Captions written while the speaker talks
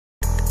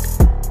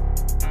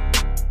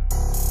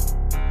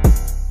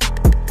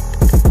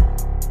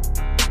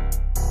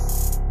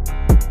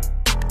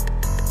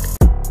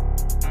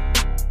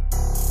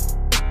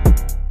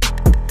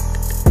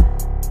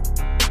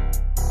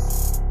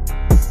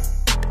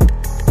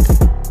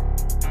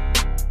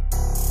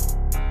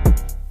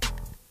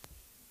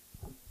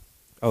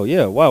Oh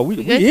yeah, wow, we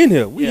in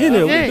here. We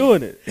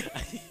doing it.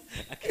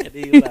 I can't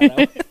even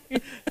lie.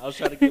 I was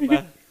trying to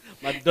get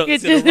my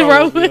ducks in a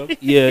row.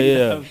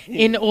 Yeah.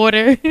 In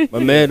order. My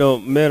man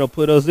don't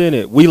put us in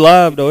it. We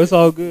live though. It's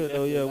all good.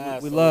 Oh yeah,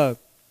 we live.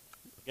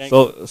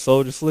 So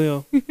Soldier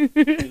Slim. We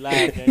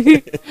live,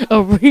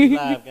 gangster. We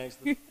live,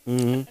 gangster.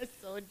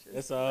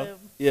 That's all.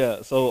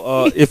 Yeah.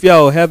 So if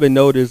y'all haven't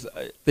noticed,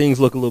 things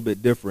look a little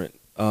bit different.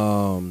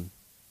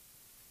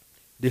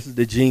 This is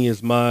the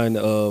genius mind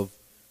of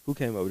who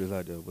came up with this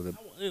idea. Was it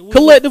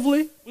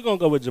collectively? We're gonna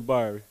go with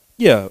Jabari.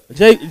 Yeah,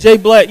 Jay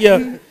Black.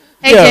 Yeah.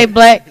 Hey, Jay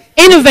Black,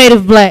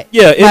 innovative Black.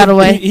 Yeah, by the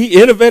way,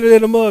 he innovated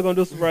in the mug on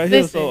this right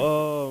here.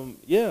 So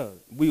yeah,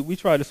 we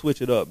try to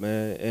switch it up,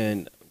 man,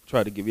 and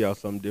try to give y'all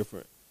something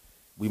different.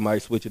 We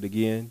might switch it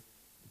again,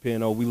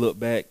 depending on we look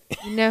back.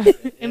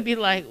 And be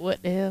like,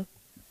 what the hell?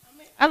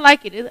 I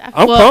like it.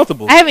 I'm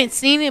comfortable. I haven't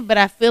seen it, but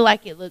I feel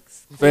like it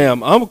looks cool.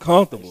 Fam, I'm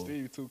comfortable.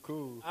 Steve too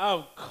cool.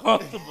 I'm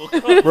comfortable.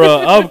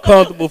 Bro, I'm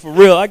comfortable for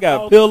real. I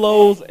got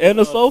pillows and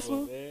a sofa.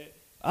 Man.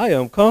 I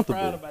am comfortable.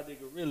 I'm proud of my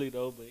nigga really,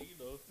 though, but you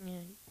know. Yeah.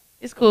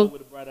 It's cool.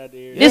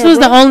 This was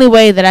the only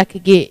way that I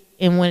could get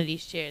in one of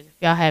these chairs. If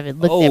y'all haven't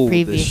looked at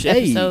previous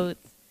episodes.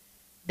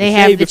 They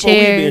have the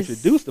chairs. We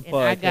introduced the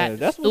podcast. I got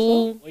That's the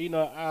stool. Well, you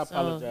know, I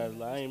apologize.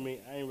 I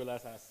ain't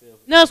realize how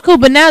selfish. No, it's cool.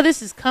 But now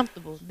this is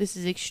comfortable. This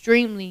is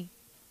extremely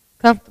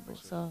comfortable.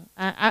 So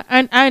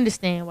I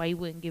understand why you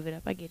wouldn't give it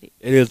up. I get it.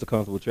 It is the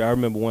comfortable chair. I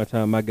remember one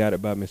time I got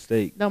it by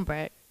mistake. Don't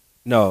brag.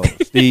 No,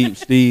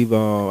 Steve.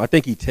 I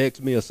think he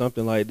texted me or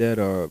something like that,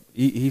 or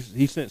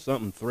he sent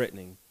something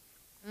threatening,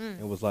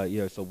 and was like,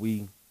 "Yeah, so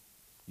you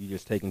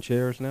just taking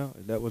chairs now?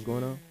 Is that what's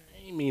going on?"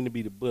 I didn't mean to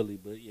be the bully,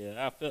 but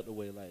yeah, I felt the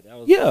way like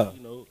that. Yeah,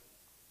 you know,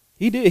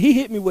 he did. He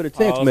hit me with a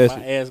text message.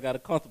 My ass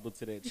got comfortable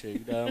to that chair.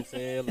 You know what I'm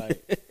saying?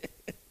 Like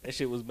that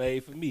shit was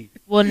made for me.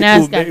 Well, now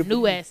it's got a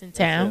new ass in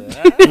town,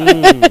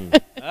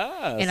 and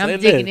I'm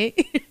digging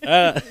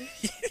it.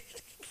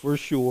 For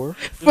sure.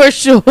 For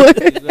sure.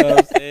 You know what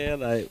I'm saying?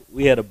 Like,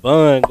 we had a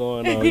bun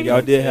going on.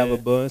 Y'all did have a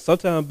bun.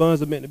 Sometimes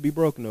buns are meant to be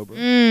broken, though, bro.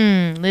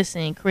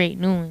 Listen, create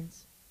new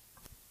ones.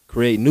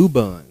 Create new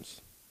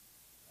buns.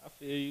 I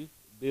feel you.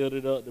 Build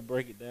it up to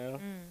break it down.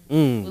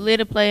 We'll let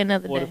it play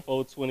another day.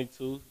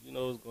 44-22. You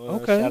know what's going on.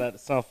 Okay. Shout out to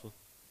Sanford.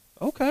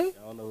 Okay.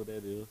 Y'all know who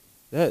that is.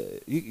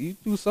 You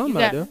do something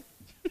out there.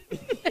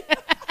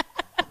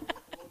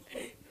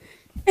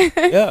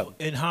 Yeah.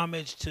 In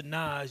homage to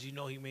Nas, you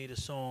know he made a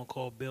song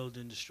called "Build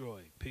and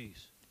Destroy."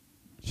 Peace.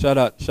 Shout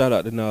out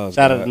to Nas.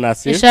 Shout out to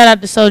Nasir. And shout out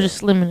to Soldier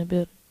Slim in the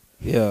building.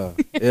 Yeah.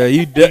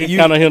 You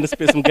count on him to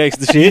spit some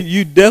gangster shit.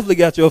 You definitely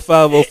got your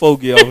 504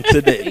 gear on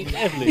today. Do he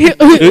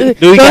got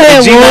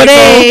the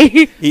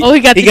G-Nikes on?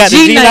 He got the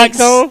G-Nikes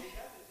on?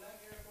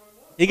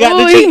 He got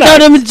the G-Nikes. No,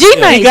 them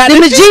G-Nikes. He got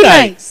the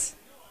G-Nikes.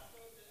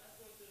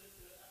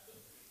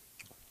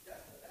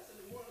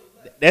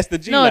 That's the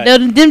G-Nikes. No,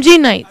 them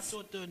G-Nikes. I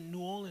thought the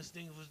New Orleans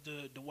thing was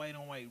the white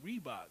on white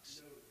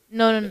Reeboks.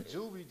 No.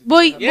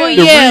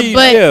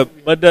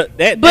 But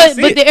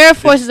the Air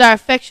Forces are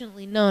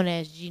affectionately known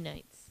as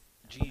G-Nikes.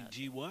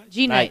 G what?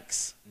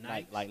 G-Nikes.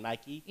 Like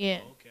Nike? Yeah.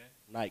 Okay.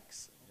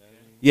 Nikes.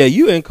 Yeah,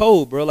 you in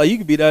code, bro. Like, you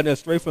could be down there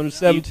straight from the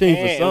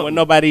 17th or something. When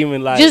nobody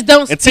even like. Just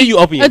don't until speak. you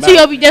open your mouth.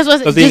 That's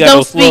what. Just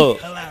don't speak.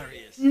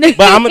 Hilarious.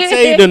 But I'm gonna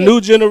tell you, the new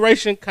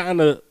generation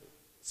kind of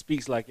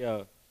speaks like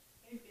y'all.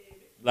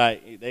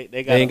 Like they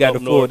ain't got the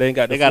full. They ain't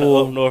got the got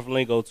full. an up north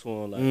lingo to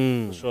them, like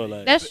for sure.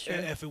 Like that's true.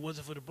 If it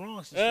wasn't for the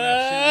Bronx, this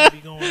rap shit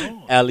would be going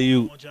on.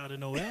 Alley-oop. I want y'all to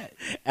know that.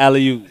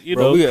 Alley-oop. You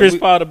know, Chris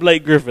Paul to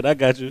Blake Griffin. I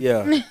got you.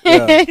 Yeah.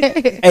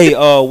 Hey,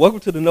 welcome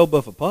to the No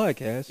Buffer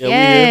podcast.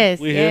 Yeah,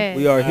 we here.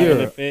 We are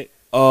here.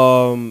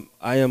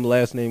 I am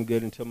last name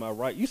good and to my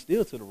right. You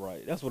still to the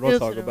right. That's what I'm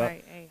talking about.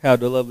 Right, hey. How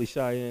the lovely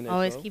Cheyenne.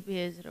 Always keep your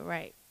head to the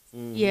right.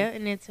 Yeah,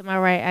 and then to my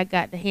right, I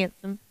got the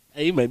handsome.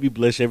 Hey, you make me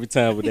blush every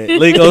time with that.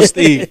 Lingo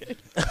Steve.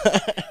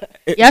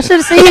 Y'all should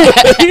have seen it.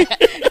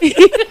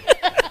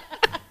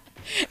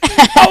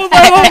 I was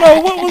like, hold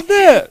on, what was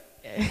that?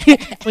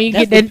 when you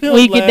get that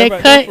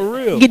cut,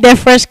 get that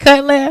fresh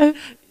cut laugh.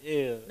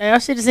 Yeah. Y'all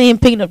should have seen him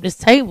picking up this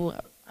table.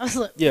 I was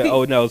like, yeah.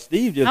 Oh no,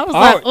 Steve just. I was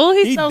like, oh,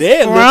 he's so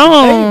dead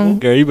strong.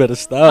 Girl, you better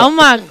stop. Oh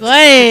my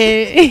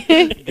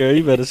god. Girl,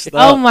 you better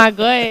stop. Oh my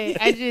god.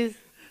 I just.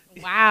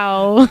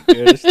 Wow.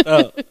 Girl,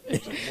 stop.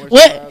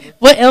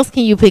 What else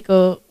can you pick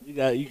up? You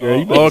girl,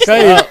 you better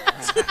okay.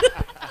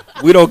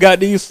 stop. We don't got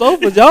these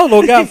sofas. Y'all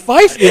don't got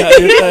feisty out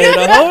this thing.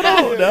 Now, hold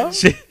on now.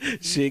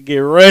 Shit get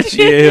rushy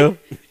here.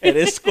 And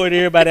escort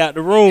everybody out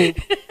the room.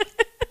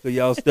 So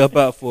y'all step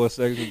out for a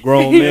second.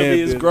 Grown man.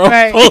 It's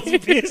grown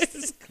folks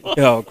business.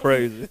 Y'all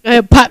crazy. Go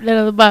ahead, pop that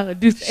other bottle of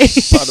Douce.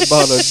 Pop the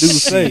bottle of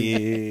Douce.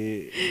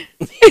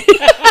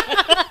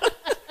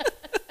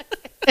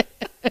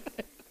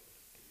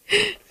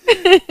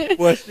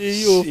 Boy, Steve,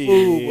 you a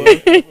fool,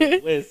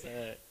 boy. West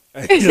side.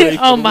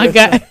 Oh my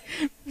god.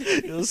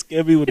 You'll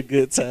scare me with a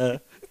good time.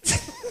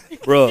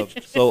 Bruh,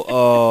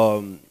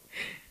 so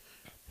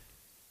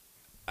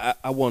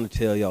I want to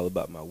tell y'all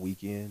about my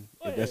weekend,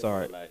 if that's all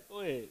right.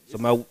 Go ahead. So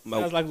my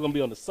sounds like it's gonna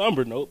be on the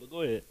somber note, but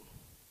go ahead.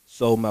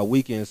 So my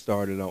weekend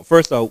started on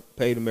first off,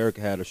 Paid America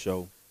had a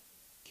show.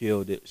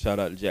 Killed it. Shout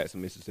out to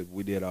Jackson, Mississippi.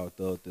 We did our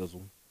Thug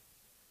Thizzle.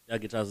 Y'all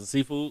get y'all some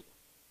seafood?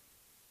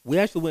 We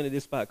actually went to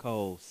this spot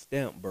called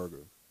Stamp Burger.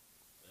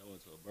 I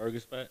went to a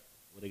burger spot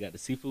where they got the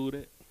seafood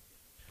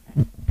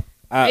at.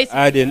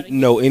 I didn't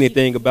know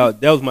anything about.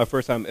 That was my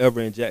first time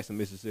ever in Jackson,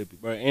 Mississippi.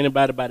 Bro,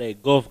 anybody by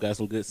that Gulf got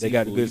some good seafood. They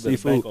got the good You better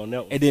seafood. bank on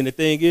that one. And then the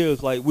thing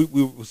is, like we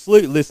were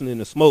listening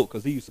to Smoke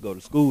because he used to go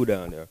to school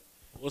down there,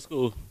 What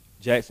school?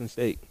 Jackson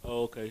State.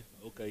 Oh, okay.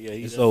 Okay, yeah. And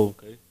He's so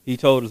okay. he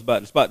told us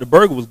about the spot. The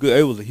burger was good.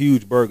 It was a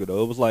huge burger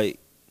though. It was like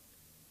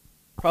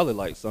probably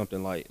like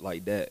something like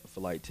that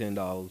for like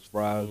 $10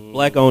 fries.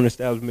 Black owned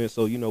establishment.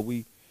 So you know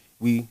we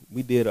did I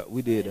ain't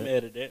that.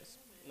 mad at that.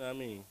 You know what I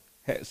mean?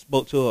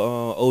 Spoke to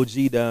a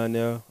OG down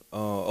there,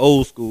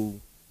 old school.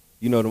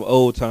 You know them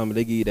old timers.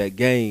 They give you that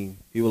game.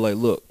 He was like,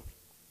 look.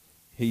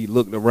 He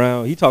looked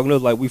around. He talking to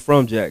us like we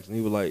from Jackson.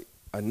 He was like,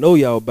 I know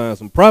y'all buying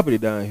some property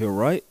down here,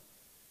 right?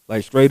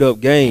 Like straight up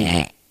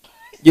game.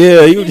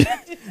 Yeah, he was.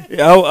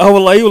 I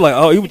was like,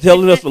 he was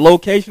telling us the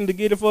location to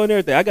get it for and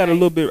everything. I got a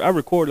little bit. I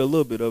recorded a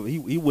little bit of it.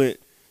 He went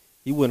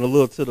a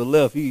little to the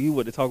left. He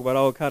went to talk about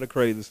all kind of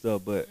crazy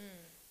stuff. But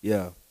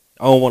yeah,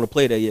 I don't want to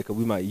play that yet because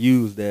we might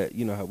use that.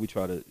 You know how we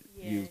try to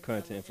use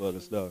content for other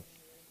stuff.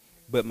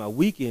 But my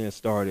weekend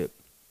started.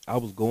 I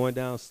was going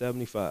down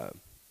 75,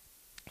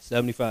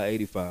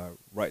 85,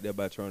 right there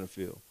by Turner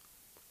Field.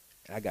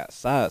 I got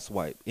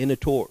sideswiped in the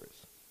Taurus.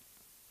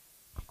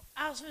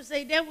 I was gonna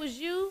say that was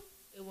you.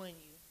 It wasn't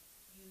you.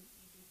 You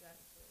do drive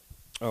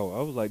the Oh,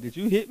 I was like, did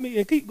you hit me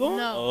and keep going?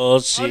 No. Oh,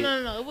 shit.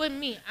 No. It wasn't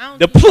me. I don't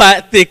The do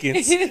plot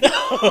thickens.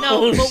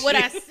 No, but what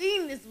I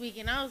seen this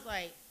weekend, I was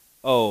like,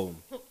 Oh,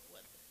 what the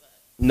fuck?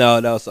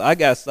 no. So I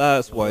got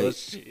sideswiped. Oh,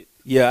 shit.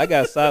 Yeah, I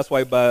got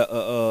sideswiped by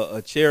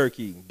a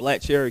Cherokee,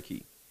 black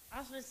Cherokee. I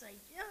was gonna say,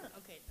 yeah,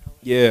 okay, no.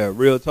 Yeah,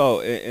 real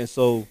talk. And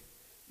so,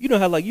 you know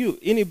how like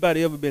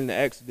anybody ever been in an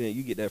accident,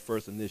 you get that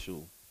first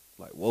initial,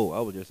 like, whoa, I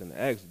was just in an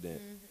accident.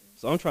 Mm-hmm.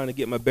 So I'm trying to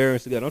get my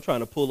bearings together. I'm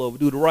trying to pull over,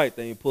 do the right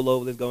thing, pull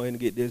over. Let's go ahead and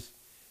get this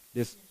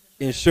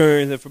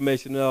insurance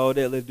information and all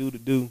that. Let's do the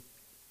do.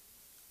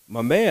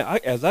 My man,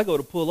 as I go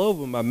to pull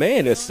over, my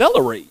man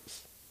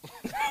accelerates.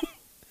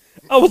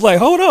 I was like,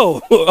 hold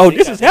on. Oh,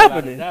 this is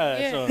happening.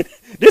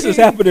 This is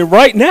happening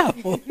right now.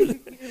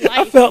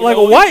 I felt like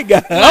a white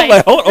guy. I'm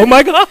like, oh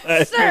my God.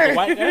 Sir.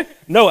 White guy?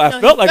 No, I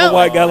felt like a felt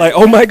white guy. Like,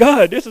 oh my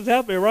God, this is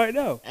happening right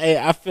now. Hey,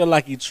 I feel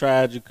like he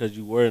tried you because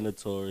you were in the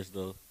tourist,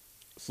 though.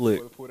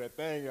 Slick. Pull that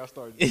thing, y'all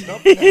started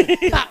jumping at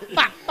it.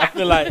 I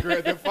feel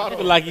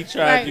like he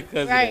tried Right, you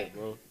because right. of that,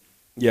 bro.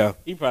 Yeah.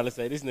 He probably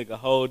say this nigga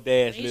whole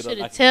dash You lit up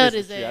shoulda like a told Christmas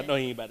his tree. I ass. know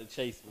he ain't about to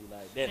chase me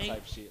like that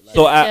type shit. Like,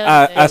 So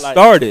Yeah, I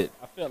started.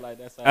 I felt like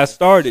that's how I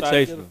started tried to get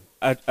chasing him.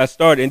 him. I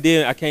started, and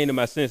then I came to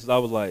my senses. I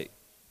was like,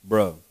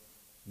 bruh,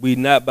 we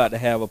not about to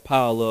have a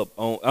pile up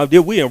on.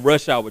 We in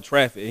rush hour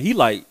traffic, and he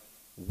like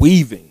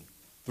weaving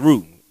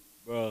through.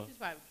 Bro, He's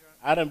probably drunk.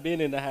 I done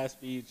been in the high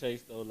speed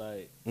chase though,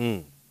 like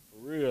for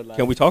real. Like,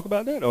 Can we talk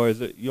about that, or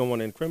is it you don't want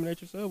to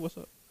incriminate yourself? What's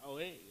up? Oh,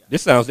 hey,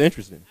 This sounds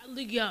interesting. I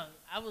look young.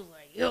 I was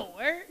like, yo,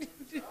 word.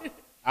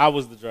 I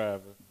was the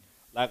driver,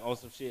 like on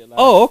some shit. Like,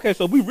 Oh, okay.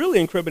 So we really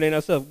incriminate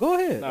ourselves. Go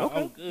ahead. no,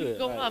 Okay. I'm good.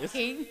 Go Like, off, it's,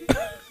 King.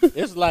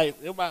 it's like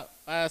it about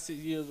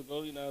 5-6 years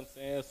ago. You know what I'm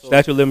saying? So,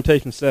 Statute of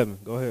limitation 7.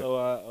 Go ahead.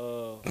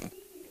 so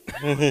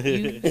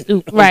You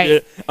stupid.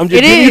 Right. I'm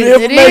just It giving you the is.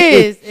 It information.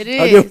 is. It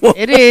I is. just want-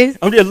 It is.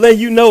 I'm just letting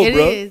you know, It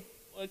bro. is.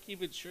 Boy,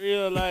 keep it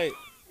trill, like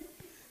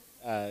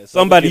so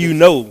Somebody we get you it-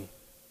 know.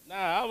 Nah,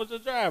 I was the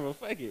driver.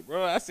 Fuck it,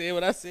 bro. I said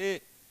what I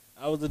said.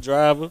 I was the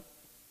driver.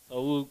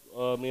 So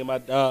me and my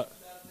dog.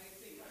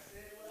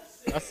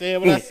 I said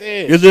what I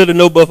said. Is it a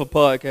No Buffer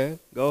podcast?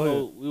 Go ahead.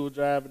 So we were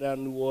driving down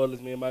to New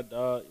Orleans, me and my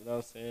dog. You know what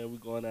I'm saying? We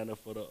going down there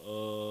for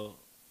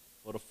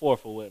the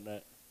 4th or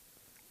whatnot.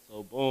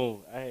 So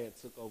boom, I had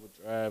took over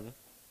driving.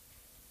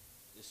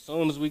 As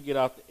soon as we get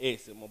off the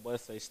exit, my boy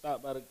say,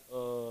 stop by the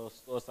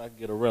store so I can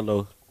get a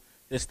Rello.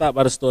 They stop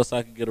by the store so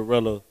I can get a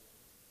Rello.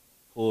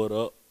 Pulled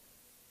up.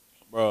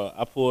 Bro,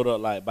 I pulled up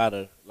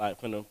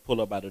finna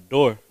pull up by the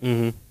door.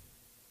 Mm-hmm.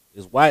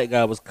 This white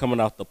guy was coming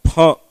off the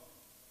pump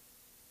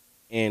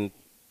and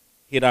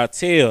hit our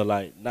tail,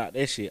 like, knocked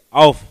that shit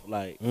off,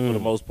 like, for the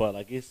most part.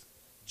 Like, it's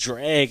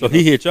dragging. So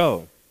he hit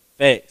y'all.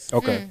 Facts.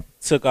 Okay.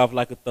 Took off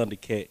like a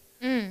Thundercat.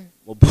 Mm.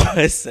 My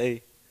boy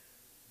say,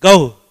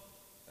 go.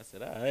 I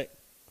said, all right.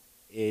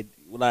 And,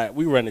 like,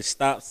 we running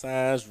stop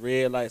signs,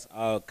 red lights,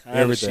 all kind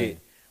Everything. of shit.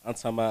 I'm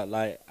talking about,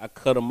 like, I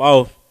cut him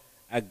off.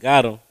 I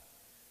got him.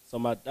 So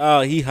my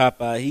dog, he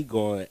hop out. He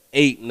going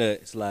 8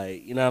 nuts.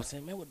 Like, you know what I'm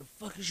saying? Man, what the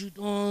fuck is you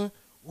doing?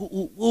 Woo,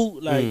 woo, woo.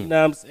 Like, you know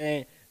what I'm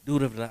saying?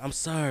 Dude, like, I'm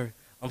sorry.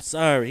 I'm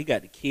sorry. He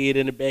got the kid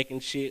in the back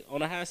and shit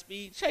on a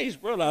high-speed chase,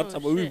 bro. Like, I'm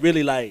talking about we shit.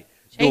 really, like,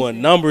 Chasing.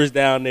 doing numbers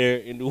down there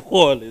in New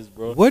Orleans,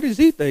 bro. What is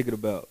he thinking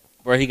about?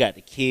 Bro, he got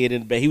the kid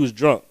in the back. He was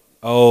drunk.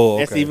 Oh,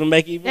 okay. That's even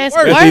make it even That's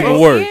worse. worse. That's even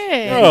worse.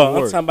 Yeah. Bro, I'm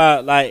worse. talking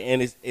about, like,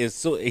 and it's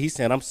so, he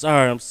saying, I'm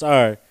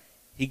sorry.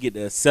 He get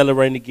to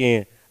accelerating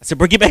again. I said,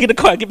 bro, get back in the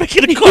car. Get back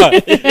in the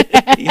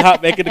car. He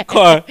hopped back in the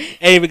car.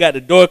 Ain't even got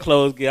the door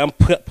closed again.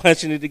 I'm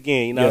punching it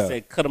again. You know what I'm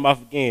saying? Cut him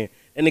off again.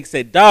 And nigga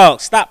said,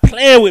 dog, stop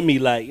playing with me.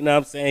 Like, you know what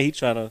I'm saying?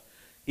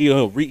 He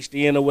reached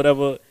in or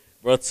whatever.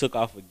 Bro took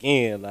off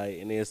again. Like,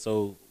 and then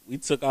so we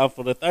took off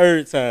for the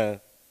third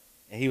time.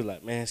 And he was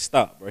like, man,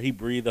 stop, bro. He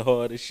breathed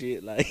hard as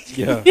shit. Like,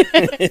 Yeah.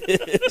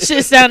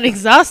 Shit sound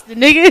exhausted,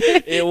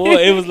 nigga. it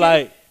was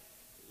like,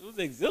 it was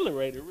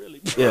exhilarating,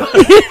 really. Yeah.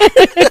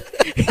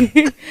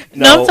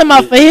 No, I'm talking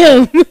about for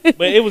him.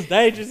 But it was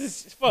dangerous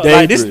as fuck.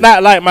 Dangerous. Like, this is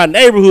not like my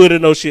neighborhood or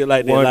no shit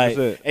like that. 100%.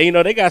 Like, and you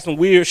know, they got some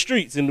weird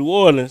streets in New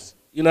Orleans.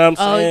 You know what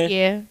I'm Oh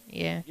saying?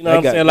 yeah. You know what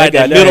I'm saying? That Like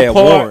guy that there little had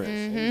park. warrants.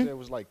 Mm-hmm. There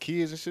was like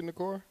kids and shit in the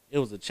car. It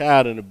was a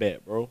child in the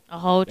back, bro. A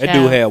whole That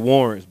child. dude had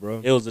warrants,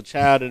 bro. It was a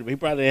child. He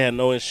probably had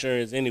no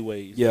insurance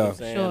anyway. You know what I'm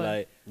saying? Sure.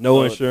 Like, No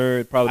so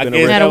insurance, probably I been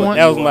guess Had that a arrested. was, warrant.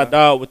 that was my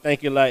dog was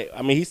thinking like,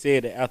 I mean, he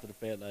said that after the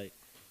fact, like,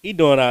 he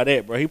doing all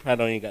that, bro. He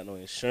probably don't even got no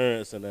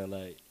insurance and then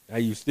like.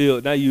 It's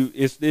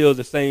still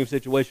the same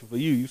situation for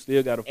you. You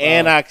still got to file.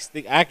 And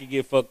I could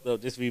get fucked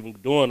up just for even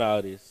doing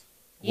all this.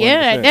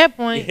 Yeah, 100%. at that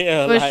point,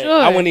 Yeah, for like, sure.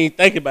 I wouldn't even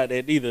think about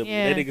that either.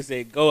 Yeah. That nigga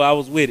said go, I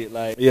was with it.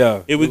 Like,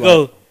 Yeah. here we Like,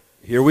 go.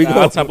 Here we Nah,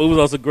 go. on top of it was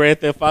on some Grand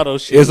Theft Auto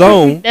shit. It's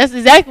on. That's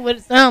exactly what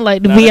it sounded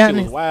like, to Nah, be that shit was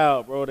honest.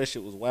 wild, bro. That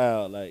shit was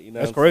wild. Like, you know,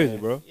 That's what I'm crazy, saying?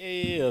 bro.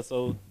 Yeah.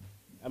 So,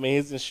 I mean,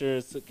 his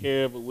insurance took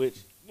care of it, which,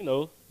 you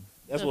know,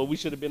 that's what we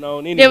should have been on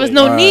anyway. There was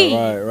no need.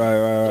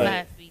 Right.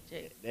 High speed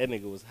check. That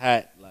nigga was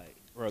hot. Like,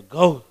 bro,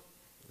 go.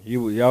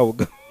 Y'all would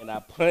go. And I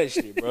punched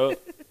it, bro.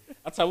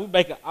 I thought we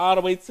make it all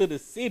the way to the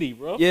city,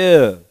 bro.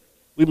 Yeah.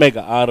 We make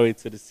it all the way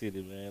to the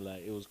city, man.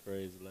 Like, it was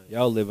crazy. Like,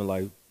 Y'all living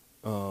like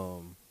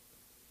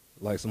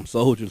some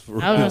soldiers for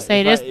real. I was gonna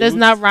say Like, that's it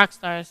not rock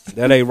stars.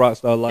 That ain't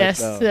rockstar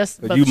That's- lifestyle. that's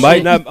 'Cause you bullshit.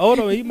 might not. Hold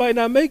on, you might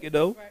not make it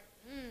though.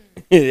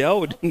 Y'all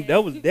would,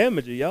 that was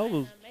damaging. Y'all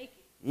was.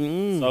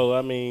 so,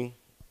 I mean,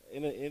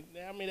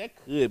 that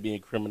could be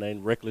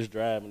incriminating, reckless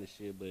driving and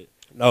shit, but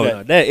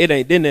No, that it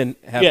ain't. Didn't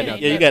happen. yeah,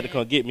 out you there. got to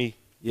come get me.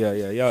 Yeah.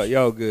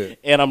 Y'all good.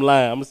 And I'm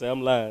lying. I'm going to say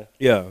I'm lying.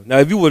 Yeah. Now,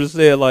 if you would have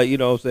said like, you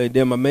know, what I'm saying,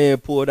 then my man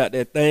pulled out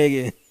that thing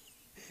and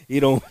he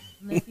don't.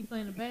 Unless he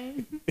playing the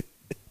band.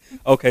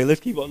 Okay, let's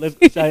keep on. Let's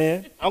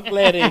Cheyenne. I'm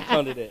glad they didn't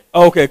come to that.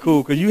 Okay,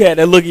 cool. Cause you had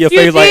that look in your You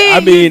face, like did, I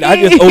mean, you I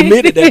just did.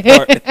 omitted that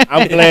part.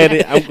 I'm glad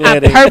they I didn't come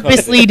to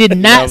purposely that. did You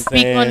know not what I'm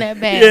speak saying? on that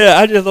band. Yeah,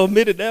 I just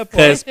omitted that Cause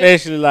part.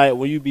 especially like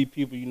when you be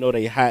people, you know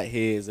they hot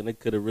heads and they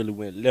could have really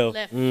went left.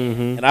 Left.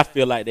 Mm-hmm. And I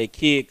feel like that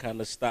kid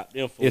kind of stopped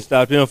them from. It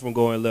stopped him from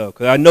going left.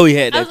 Cause I know he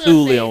had I that was gonna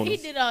toolie say, on he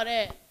him. did all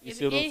that. You If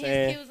see what I'm his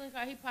saying? kid was in the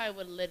car, he probably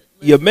would have let it.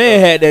 Your man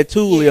had that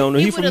toolie on him.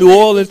 He would've from let New it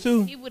Orleans loose.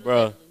 too. He would have Bruh.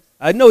 let it loose.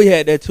 I know he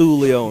had that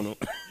toolie on him.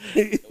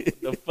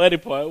 The funny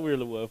part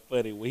really was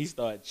funny when he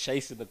started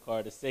chasing the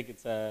car the second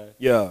time.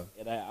 Yeah,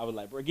 And I was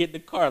like, bro, get in the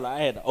car. Like,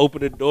 I had to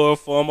open the door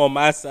for him on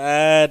my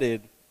side.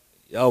 And,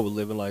 y'all was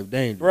living life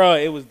dangerous. bro,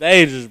 it was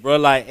dangerous, bro.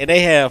 Like, and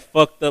they have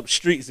fucked up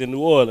streets in New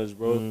Orleans,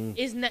 bro. Mm.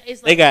 It's not.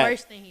 It's They like got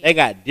worse than here. they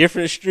got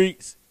different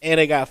streets and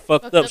they got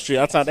fucked Fucked up up streets.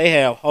 I'm streets. talking they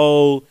have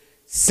whole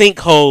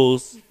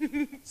sinkholes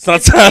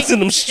sometimes in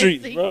them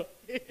streets, bro.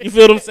 You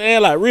feel what I'm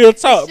saying? Like real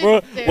talk,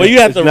 bro. Shit, Where you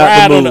have It's to not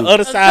the ride on the move.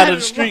 other side of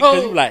the street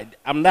because you like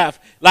I'm not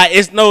like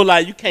it's no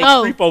like you can't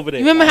Oh, creep over there.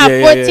 You remember how Yeah,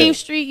 yeah, 14th yeah.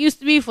 Street used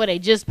to be before they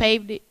just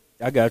paved it?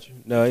 I got you.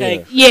 No, yeah.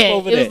 Can't creep Yeah,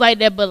 over it was that. like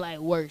that, but like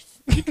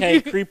worse. You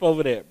can't creep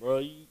over that, bro.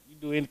 You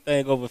do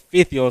anything over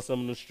 50 on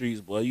some of them streets,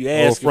 boy. You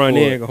Whole ask front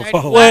for end it. gonna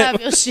 35, fall.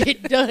 What? your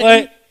shit done.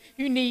 What?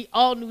 You need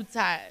all new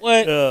tires.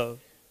 What? Yeah.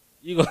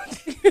 You go?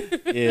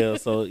 Yeah.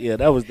 So yeah,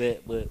 that was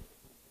that. But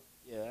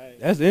yeah,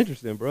 That's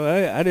interesting, bro.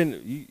 I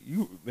didn't.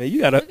 You man, you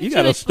got Look at a you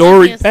explaining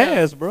storied yourself.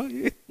 past, bro.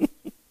 Yeah.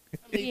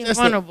 Being Just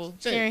a- vulnerable,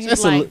 sharing his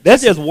just a- life.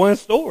 That's just one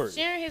story.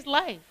 Sharing his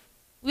life.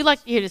 We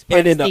like to hear this part,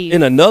 And in, Steve.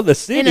 in another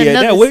city, In at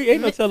that another way,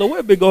 ain't no telling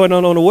what been going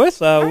on the west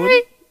side. All with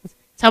right. it.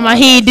 Talking about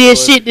he did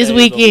shit this Days over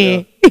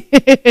weekend.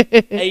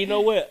 Hey, you know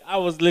what? I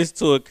was listening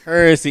to a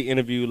Currency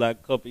interview like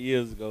a couple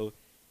years ago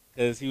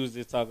because he was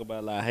just talking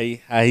about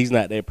like how he's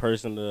not that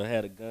person to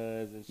have the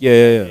guns and shit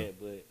Yeah. like that.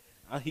 But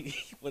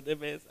what that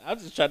man, I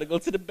was just trying to go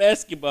to the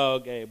basketball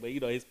game, but you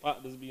know his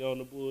partners be on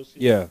the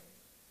bullshit. Yeah.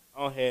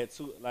 I don't had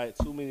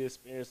too many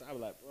experiences. I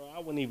was like, bro, I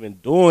wasn't even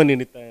doing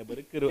anything, but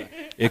it could have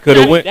It could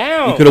have went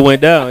down. It could have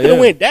went down. It Yeah.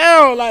 went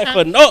down like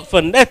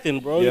for nothing,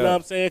 bro. You Yeah. know what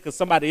I'm saying? Because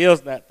somebody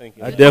else not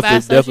thinking. I By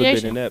definitely been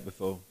association. in that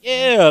before.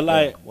 Yeah,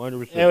 like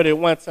 100%. and then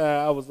one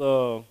time I was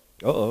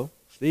Uh-oh.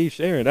 Steve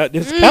sharing that.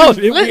 This couch.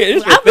 look,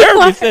 It's I'll your be therapy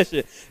quiet.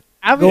 session.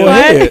 I was Go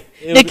quiet. ahead.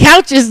 it The was-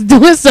 couch is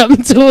doing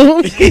something to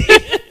him.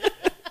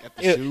 Got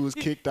the shoes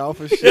kicked off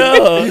and shit.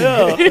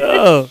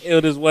 Yeah. It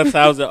was this one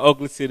time I was in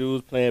Oakland City, we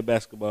was playing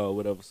basketball or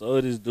whatever. So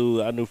this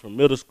dude I knew from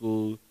middle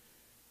school,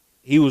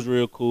 he was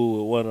real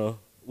cool with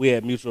we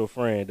had a mutual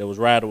friend that was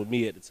riding with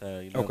me at the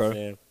time, you know what I'm Okay.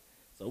 saying?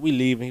 So we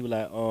leaving, he was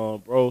like,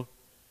 bro,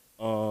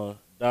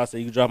 Don said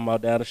you can drop him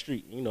out down the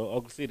street. You know,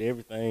 Oakland City,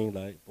 everything,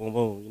 like boom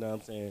boom, you know what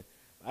I'm saying?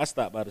 I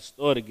stopped by the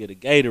store to get a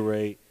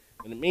Gatorade.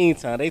 In the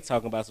meantime, they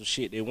talking about some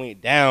shit that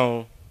went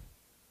down.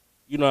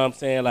 You know what I'm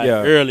saying? Like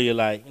Yeah. earlier,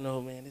 like, you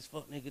know, man, this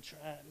fuck nigga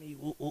tried me.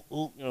 Ooh, ooh,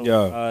 ooh. You know,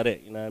 Yeah. all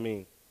that, you know what I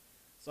mean?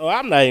 So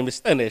I'm not even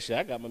studying that shit.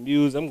 I got my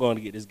music. I'm going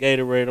to get this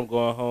Gatorade. I'm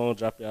going home.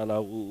 Drop y'all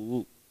out. Woo,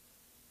 woo.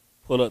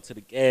 Pull up to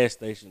the gas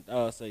station.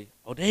 Dog say,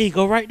 "Oh, there you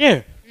go, right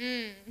there."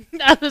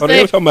 I was Oh,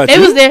 they were talking about they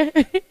you? was there.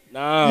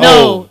 Nah,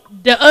 No,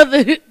 the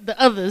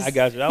others. I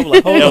got you. I was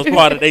like, that hold was on.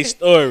 part of their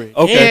story.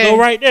 Okay. There you go,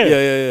 right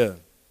there. Yeah.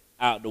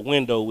 Out the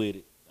window with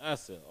it. I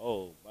said,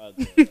 "Oh my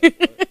God."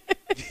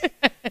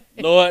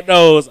 Lord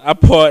knows, I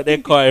parked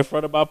that car in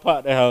front of my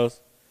partner house.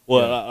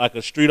 Well, Yeah. like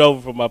a street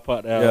over from my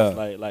partner house,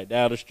 Yeah. like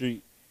down the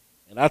street.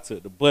 And I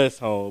took the bus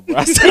home, bro.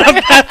 I said, I'm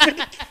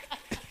not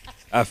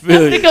I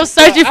feel I think you. I'm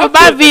searching for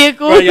my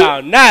vehicle. bro,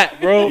 y'all not,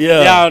 bro.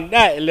 Yeah. Y'all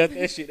not. And left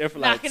that shit there for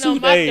like Knocking 2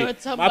 on my door,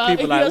 days. talking My about,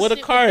 people like, "Your where the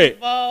shit car was at?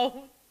 involved."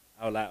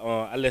 I was like,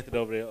 I left it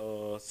over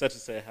there, such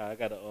and such how I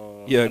got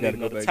Yeah, I I gotta need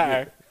go another back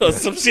tire. Or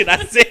some shit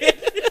I said.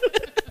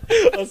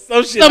 Or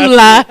some shit Some I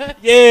lie. said.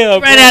 Yeah,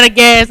 bro. Ran out of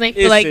gas, ain't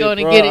feel like Listen, going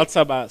to bro, get I'm it.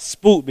 talking about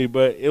spooked me,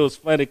 but it was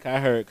funny 'cause I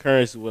heard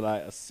Currency with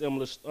like a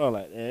similar story.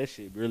 Like, man, that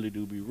shit really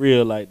do be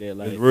real like that.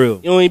 Like, It's real.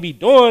 you don't even be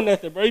doing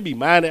nothing, bro. You be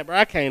minding, bro.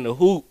 I came to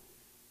hoop,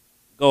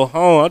 go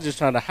home. I'm just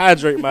trying to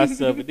hydrate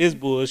myself with this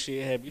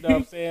bullshit happen. You know what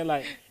I'm saying?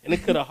 Like, and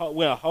it could have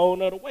went a whole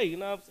nother way. You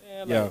know what I'm saying?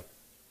 Like, Yeah.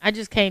 I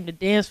just came to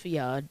dance for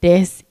y'all.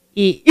 That's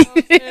it. you know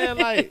what I'm saying?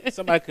 Like,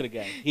 somebody could have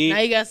got hit. Now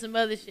you got some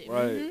other shit.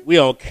 Right. Mhm. We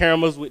on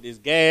cameras with this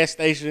gas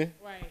station.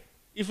 Right.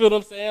 You feel what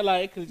I'm saying?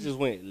 Like, it could have just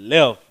went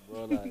left,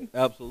 bro. Like,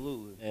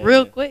 Absolutely. man,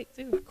 Real quick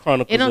too.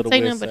 Chronicles It don't of the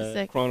take West nothing but a Side.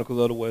 second. Chronicles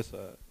of the West Side.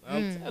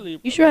 I'm telling you, You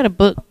bro. should write a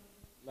book.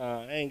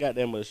 Nah, I ain't got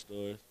that much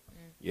stories.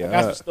 Yeah. I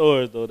got some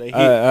stories though. They hit.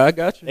 I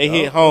got you. They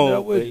hit I'm home,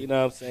 down with but you know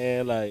what I'm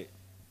saying? Like,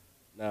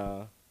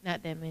 nah.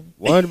 Not that many.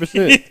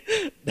 100%.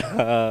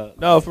 Nah.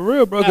 No, for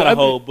real, bro. I got I a mean,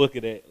 whole book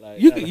of that. Like,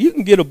 you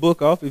can get a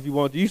book off if you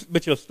want to,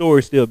 but your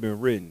story's still been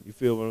written. You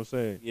feel what I'm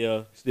saying?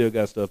 yeah, Still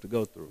got stuff to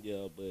go through.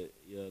 yeah, but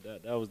yeah,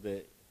 that was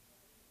that.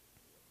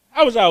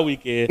 How was y'all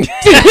weekend?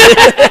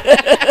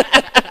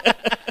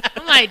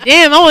 I'm like,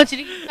 damn, I want you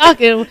to keep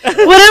talking.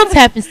 What else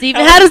happened,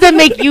 Steven? How does that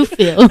make you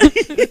feel?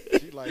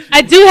 She like,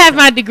 I do have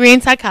my degree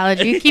in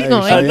psychology. Keep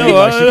going. I know,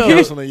 I know. She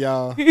counseling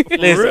y'all. Listen,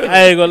 real.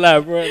 I ain't gonna lie,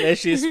 bro. That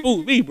shit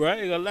spooked me, bro. I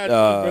ain't gonna lie to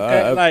you, bro.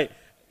 'Cause, like,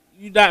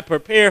 you not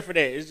prepared for that.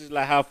 It's just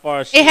like how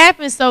far shit, It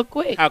happened so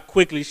quick. how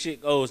quickly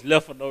shit goes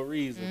left for no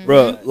reason,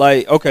 Bro,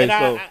 like, okay, And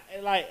so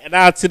and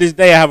I to this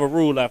day I have a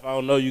rule. Like, if I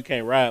don't know you,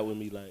 can't ride with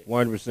me. Like,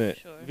 100%.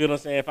 Sure. you feel what I'm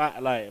saying? If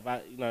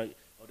I, you know,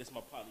 oh, this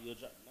my partner, you'll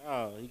drive.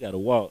 No, you gotta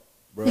walk.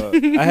 Bro,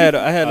 I had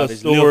Oh, a this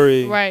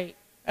story. Right.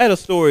 I had a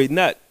story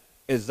not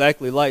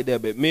exactly like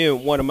that, but me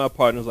and one of my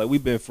partners, like,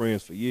 we've been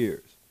friends for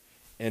years.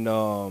 And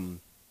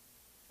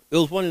it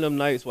was one of them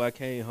nights where I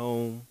came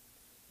home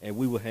and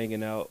we were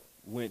hanging out,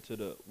 went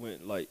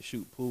like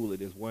shoot pool at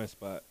this one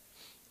spot.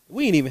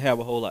 We didn't even have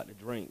a whole lot to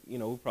drink. You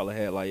know, we probably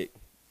had like,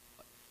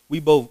 we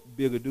both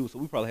bigger dudes, so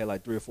we probably had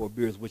like 3 or 4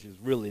 beers, which is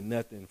really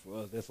nothing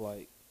for us. That's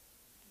like,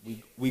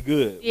 we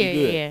good. Yeah, we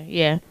good.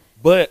 yeah.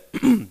 But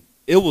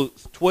it was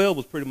 12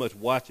 was pretty much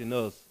watching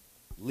us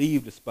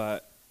leave the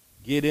spot,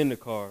 get in the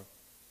car,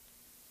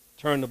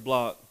 turn the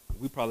block.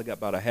 We probably got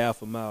about a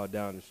half a mile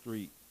down the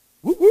street.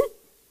 Whoop, whoop.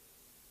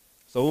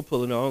 So we're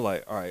pulling on. I'm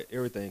like, all right,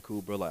 everything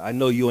cool, bro. Like, I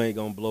know you ain't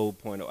gonna blow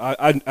point.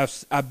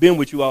 I've been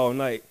with you all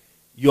night.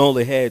 You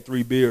only had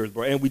 3 beers,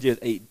 bro, and we just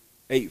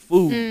ate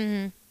food.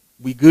 Mm-hmm.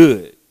 We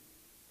good.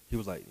 He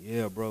was like,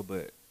 yeah, bro,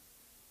 but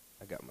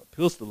I got my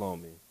pistol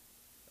on me.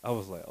 I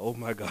was like, oh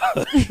my God.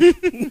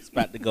 It's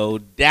about to go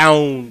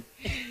down.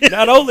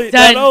 not only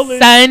Son.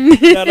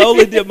 not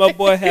only did my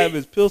boy have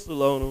his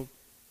pistol on him,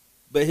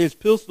 but his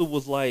pistol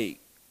was like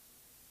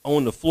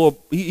on the floor.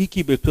 He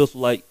keep his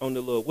pistol like on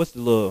the little, what's the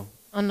little,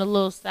 On the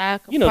little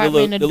side compartment, you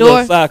know, the the little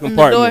door, side on the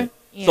compartment. door.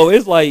 Yeah. So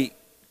it's like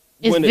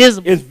It's when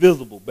visible. It's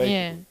visible, basically.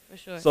 Yeah, for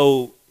sure.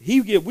 So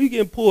we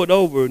getting pulled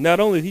over. Not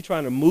only is he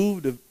trying to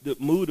move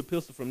the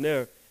pistol from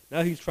there,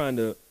 now he's trying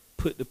to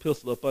put the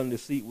pistol up under the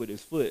seat with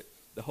his foot.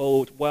 The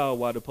whole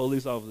while the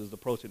police officer is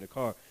approaching the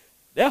car.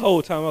 That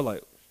whole time I'm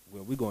like,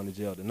 well, we're going to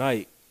jail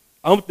tonight.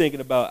 I'm thinking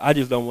about, I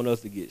just don't want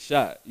us to get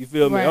shot. You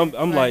feel me? Right, I'm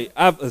right. like,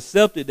 I've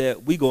accepted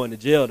that we going to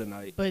jail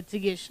tonight. But to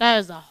get shot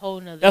is a whole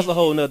nother. That's a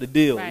whole nother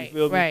deal. Right, You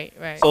feel me?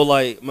 right. So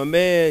like my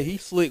man, he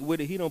slick with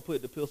it. He don't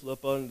put the pistol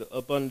up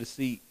under the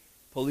seat.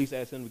 Police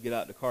asked him to get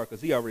out the car because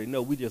he already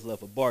know we just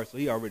left a bar, so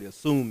he already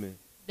assuming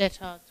That's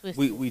y'all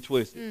twisted. we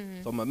twisted.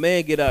 Mhm. So my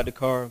man get out the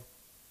car.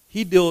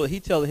 He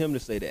telling him to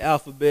say the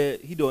alphabet.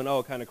 He doing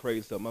all kind of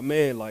crazy stuff. My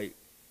man like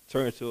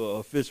turned to an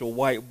official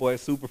white boy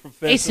super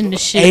professional. Acing the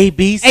shit. A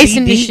B C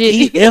Acing the D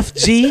shit. E F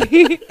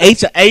G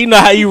H A. You know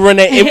how you run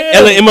that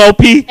M O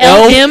P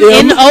L M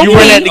N O P. You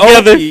run that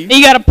together. O-P. Then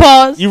you gotta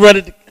pause. You run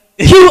it.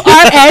 Q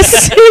R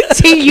S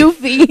T U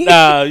V.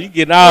 Nah, you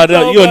getting all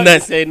that. You a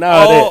nut saying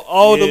all that.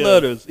 All the Yeah.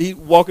 letters. He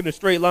walking the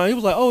straight line. He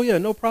was like, oh yeah,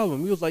 no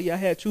problem. He was like, yeah, I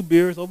had 2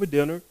 beers over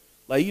dinner.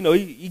 Like, you know,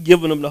 he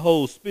giving them the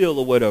whole spiel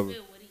or whatever.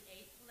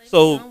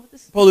 So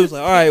police was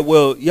like, all right,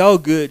 well, y'all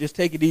good. Just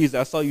take it easy.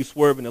 I saw you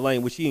swerve in the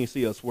lane, which he didn't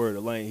see us swerve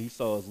the lane. He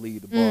saw us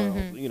leave the bar.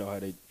 Mhm. You know how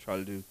they try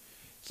to do.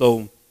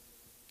 So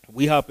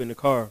we hop in the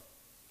car.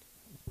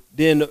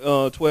 Then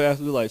 12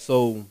 asked me like,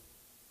 so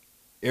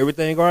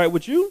everything all right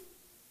with you?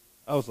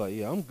 I was like,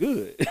 yeah, I'm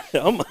good.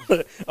 I'm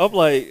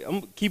like,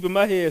 I'm keeping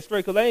my head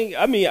straight because I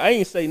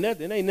ain't say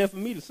nothing. It ain't nothing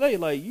for me to say.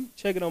 Like, you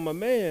checking on my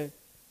man.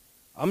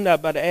 I'm not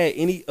about to add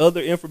any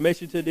other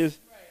information to this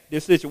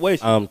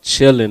situation. I'm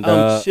chilling,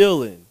 dog.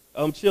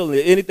 I'm chilling.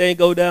 If anything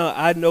go down,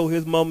 I know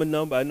his mama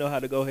number. I know how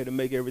to go ahead and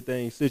make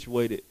everything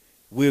situated.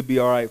 We'll be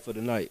all right for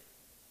the night.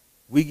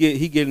 He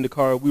get in the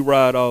car. We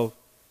ride off.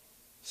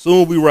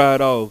 Soon we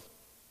ride off.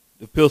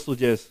 The pistol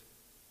just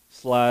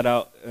slide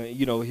out and,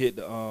 hit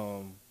the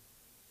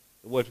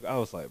I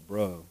was like,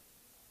 bro.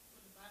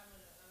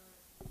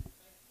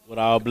 What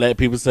all black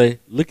people say?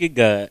 Look at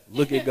God.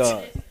 Look at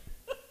God.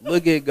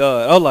 Look at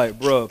God. I was like,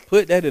 bro,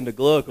 put that in the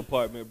glove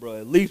compartment, bro.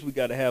 At least we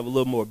got to have a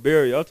little more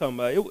barrier. I'm talking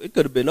about it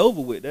could have been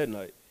over with that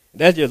night.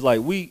 That's just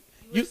like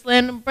you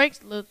slammed them brakes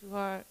a little too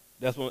hard.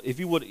 That's one. If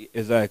you would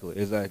exactly. It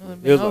was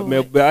over like,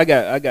 man, but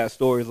I got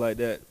stories like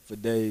that for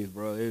days,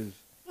 bro.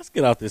 Let's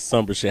get off this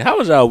somber shit. How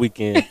was y'all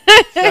weekend?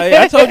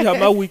 I told you how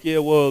my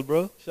weekend was,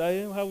 bro.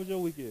 Cheyenne, how was your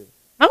weekend?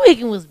 My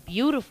weekend was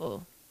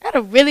beautiful. I had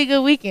a really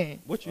good weekend.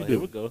 What you do? Here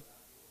we go.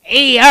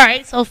 Hey, all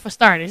right. So for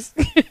starters,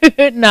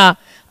 nah.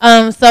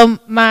 So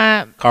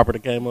my Carpenter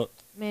came up.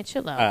 man,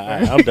 chill out. All Bro.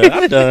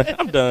 right,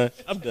 I'm done.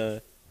 I'm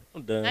done.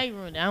 Now you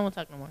ruined it. I don't want to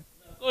talk no more.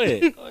 Go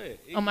ahead.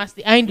 On my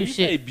I ain't do When you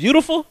shit. say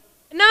beautiful?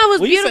 No, it was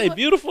When beautiful. you say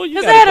beautiful, you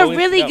Because gotta I had go a into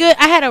really that good.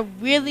 I had a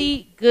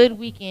really good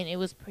weekend. It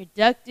was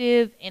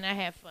productive and I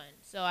had fun.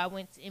 So I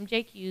went to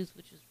MJQ's,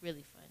 which was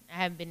really fun. I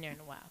haven't been there in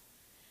a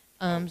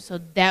while. So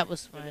that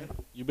was fun.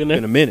 You been there?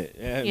 In a minute.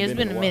 Yeah, it's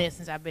been a while. minute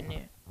since I've been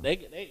there.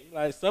 They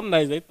like some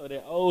nights they throw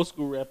that old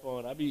school rap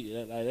on. I be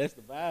like that's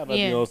the vibe I be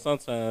Yeah. on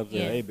sometimes.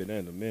 Yeah. I ain't been there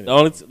in a minute. The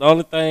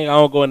only thing I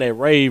don't go in that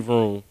rave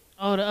room.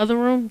 Oh, the other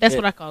room? That's Yeah.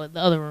 what I call it. The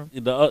other room.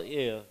 Yeah,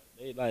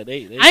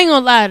 they I ain't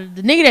gonna lie.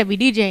 The nigga that be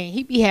DJing,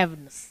 he be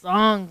having the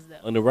songs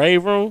though. in the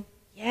rave room.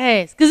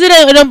 Yes, because it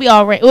don't be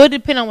all right. Well, it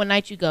depend on what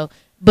night you go.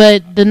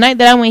 But the night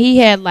that I went, he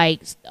had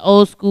like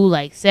old school,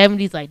 like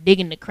 70s, like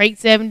digging the crate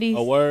 70s.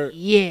 A word.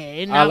 Yeah.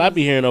 And All I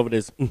be hearing over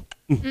this.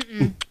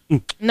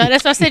 No,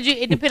 that's why I said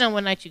it depends on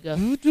what night you go.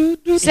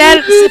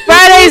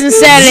 Fridays and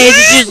Saturdays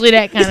is usually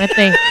that kind of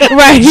thing,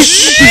 right?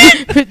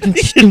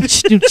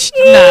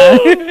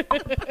 Nah.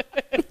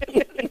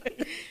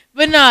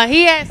 But no,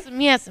 he had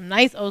some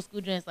nice old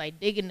school joints like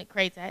digging the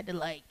crates. I had to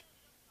like,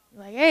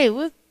 hey,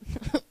 what's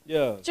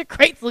Yeah. your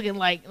crates looking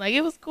like? Like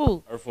it was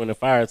cool. Earth, Wind, and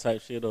Fire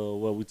type shit, or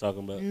what we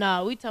talking about?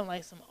 No, we talking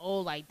like some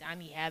old like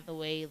Donny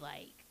Hathaway,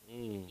 like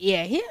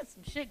yeah, he had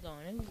some shit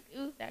going. It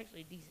was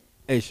actually decent.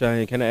 Hey,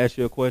 Cheyenne, can I ask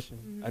you a question?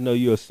 Mm-hmm. I know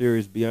you're a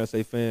serious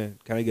Beyonce fan.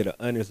 Can I get an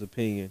honest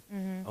opinion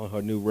Mm-hmm. on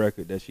her new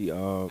record that she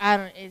I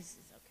don't. It's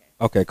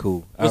okay. Okay,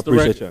 cool. I What's the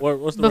appreciate record? you.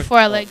 What's the Before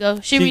I Let Go,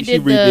 she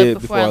redid the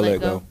Before I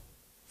Let Go.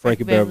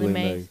 Frankie Beverly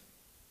Maze.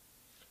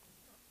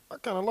 I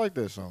kind of like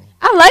that song.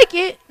 I like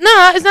it.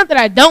 No, it's not that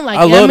I don't like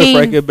I it. love I mean, the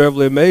Frankie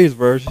Beverly Maze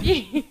version.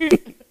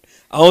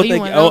 I don't you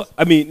think. one of those?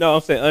 I mean, no,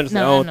 I'm saying honestly,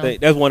 No, I I don't know.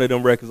 think that's one of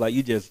them records. Like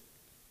you just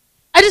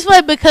I just feel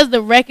like because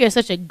the record is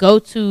such a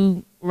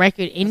go-to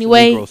record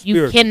anyway, Negro you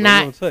spiritual, bro. You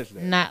cannot don't touch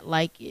that. not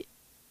like it.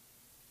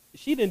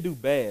 She didn't do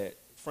bad.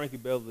 Frankie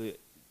Beverly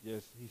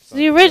just It's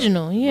the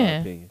original, in my yeah.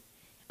 opinion.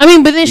 I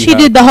mean, but then she Yeah.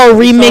 did the whole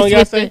What song remix y'all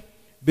with say? it.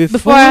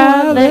 Before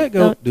I Let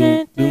Go.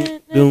 Doom, doom,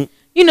 doom,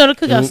 You know the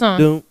cookout doom, song.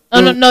 doom,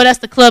 Oh no, doom. no, that's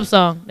the club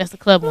song. That's the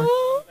club one.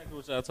 Exactly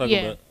what y'all talking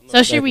Yeah. about.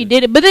 So she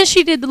redid it, but then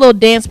she did the little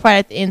dance part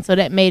at the end, so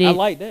that made it I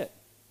like that.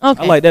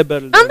 okay. I like that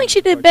better. I don't think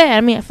she did bad. I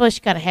mean, I feel like she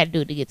kind of had to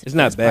do it to get to. It's the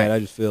not dance bad. part. I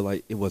just feel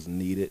like it wasn't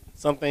needed.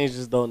 Some things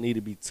just don't need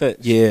to be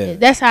touched. Yeah.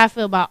 That's how I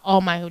feel about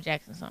all Michael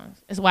Jackson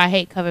songs. That's why I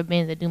hate cover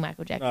bands that do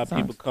Michael Jackson Nah,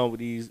 songs. people come with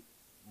these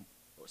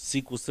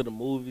sequels to the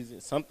movies,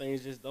 and some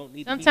things just don't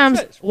need Sometimes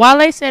to be touched.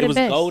 Wale said it it was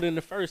best. golden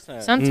the first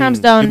time.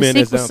 Sometimes though, Give and me the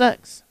an sequel example.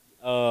 sucks.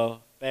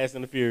 Fast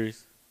and the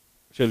Furious.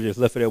 Should have just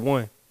left it at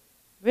one.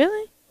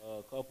 Really?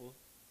 A couple.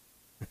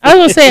 I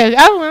was gonna say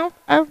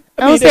I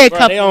would say a Bro,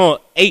 couple. they on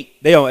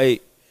 8. They on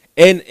 8,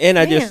 and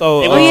I just Damn.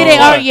 saw. Oh yeah, they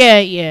are. are.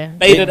 Yeah.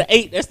 Fate of the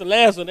 8. That's the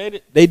last one.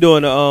 They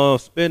doing a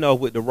spin-off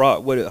with The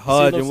Rock, with it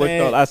Hodge what and I'm what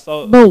saying? called. I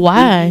saw. But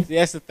why? See,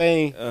 that's the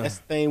thing. That's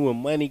the thing when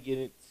money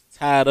getting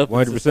tied up.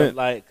 100%. 100%.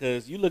 Like,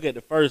 cause you look at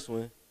the first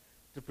one,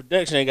 the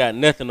production ain't got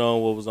nothing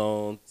on what was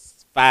on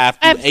 5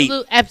 through 8.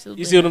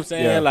 Absolutely. You see what I'm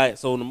saying? Yeah. Like,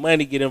 so when the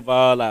money get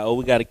involved, like, oh,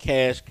 we got a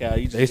cash cow.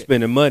 You just They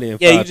spending money in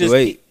yeah, you 5 just to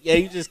 8.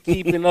 you just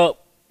keeping up.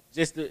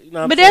 Just to, you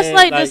know what But I'm that's saying?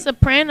 like The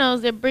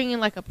Sopranos. They're bringing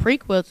like a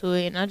prequel to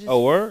it, and I just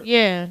Oh, word?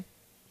 yeah.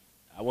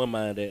 I wouldn't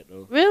mind that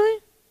though.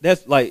 Really?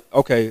 That's like,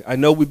 okay, I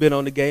know we've been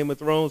on the Game of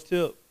Thrones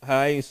tip. How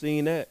I ain't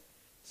seen that.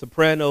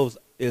 Sopranos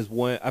is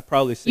one. I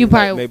probably seen You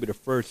probably- maybe the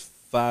first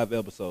 5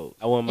 episodes.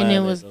 I wouldn't And mind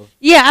it that was though.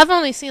 yeah. I've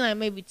only seen like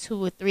maybe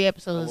 2 or 3 I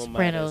episodes of wouldn't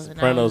mind that. Sopranos. And I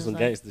Sopranos was and like,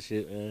 gangster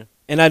shit, man.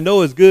 And I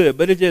know it's good,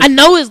 but it just I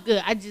know it's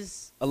good. I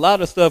just a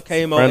lot of stuff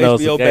came on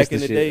Sopranos HBO and back gangster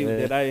in the shit, day man.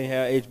 that I didn't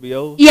have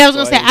HBO. yeah. I was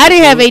gonna so say ain't I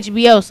didn't have get to it.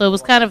 HBO, so it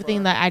was kind of a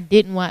thing that I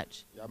didn't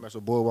watch. Y'all mess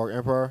with Boardwalk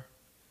Empire?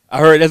 I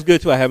heard that's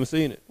good too. I haven't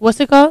seen it. What's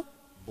it called?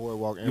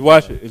 Boardwalk Empire. You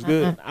watch it? It's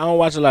good. I don't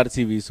watch a lot of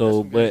TV, That's so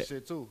some good but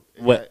shit too.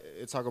 what-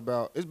 It talk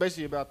about it's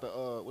basically about the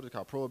what is it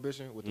called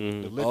prohibition with the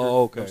liquor.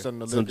 Oh, okay. them selling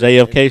the some liquor.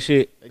 JFK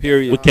shit. They got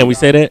Period. Can we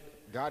say that?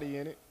 Gotti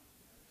in it.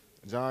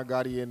 John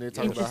Gotti in there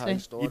talking about how he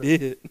Interesting. He started.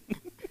 did.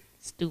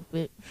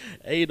 Stupid.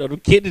 Hey, you know, them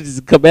Kennedys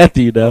come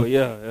after you, though. Oh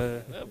yeah.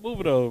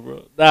 Moving on,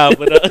 bro. Nah,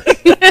 but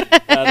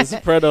the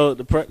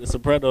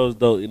Sopranos,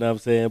 dope. You know what I'm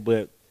saying?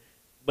 But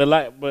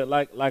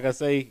like I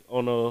say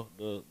on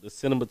the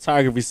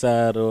cinematography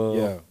side of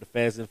the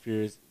Fast and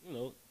Furious, you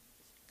know,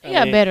 It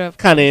got better. Of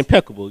kind of course.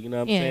 impeccable. You know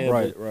what I'm Yeah. saying?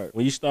 Right, But right.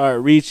 when you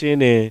start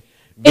reaching and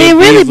It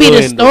really be the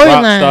Diesel and The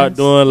Rock storylines. start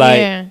doing like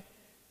yeah.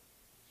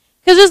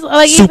 Cause it's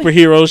like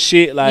superhero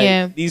shit, like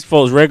Yeah. these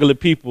folks regular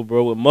people,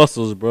 bro, with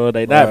muscles, bro.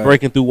 They not Right.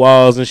 breaking through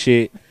walls and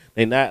shit.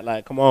 They not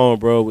like, come on,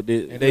 bro, with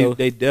this. And you know.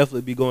 they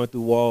definitely be going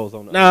through walls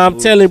on the Nah, I'm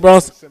movies. telling you, bro.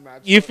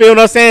 You feel what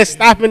I'm saying?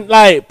 Stopping,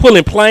 like,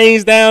 pulling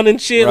planes down and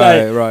shit.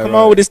 Right, like, right, come right.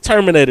 on with this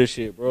Terminator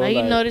shit, bro. Like,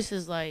 you Like, know, this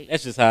is like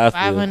that's just how I feel.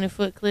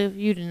 500-foot cliff.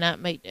 You did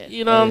not make that.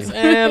 You know what I'm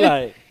saying?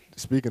 Like,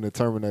 Speaking of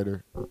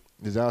Terminator,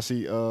 did y'all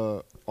see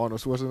Arnold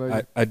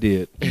Schwarzenegger? I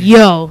did.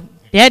 Yo,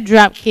 that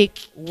drop kick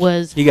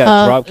was He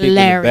got drop kicked in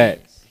the hilarious.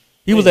 back.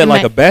 He was at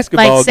like a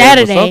basketball like game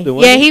Saturday. or something. Yeah,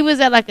 wasn't he was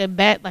at like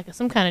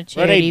some kind of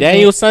bro, charity. they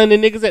Daniel son the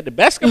niggas at the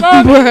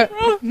basketball game, Bruh.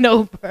 bro.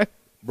 No, bro.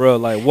 Bro,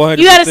 like 100%.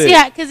 You gotta see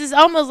how, cause it's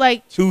almost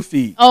like, 2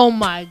 feet. oh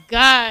my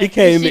god, He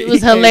came this in. shit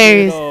was he came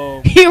hilarious.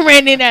 in, He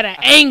ran in at an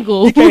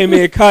angle. he came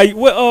in.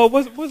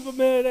 What's my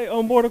man name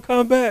on Mortal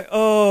Kombat?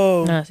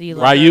 Nah, see,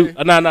 like, Ryu,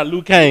 nah,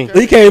 Luke Kane.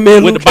 He came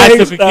in With Luke the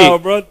bicycle Cage style,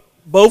 kick. bro.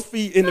 Both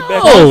feet in the back.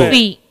 of both the back.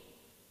 feet,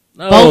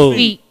 No. both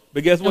feet,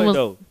 But guess what was-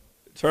 though?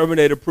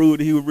 Terminator proved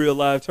that he was real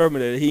live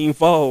Terminator. He ain't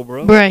fall,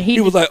 bro. Bruh, He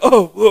was like,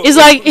 oh, look. It's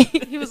like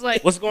he was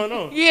like, What's going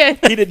on? yeah,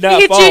 He did not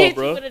hit fall, hit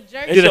bro. with a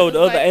jerk. They showed It the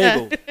was other like,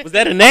 angle. Was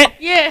that a net?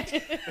 Yeah,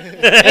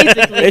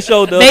 basically. They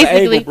showed the other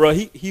Basically. angle, bro.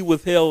 He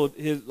withheld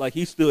his, like,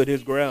 he stood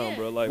his ground,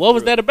 bro. Like, What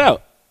was bro, that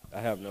about? I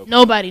have no.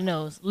 Nobody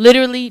knows.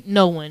 Literally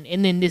no one.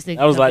 And then this nigga.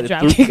 That was like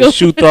drop the, kick the him.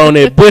 shoe thrown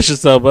at Bush or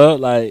something, bro.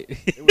 Like,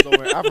 It was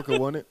over in Africa,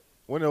 wasn't it?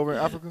 Wasn't it over in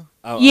Africa?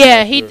 I'm Yeah,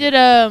 not he sure.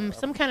 did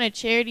some kind of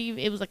charity.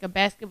 It was like a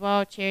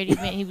basketball charity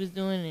event he was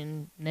doing,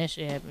 and that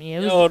shit happened. Yeah,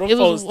 it was, yo, them it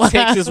was folks wild.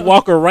 Texas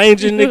Walker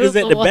Ranger It niggas was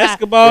at the wild.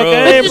 basketball Bro.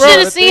 But game, you bro. should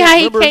have seen how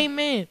he Remember- came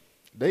in.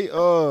 They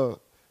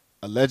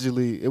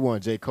allegedly, it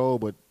wasn't J. Cole,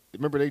 but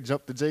remember they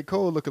jumped to J.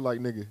 Cole looking like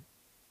nigga.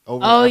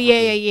 Over in Oh Africa.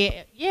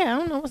 yeah. Yeah, I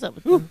don't know what's up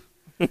with him.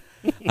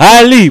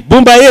 Ali,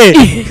 Boombaye.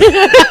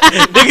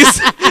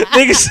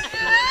 niggas,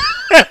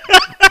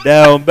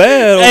 down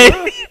bad.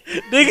 bro.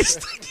 hey,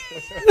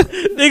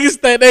 niggas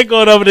think they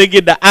going over there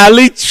get the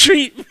Ali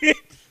treatment.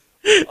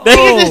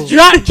 Niggas is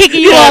drop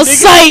kicking you on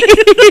sight.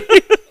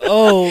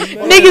 Oh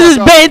man. Niggas is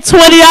betting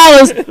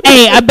 $20.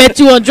 Hey, I bet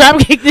you on drop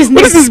kick this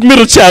What is nigga. this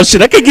middle child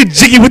shit? I can't get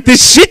jiggy with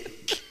this shit.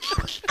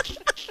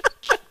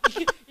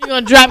 You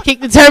gonna drop kick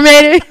the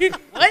Terminator?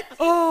 What?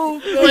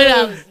 Oh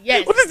 $20.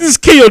 Yes. What is this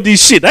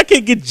KOD shit? I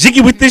can't get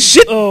jiggy with this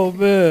shit. Oh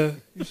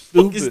man. You What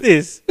stupid. is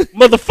this,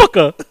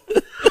 motherfucker?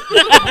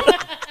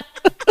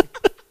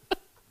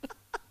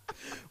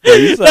 Bro,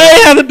 you They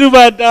ain't have to do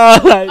my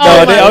dog like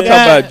Oh, that. my I'm God. talking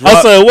about drop.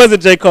 Also, it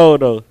wasn't J. Cole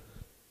though.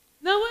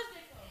 No, what's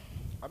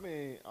that? I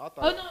mean, I thought.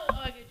 Oh no, I get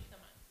what you're talking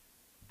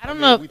about. I don't I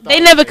mean, know. we thought They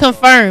it never was J. Cole.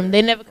 confirmed.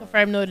 They never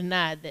confirmed nor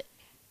denied that.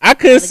 I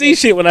couldn't see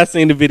shit when I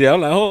seen the video.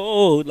 I'm like,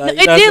 oh, like No, you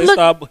it know, did it look.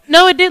 started-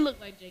 No, it did look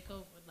like J.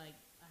 Cole for like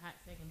a hot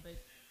second, but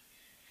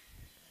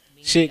I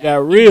mean, shit he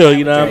got real.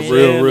 You know what I'm Got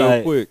saying? real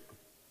Like, quick.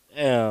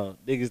 damn,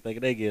 niggas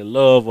thinking they get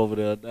love over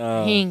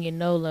there. He ain't get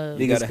no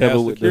love. You Niggas gotta cover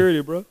have with the-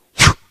 security, bro.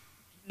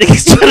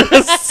 Niggas trying to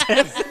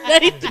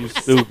assassinate. You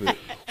stupid.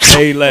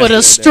 Hey, With a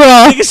that.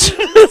 straw. Niggas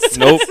trying to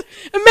assassinate. Nope.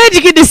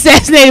 Imagine getting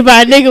assassinated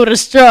by a nigga with a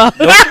straw.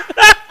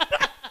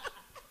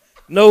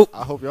 Nope.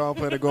 I hope y'all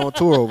plan to go on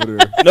tour over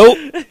there. Nope.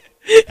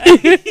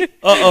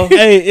 Uh-oh.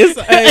 Hey, it's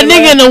A hey,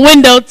 nigga in the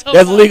window.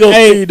 That's legal.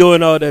 Hey. Hey,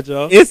 doing all that,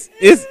 y'all.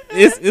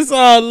 it's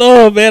all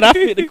love, man. I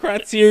fit the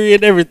criteria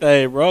and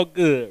everything, bro.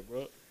 Good,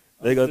 bro.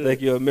 They gonna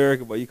think you're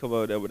American, but you come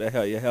out there with that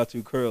hair. Your hair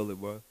too curly,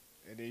 boy.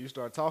 And then you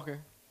start talking.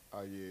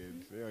 Oh yeah,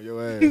 they on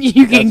your ass.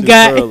 You getting too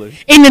got curly.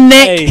 in the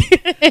neck.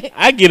 Hey,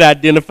 I get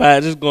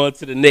identified just going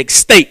to the next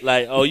state.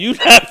 Like, oh, you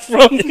not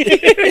from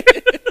here?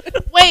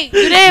 Wait,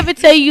 do they ever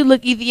tell you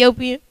look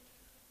Ethiopian?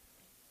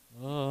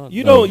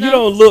 You don't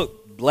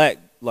look black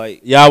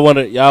like. Y'all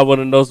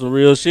wanna know some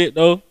real shit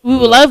though? We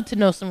would love to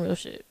know some real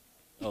shit.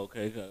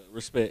 Okay,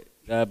 respect.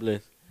 God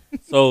bless.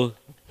 So,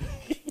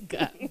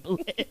 God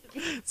bless.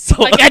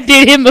 so Like I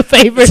did him a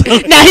favor.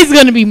 Now he's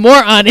gonna be more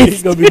He's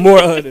honest. gonna be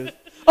more honest.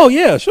 Oh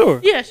yeah, sure.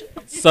 Yeah. Sure.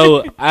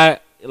 so I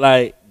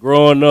like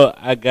growing up.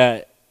 I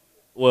got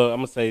I'm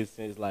gonna say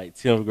since like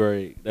 10th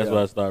grade. That's Yeah.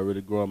 when I started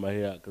really growing my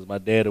hair out because my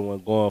daddy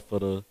wasn't going for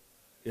the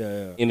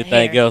Yeah.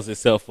 anything Hair. else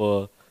except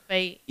for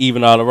Fade.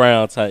 even all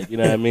around type. You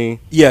know what I mean?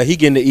 Yeah, he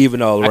getting the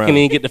even all I around. couldn't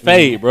even get the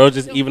fade, bro.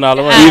 Just even all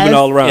around. Eyes. Even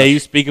all around. Yeah, you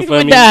speaking for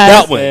With me? the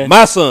eyes. That one,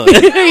 my son. Yo,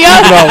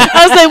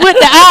 I was like with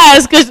the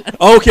eyes, cause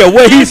I don't care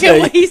what he I care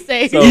what say. he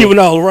say. So- Even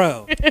all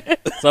around.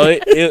 So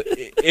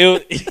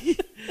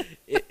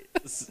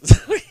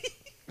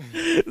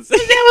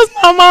That was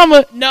my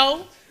mama.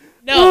 No.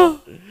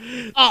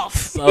 Off.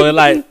 So in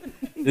like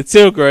the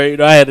 10th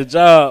grade, I had a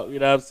job, you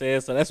know what I'm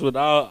saying? So that's when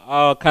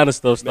all kind of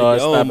stuff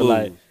started your own stopping. moves.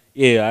 Like,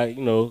 yeah,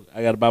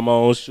 I gotta buy my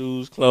own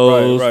shoes,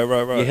 clothes, Right.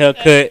 your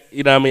haircut,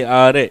 you know what I mean,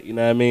 all that, you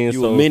know what I mean.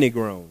 You so were mini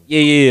grown.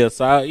 yeah.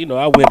 So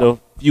I went a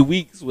few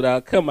weeks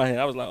without cutting my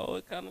hair. I was like, oh,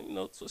 it kind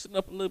of twisting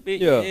up a little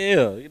bit. Yeah. You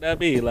know what I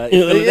mean, like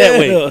feel it that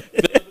way.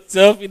 Feel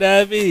yourself, you know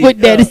what I mean. What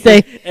daddy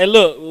say? And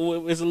look,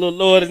 it's a little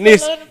lower than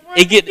this.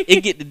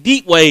 It get the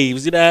deep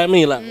waves, you know what I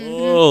mean? Like,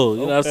 oh, you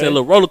know what I'm saying? A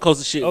little roller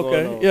coaster shit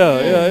going on.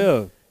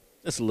 Yeah.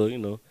 Just a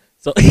little,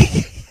 So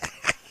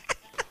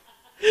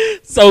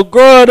so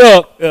growing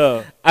up,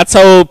 Yeah. I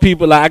told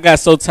people, like, I got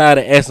so tired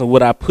of asking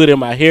what I put in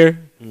my hair.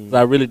 'Cause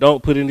I really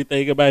don't put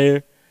anything in my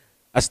hair.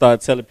 I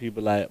started telling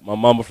people, like, my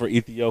mama from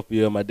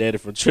Ethiopia, my daddy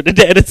from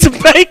Trinidad and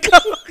Tobago.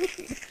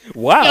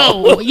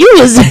 Wow. Yo, you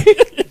was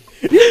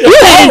you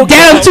had it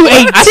down to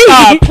a I T.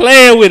 started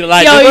playing with it.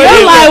 Like, Yo,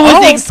 your line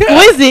was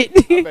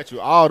exquisite. I bet you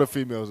all the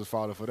females was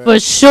falling for that. For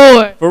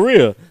sure. for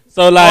real.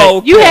 So,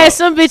 like, You had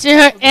some bitch in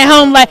her at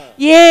home like,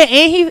 yeah,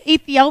 and he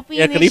Ethiopian.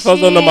 yeah, because and these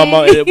folks don't know shit. my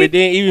mama. But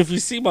then even if you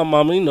see my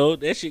mama,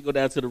 that shit go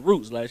down to the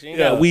roots. Like, she ain't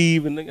got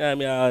weave and I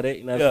mean, all that.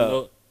 You know,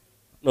 Yeah.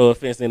 no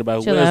offense to anybody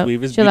who Chill wears out.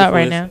 weave. It's Chill beautiful. out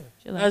right It's- now.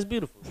 Chill That's out.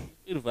 beautiful.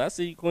 Beautiful. I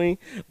see you, queen.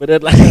 But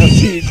that's like, I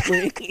see you,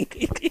 queen.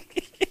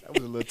 That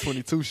was a little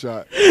 22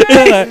 shot.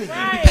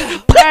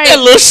 Right. That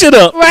little shit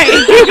up. Right.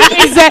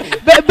 Exactly.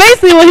 But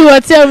basically what he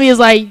want to tell me is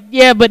like,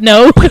 yeah, but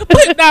no.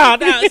 Nah.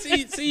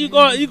 See, you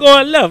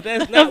going left.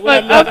 That's not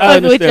what I meant.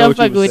 I'm fucking with you. I'm understand what you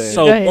fucking were with you. saying.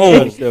 So Go ahead. I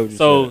understand what boom. you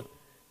So said.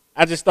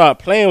 I just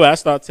started playing with it. I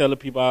started telling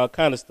people all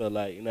kind of stuff,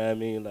 like, you know what I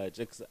mean? Like,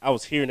 just 'cause I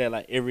was hearing that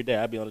like every day.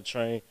 I'd be on the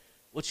train.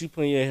 What you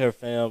put in your hair,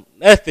 fam?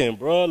 Nothing,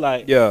 bro.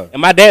 Like, Yeah.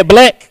 am my dad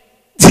black?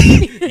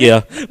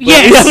 Yeah. But,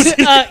 Yes.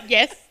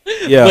 Yes.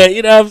 Yeah. But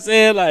you know what I'm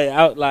saying? Like,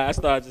 I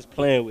started just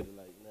playing with it.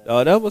 Like, you know?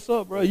 Oh, that's what's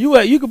up, bro.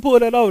 You can pull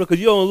that over because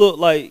you don't look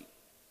like,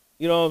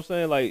 you know what I'm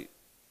saying, like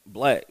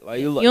black. Like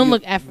You don't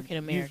look African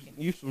American.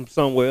 You from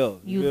somewhere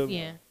else. You feel me?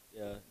 yeah.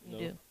 Yeah, You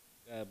do.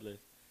 God bless.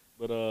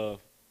 But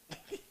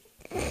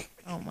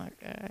Oh my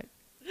God.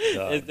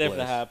 God it's definitely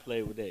bless. how I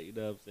play with that. You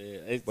know what I'm saying?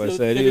 It's But to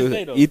said this it was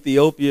day, though.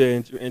 Ethiopia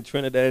and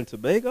Trinidad and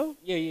Tobago.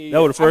 Yeah.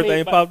 That was the first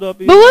thing but- popped up.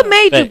 But what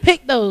made you Facts.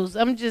 pick those?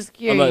 I'm just I'm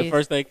curious. like,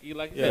 first thing, you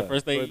like I Yeah, said,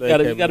 first thing, first you thing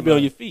gotta came to be on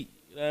mind. your feet.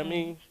 You know what I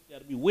mean? You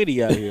gotta be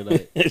witty out here.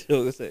 Like,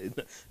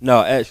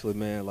 No, actually,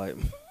 man, like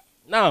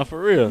nah,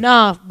 for real.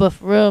 Nah, but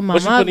for real, my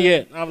What you put in mother.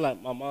 yet? I'm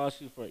like, my mom,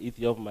 she's from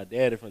Ethiopia. My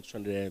daddy from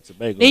Trinidad and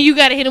Tobago. Then you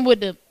gotta hit him with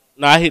the.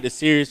 No, I hit the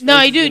serious.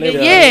 No, you faces do. and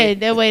Yeah, everything.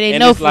 that way they And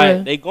know it's for like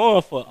real. they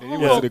going for. And you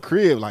went to the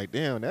crib like,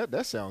 damn,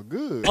 that sound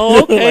good.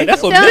 Oh, okay. Like,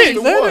 that's a Tell mix,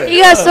 you, ain't it?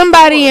 You got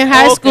somebody in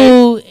high Okay.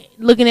 school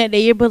looking at their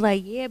yearbook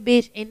like, yeah,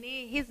 bitch, and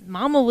then his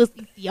mama was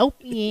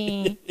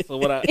Ethiopian. So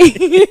what I.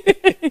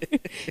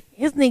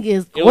 His nigga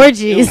is It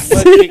was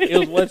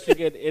gorgeous. one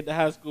chick at the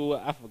high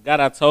school. I forgot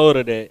I told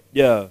her that,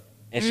 Yeah.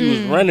 and she was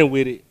running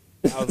with it.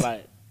 I was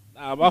like,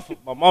 nah, my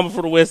mama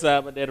from the west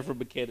side, my daddy from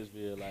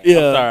McKennisville. Like, Yeah,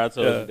 I'm sorry I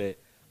told yeah. you that.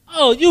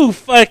 Oh, you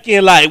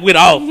fucking like went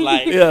off,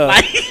 like, Yeah.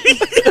 like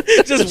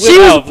just She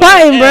went was off.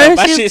 plotting, like, bro.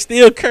 My She shit was-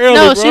 still curly,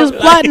 No, bro. she was Like,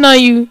 plotting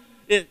on you.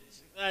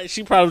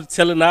 she probably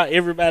telling out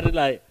everybody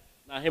like,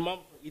 nah, his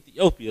mama from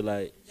Ethiopia,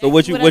 like. So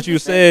what That's what I you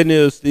just saying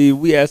is, Steve?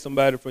 We asked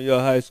somebody from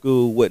your high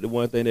school what the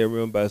one thing they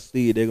remember about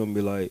Steve. They're gonna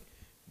be like,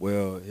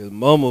 well, his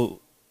mama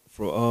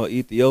from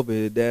Ethiopia,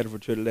 his dad from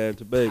Trinidad and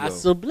Tobago.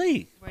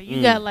 Possibly. Bro,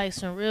 you got like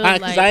some real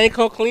Because like I ain't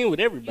come clean with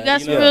everybody. you got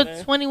you some know real what I'm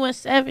saying? 21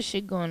 Savage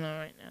shit going on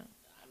right now.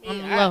 I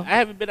mean, on the low. I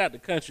haven't been out the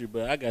country,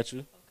 but I got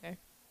you. Okay.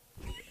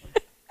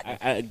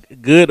 I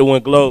good to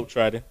one globe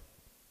trotting.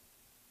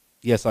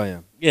 Yes, I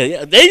am.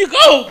 Yeah. There you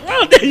go,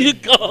 bro. There you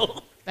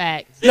go.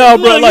 Facts. No,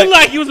 bro, Look, like, you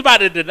like you was about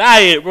to deny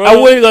it, bro. I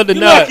wasn't gonna You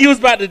deny like it. you was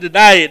about to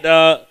deny it,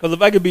 dog. Because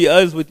if I could be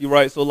honest with you,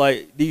 right? So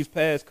like these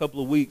past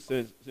couple of weeks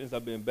since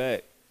I've been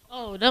back,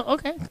 Oh, no,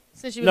 okay.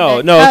 Since you was No,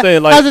 back. no, I'm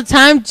saying, like- how's the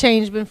time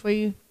change been for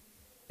you?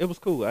 it was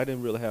cool. I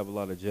didn't really have a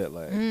lot of jet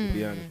lag, to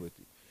be honest with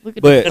you. Look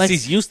at But- the Because flex.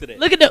 he's used to that.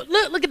 Look at the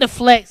look at the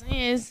flex.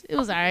 Yeah, it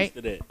was all right. Used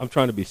to that. I'm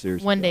trying to be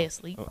serious. One with day y'all. of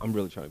sleep. I'm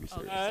really trying to be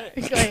serious. All right.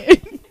 Go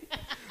ahead.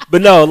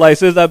 But no, like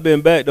since I've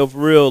been back though, for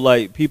real,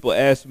 like people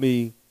ask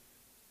me,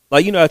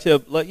 like I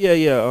tell, like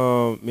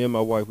me and my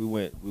wife we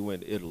went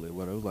to Italy.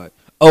 What I was like,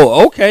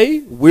 oh okay,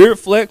 weird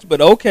flex, but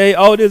okay,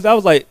 all this. I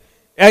was like,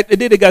 and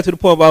then it got to the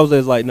point where I was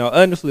just like, no,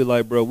 honestly,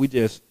 like bro, we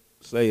just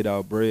saved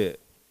our bread.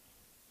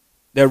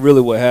 That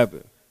really what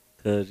happened.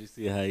 Because you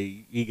see how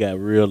he got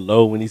real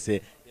low when he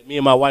said, me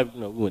and my wife,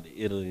 we went to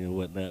Italy and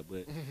whatnot.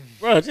 But,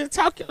 bro, just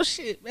talk your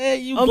shit, man.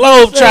 You I'm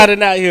globe just saying.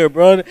 trotting out here,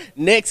 bro.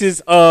 Next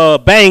is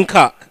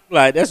Bangkok.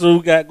 Like, that's what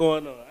we got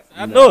going on.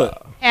 I know it.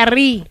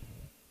 Harry.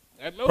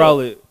 I know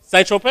Probably it.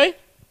 Saint Tropez?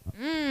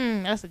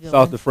 That's a good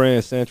South one. of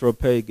France, Central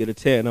Pay, get a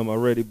tan. I'm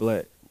already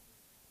black.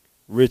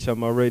 Rich,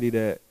 I'm already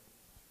that.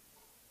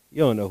 You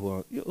don't know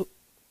who I'm.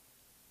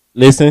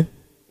 Listen.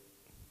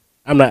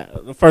 I'm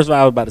not. First of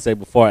all, I was about to say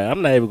before,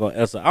 I'm not even going to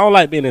answer. I don't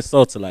like being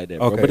insulted like that,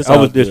 bro. Okay, But it's I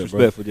all was good,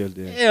 disrespectful just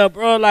then. Bro. Yeah,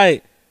 bro,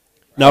 like.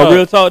 Now, bro,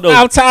 real talk though.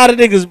 I'm tired of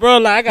niggas, bro.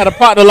 Like, I got a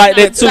partner like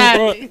that too,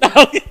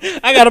 bro.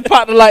 I got a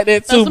partner like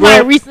that So too, somebody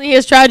bro. recently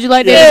has tried you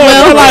like that Yeah,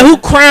 as bro, well. like,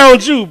 who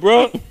crowned you,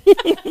 bro?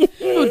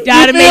 Who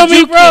died and feel made me,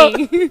 you bro?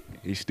 king?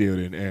 He still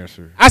didn't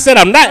answer. I said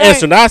I'm not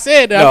answering. I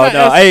said that. No, I'm no.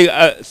 not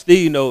answering.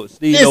 Steve know where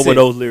Listen,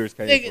 those lyrics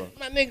came Nigga, from.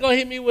 my nigga gonna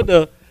hit me with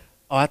the.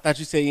 Oh, I thought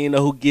you said you didn't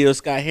know who Gil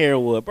Scott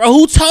Heron was, bro.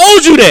 Who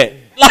told you that?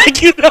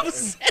 Like, you know what I'm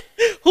saying?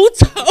 Who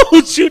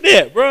told you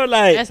that, bro?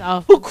 Like, That's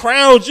awful. who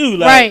crowned you?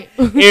 Like,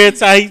 Right. every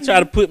time he try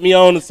to put me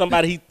on to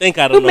somebody he think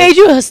I don't Who know. made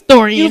you a You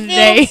historian feel what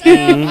I'm today?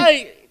 saying?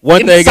 Like,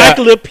 One thing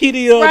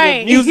encyclopedia of Right.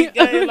 the music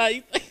game.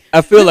 Like,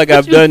 I feel like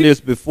I've done this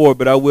before,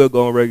 but I will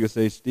go on record and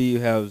say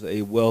Steve has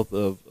a wealth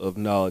of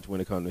knowledge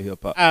when it comes to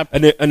hip hop.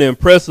 An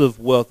impressive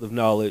wealth of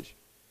knowledge,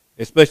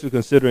 especially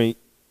considering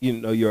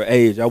your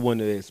age. I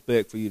wouldn't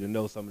expect for you to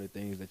know some of the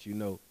things that you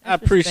know. I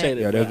appreciate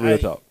it. Yeah, that's bro. real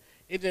talk.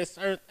 It just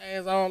certain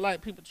things I don't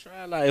like people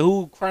try. Like,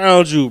 who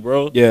crowned you,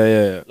 bro?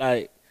 Yeah.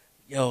 Like,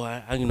 yo,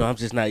 I'm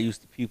just not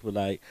used to people.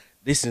 Like,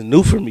 this is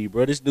new for me,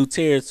 bro. This new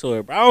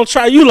territory, bro. I don't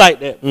try you like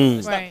that. Bro.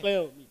 Stop Right.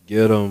 playing with me.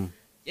 Get them.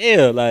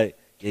 Yeah, like,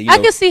 yeah, I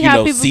can see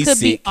how people could be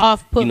seasick,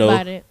 off put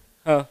by it.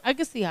 Huh? I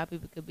can see how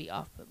people could be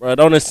off put. Bro,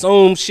 don't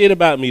assume shit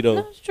about me though.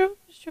 No, it's true.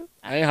 It's true.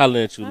 I ain't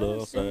hollering at you, I love.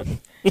 I'm sorry.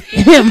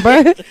 Damn, bro.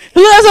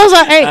 Who else was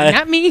like, hey, I-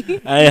 not me.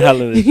 I ain't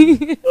hollering at you.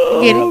 Get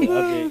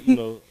I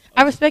it?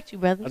 I respect you,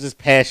 brother. I'm just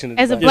passionate.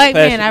 As a about black it.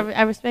 man,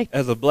 I respect you.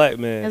 As a black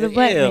man. As a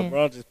black yeah, man.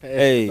 bro, I'm just passionate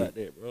Hey, about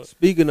that, bro.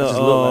 Speaking I just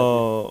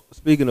look of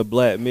speaking of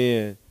black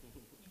men,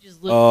 You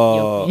just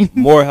look young.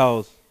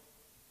 Morehouse,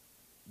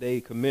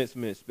 they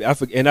commencement. I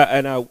forget,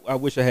 and I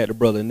wish I had the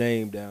brother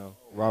name down.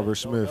 Robert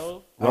Smith.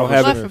 I don't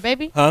have Buffer, it.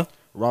 baby. Huh?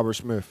 Robert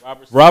Smith.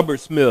 Robert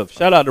Smith.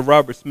 Shout out to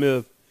Robert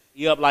Smith.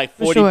 He up like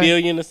For 40 sure.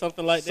 billion or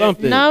something like that.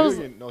 Something. No,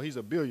 No, he's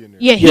a billionaire.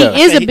 yeah, he Yeah.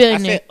 is a I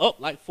billionaire. said up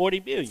like 40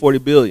 billion. 40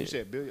 billion. You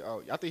said billion.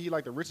 Oh, I think he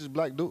like the richest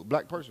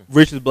black person.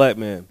 Richest black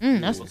man.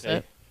 That's what's Okay.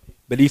 up.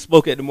 But he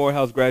spoke at the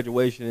Morehouse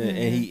graduation,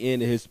 and he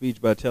ended his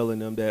speech by telling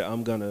them that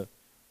I'm gonna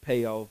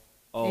pay off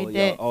all They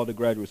debt. all the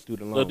graduate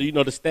student So loans. do you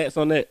know the stats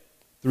on that?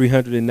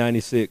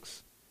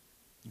 396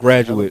 Hell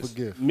graduates. of a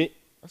gift. Mi-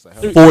 That's a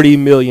hell of a $40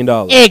 million.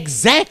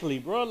 Exactly,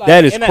 bro. Like,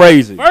 That is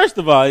crazy. First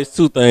of all, it's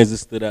two things that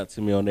stood out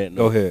to me on that note.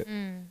 Go ahead.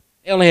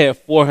 They only had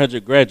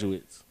 400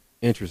 graduates.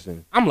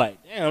 Interesting. I'm like,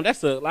 damn,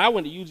 that's a. Like, I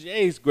went to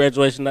UGA's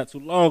graduation not too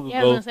long Yeah, I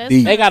ago. was gonna say,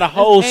 Deep. They got a that's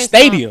whole very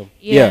stadium. strong.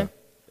 Yeah.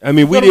 I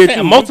mean, You we know what I'm did saying?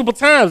 too. Multiple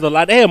times though.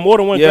 Like they had more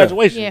than one Yeah.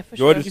 graduation. Yeah, for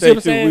Georgia sure. You see what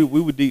I'm State too. saying?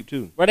 We were deep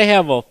too. Bro, they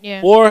have a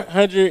Yeah.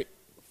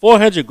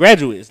 400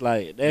 graduates.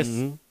 Like that's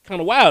Mhm.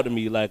 kind of wild to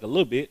me. Like a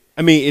little bit.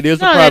 I mean, it is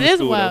a No, private that is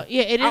school. wild. Though.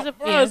 Yeah, it is a.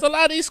 Bro, Yeah. it's a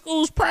lot of these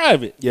schools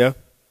private. Yeah.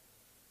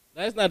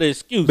 That's not an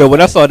excuse. But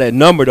when I saw that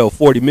number though,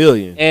 40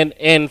 million.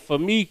 And for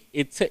me,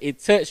 it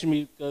touched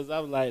me because I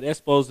was like, that's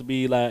supposed to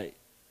be like,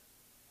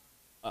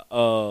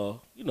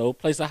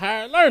 place of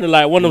higher learning,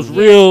 like one of those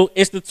real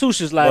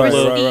institutions, like Right,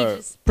 well, right, right.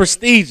 Prestigious.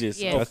 prestigious.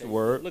 Yeah. That's the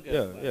word. Look at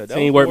Yeah, it. yeah. That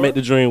Teamwork was make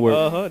the dream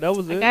work. That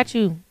was I it. got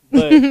you.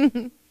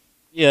 But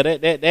yeah,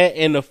 that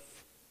and the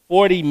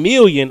 40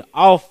 million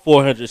off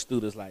 400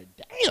 students, like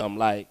damn,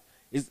 like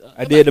it's.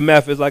 I did the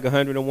math. It's like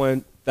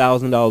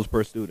 $101,000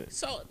 per student.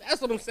 So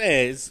that's what I'm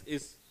saying.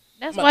 It's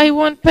That's My- why he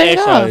wanted to pay it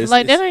Cash off. out is-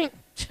 Like that it's-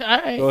 ain't. All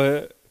right. Go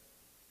ahead.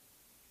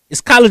 is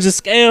college a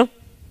scam?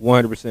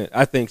 100%.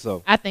 I think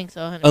so. I think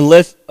so.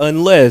 100%.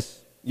 Unless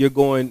you're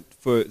going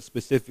for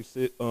specific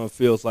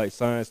fields like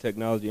science,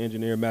 technology,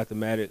 engineering,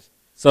 mathematics.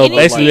 So Anything-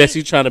 basically, that's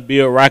you trying to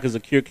build rockets or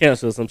cure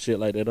cancer or some shit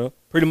like that, huh?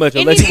 Pretty much,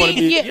 unless you want to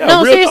Anything- be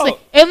no, real seriously.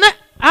 talk.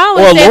 I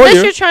always Or a say, unless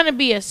lawyer. you're trying to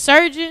be a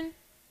surgeon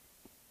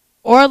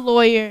or a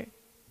lawyer,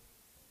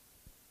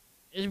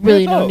 there's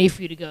really no talk. need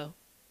for you to go.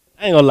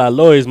 I ain't gonna lie,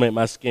 lawyers make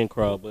my skin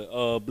crawl.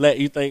 But Black,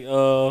 you think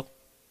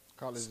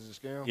College is a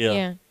scam.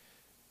 yeah.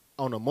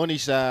 On the money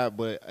side,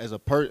 but as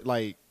a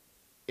like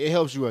it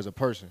helps you as a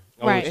person.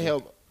 Right. It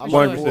helped. I For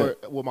learned sure. more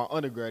with my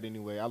undergrad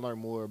anyway. I learned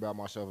more about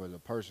myself as a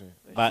person.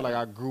 I Right. feel like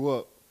I grew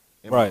up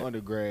in Right. my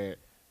undergrad,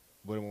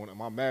 but in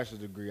my master's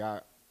degree, I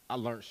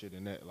learned shit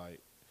in that. Like,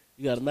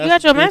 You got a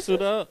got your master's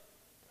degree, master's?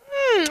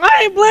 dog?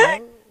 I ain't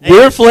black.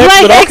 Weird flex,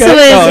 Black but okay.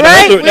 excellence, No,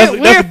 right? That's a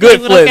Weird good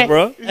flex, flex, okay.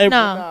 bro. Hey,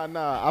 No.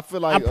 nah. I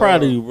feel like I'm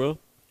proud of you, bro.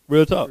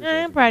 Real talk.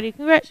 I'm proud of you.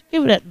 Congrats.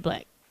 Give it up to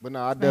black. But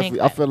nah, I Hank definitely.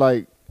 I Black. feel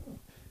like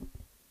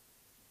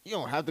you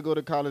don't have to go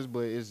to college,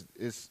 but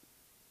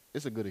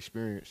it's a good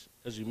experience.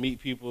 Because you meet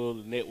people,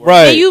 the network.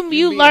 Right. And you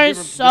meet learn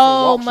different so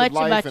walks of much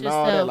life about and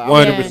all that. yourself. Like,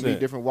 100%. you meet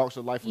different walks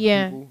of life with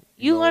Yeah. people.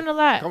 You know. learn a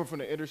lot. Coming from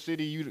the inner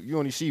city, you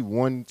only see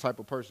one type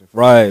of person.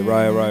 Right,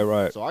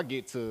 right. So I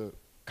get to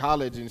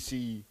college and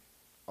see,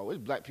 it's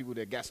black people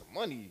that got some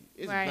money.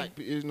 It's Right. black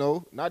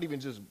people, not even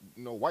just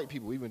white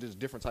people, even just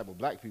different type of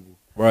black people.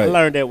 I Right.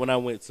 learned that when I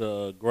went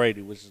to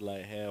Grady, which is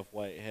like half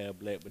white, half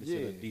black, but it's in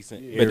a Yeah,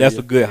 decent yeah. area. But that's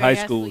a good Very high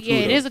high school, too. Yeah,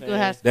 it though. is a good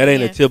high school. That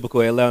ain't yeah. a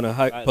typical Atlanta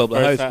Like, public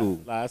the high first time-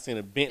 school. Like I seen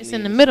a Bentley It's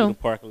in the street middle.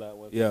 parking lot.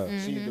 One Yeah. Mm-hmm.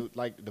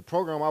 See, the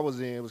program I was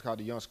in, it was called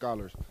the Young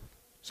Scholars.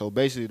 So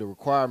basically, the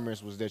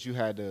requirements was that you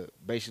had to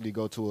basically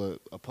go to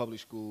a public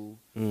school,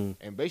 Mm.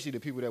 and basically the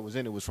people that was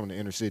in it was from the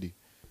inner city,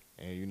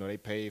 and they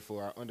paid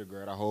for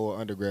our whole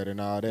undergrad and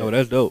all that. Oh,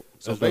 that's dope.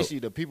 So That's basically,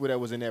 the people that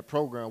was in that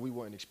program, we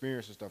wasn't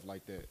experiencing stuff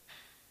like that.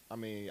 I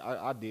mean,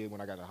 I did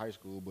when I got to high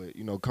school, but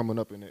coming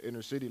up in the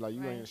inner city, like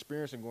you Right. ain't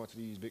experiencing going to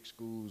these big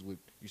schools with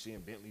you seeing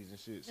Bentleys and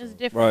shit. So. It's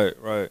different.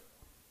 Right.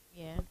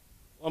 Yeah.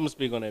 I'm gonna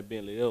speak on that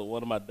Bentley.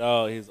 One of my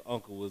dog, his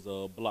uncle was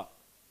blocked.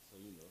 So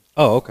you know.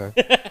 Oh, okay.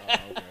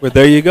 But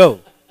there you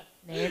go.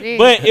 There it is.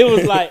 But it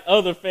was like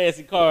other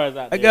fancy cars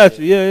out I there. got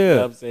you. Yeah, You know yeah.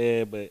 what I'm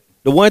saying? But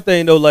The one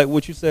thing though, like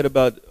what you said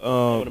about I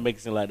want to make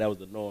it seem like that was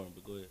the norm.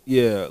 But go ahead.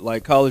 yeah,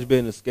 like college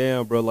being a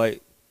scam, bro.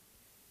 Like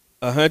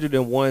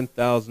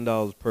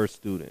 $101,000 per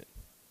student.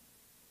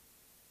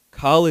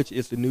 College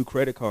is the new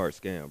credit card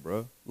scam,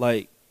 bro.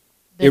 Like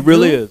it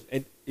really is,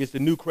 and it's the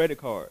new credit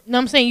card. No,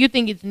 I'm saying you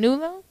think it's new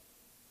though.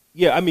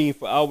 Yeah, I mean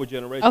for our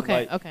generation. Okay,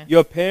 like, okay.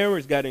 Your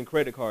parents got in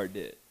credit card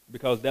debt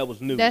because that was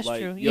new. That's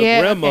like, true. Your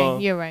Yeah. grandma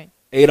Okay. You're right.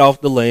 ate off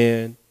the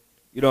land.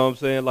 You know what I'm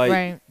saying? Like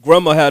Right.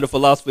 grandma had a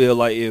philosophy of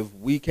like if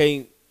we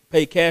can't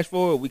pay cash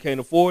for it, we can't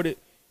afford it,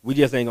 we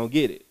just ain't gonna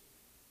get it.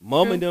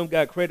 Mom True. and them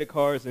got credit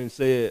cards and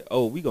said,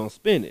 "Oh, we gonna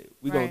spend it.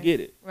 We gonna Right. get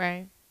it."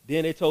 Right.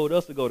 Then they told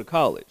us to go to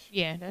college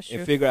Yeah, that's and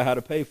true. figure out how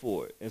to pay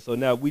for it. And so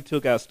now we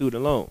took out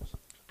student loans.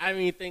 I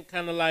mean, think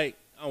kind of like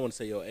I don't want to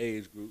say your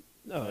age group.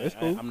 No, it's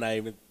cool. I'm not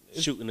even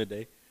shooting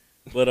today,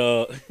 but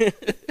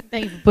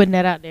Thank you for putting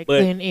that out there, But-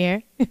 clear and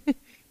air.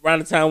 around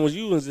the time when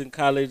you was in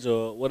college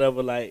or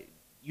whatever, like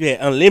you had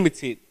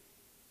unlimited.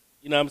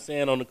 You know what I'm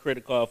saying, on the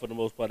credit card for the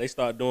most part. They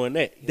start doing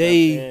that. You know what I'm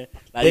saying?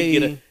 Like you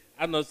get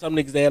I know some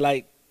niggas that had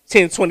like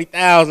 10,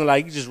 20,000,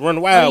 like you just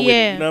run wild with it.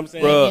 yeah. You know what I'm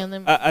saying? Bruh. Bro,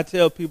 unlimited. I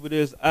tell people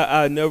this.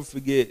 I never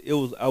forget.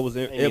 I was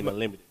in. Ain't even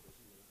unlimited.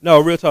 No,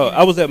 real talk. Yeah.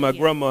 I was at my Yeah.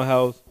 grandma's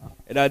house,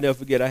 and I never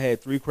forget. I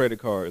had 3 credit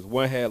cards.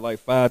 One had like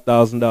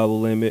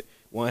 $5,000 limit.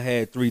 One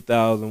had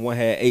 $3,000. One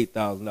had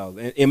 $8,000.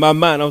 And in my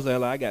mind, I was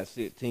like, I got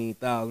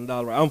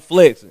 $16,000. I'm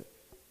flexing,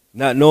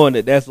 not knowing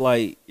that that's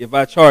like if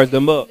I charge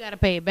them up, You gotta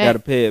pay it back. gotta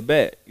pay it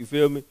back. You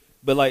feel me?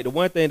 But like the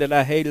one thing that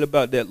I hated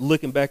about that,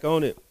 looking back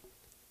on it,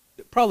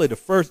 probably the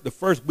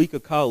first week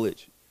of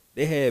college,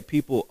 they had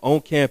people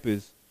on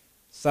campus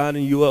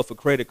signing you up for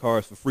credit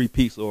cards for free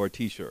pizza or a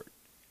T-shirt,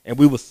 and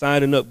we was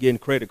signing up getting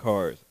credit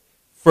cards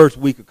first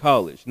week of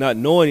college, not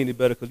knowing any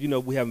better because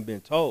we haven't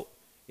been taught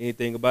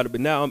anything about it.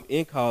 But now I'm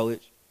in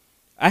college.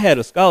 I had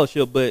a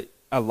scholarship, but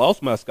I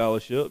lost my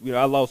scholarship.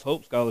 I lost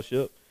Hope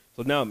scholarship.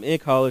 So now I'm in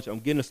college. I'm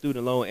getting a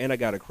student loan, and I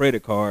got a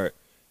credit card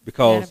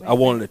because Gotta I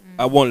pay wanted back.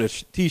 I wanted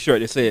a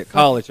T-shirt that said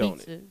college on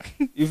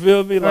it. You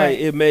feel me? Like Right.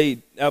 it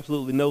made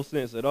absolutely no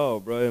sense at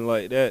all, bro. And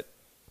like that,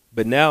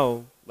 but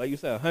now, like you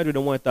said,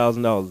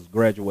 $101,000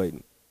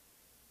 graduating,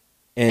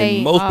 and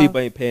Hey, most people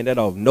ain't paying that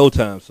off no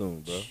time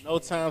soon, bro. No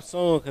time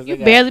soon because You they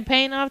got barely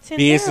paying off 10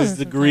 business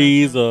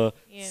degrees or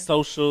Yeah.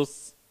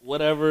 socials,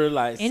 whatever,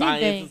 like science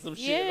Anything. and some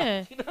shit. Yeah.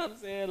 Like, you know what I'm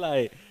saying?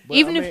 Like, But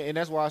Even I if- mean, and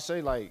that's why I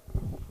say like,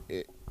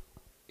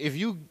 if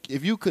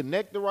you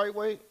connect the right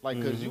way, like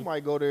because you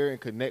might go there and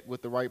connect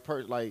with the right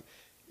person, like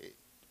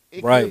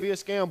it Right. could be a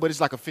scam, but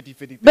it's like a 50-50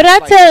 thing. But I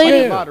It's like, tell it's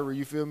like you- a lottery.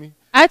 You feel me?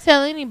 I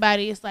tell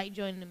anybody it's like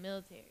joining the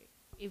military.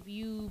 If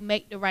you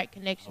make the right I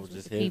connections was with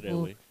just the headed that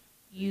people, way.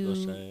 You know what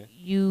I'm you saying?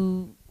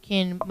 you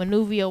can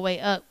maneuver your way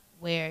up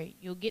where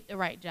you'll get the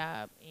right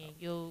job and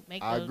you'll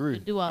make I those, agree.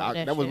 do all of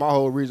that. That was shit. my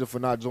whole reason for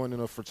not joining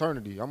a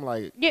fraternity. I'm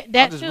like, Yeah, I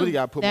that just too. really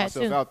got to put That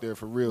myself too. out there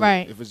for real.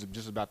 Right. If it's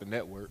just about the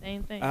network.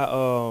 Same thing.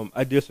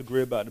 I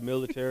disagree about the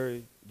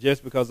military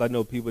just because I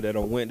know people that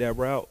don't went that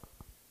route.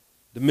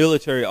 The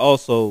military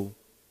also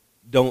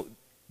don't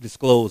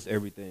disclose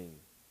everything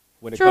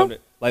when it True. comes to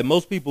like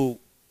most people.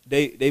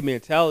 They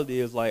mentality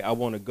is like I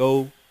want to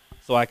go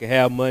so I can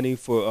have money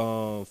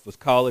for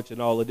college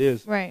and all of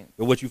this. Right.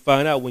 But what you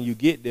find out when you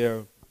get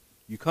there,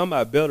 you come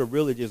out better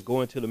really just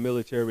going to the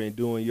military and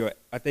doing your.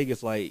 I think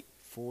it's like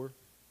 4.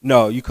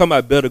 no, you come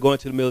out better going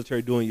to the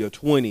military doing your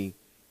 20,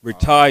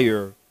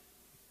 retire,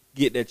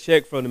 get that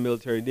check from the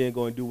military, then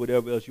go and do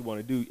whatever else you want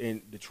to do.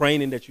 And the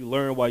training that you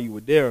learned while you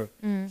were there,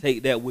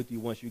 take that with you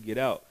once you get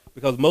out.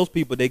 Because most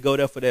people, they go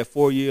there for that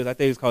 4 years. I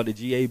think it's called the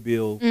GA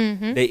bill.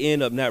 Mm-hmm. They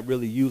end up not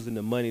really using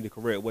the money the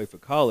correct way for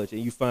college.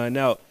 And you find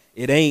out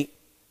it ain't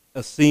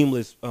a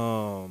seamless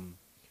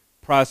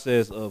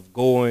process of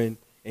going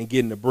and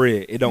getting the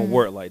bread. It don't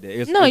work like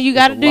that. No, you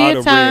got to do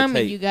your time,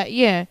 and you got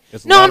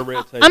It's a No, lot of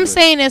red tape I'm with it.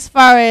 saying as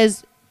far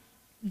as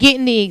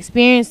getting the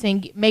experience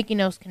and making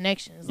those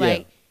connections, Yeah.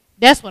 like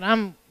that's what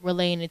I'm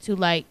relating it to.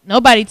 Like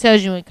nobody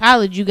tells you in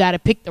college you got to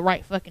pick the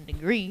right fucking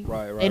degree.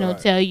 Right. They don't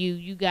right. tell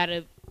you got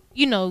to,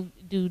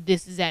 do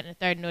this, is that, and the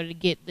third in order to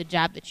get the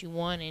job that you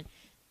want. And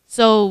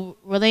so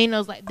relating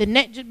those like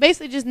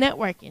basically just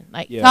networking,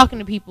 like Yeah. talking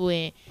to people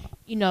and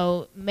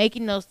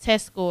making those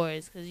test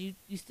scores because you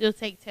still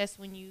take tests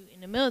when you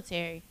in the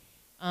military.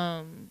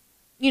 Of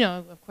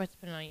course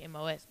depending on your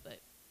MOS, but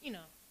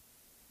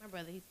my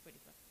brother he's pretty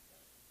fucking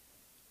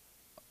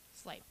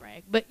slight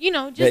brag, but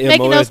just That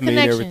making MOS those mean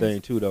connections.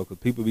 everything too, though, because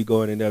people be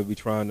going in there be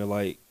trying to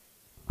like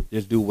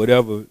just do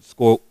whatever,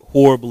 score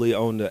horribly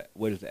on the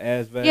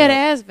ASVAB. Yeah,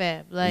 the ASVAB,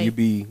 and like you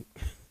be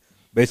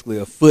basically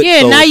a foot.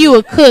 yeah. soldier. Now you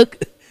a cook.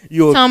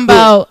 You a Talking cook.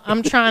 about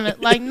I'm trying to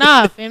like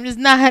nah, fam. That's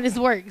not how this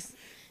works.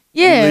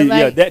 Yeah, You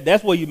like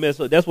that's where you mess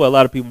up. That's where a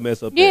lot of people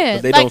mess up. Yeah,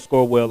 because they like- don't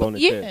score well on the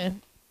yeah. test.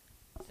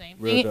 Same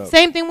Real thing. talk.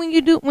 Same thing when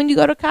you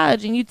go to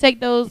college and you take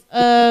those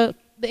the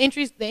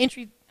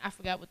entry. I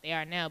forgot what they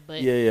are now,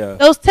 but Yeah.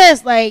 those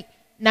tests like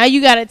now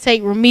you got to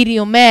take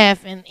remedial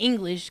math and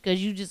English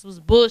because you just was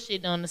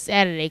bullshitting on the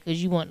Saturday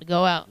because you wanted to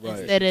go out Right.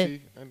 instead of.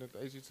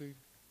 ACT?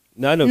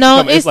 No, I know.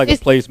 No, It's like a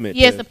placement.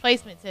 Yeah, test. it's a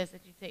placement test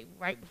that you take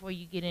right before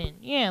you get in.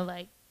 Yeah,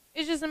 like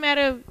it's just a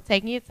matter of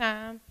taking your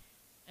time,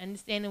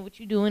 understanding what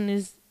you're doing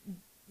is,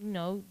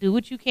 do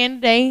what you can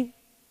today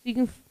so you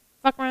can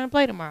fuck around and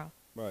play tomorrow.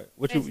 Right.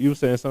 What you were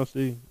saying something,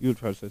 Steve? You were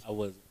trying to say something. I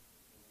wasn't.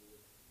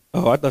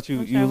 Oh, I thought you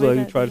I'm sorry, what you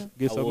did I tried do? to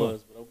get I something.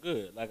 was, but I'm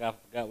good. Like I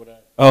forgot what I.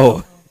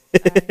 Oh.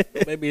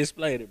 Maybe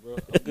explain it, bro.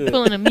 I'm good.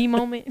 Pulling a me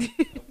moment. I'm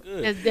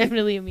good. That's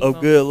definitely a me Oh,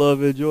 moment. good,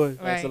 love, and joy.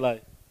 Thanks a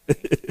Right. lot.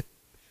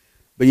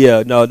 But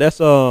yeah, no, that's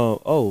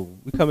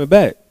we coming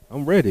back.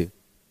 I'm ready.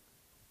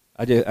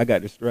 I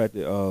got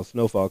distracted.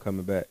 Snowfall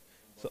coming back.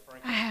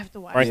 I have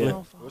to watch Franklin.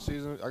 Snowfall. What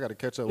season? I gotta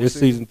catch up. It's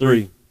season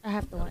 3. I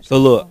have to watch. So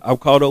look, Snowfall. I'm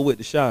caught up with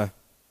the Shy.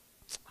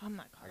 I'm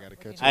not caught I gotta up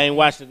catch with up. I ain't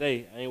watched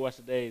today. I ain't watched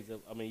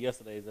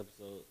yesterday's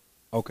episode.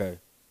 Okay.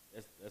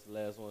 That's the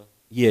last one.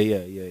 Yeah. Maybe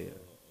six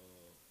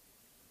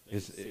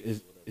or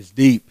whatever. It's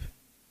deep.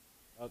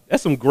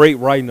 That's some great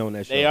writing on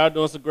that show. They are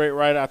doing some great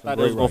writing. I thought they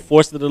great was gonna writing.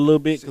 force it a little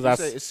bit because You I.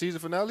 say it's season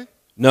finale?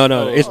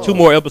 No, it's 2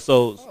 more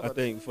episodes. Oh, I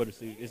think for the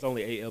season. It's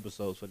only 8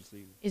 episodes for the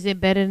season. Is it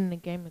better than the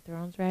Game of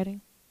Thrones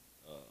writing?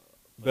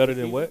 Better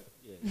than what?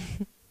 Yeah.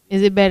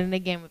 Is it better than the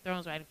Game of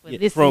Thrones writing for Yeah,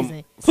 this From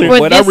season? from For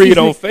what I this read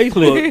season. on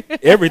Facebook,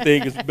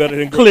 everything is better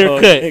than Clear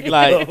Game cut. of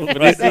Like Thrones, for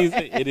right? this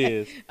season, it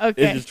is.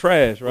 Okay. It's just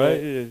trash, right?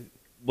 Right. Yeah.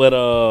 But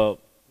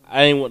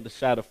I ain't want the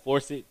Shy to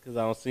force it because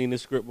I don't seen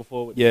this script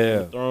before with Yeah.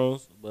 Game of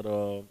Thrones. But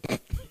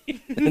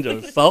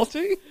Just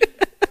salty.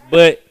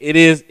 but it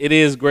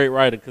is great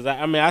writing because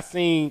I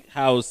seen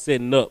how it's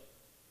setting up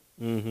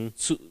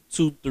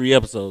Mm-hmm. 3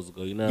 episodes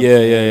ago. You know. what Yeah, I'm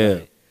saying? yeah.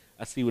 Like,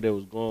 I see where they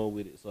was going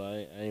with it, so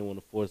I ain't want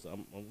to force it.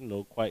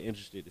 I'm quite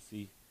interested to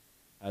see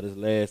how this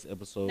last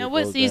episode. Now,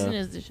 what goes season down.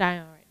 is the Shy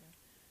on right now?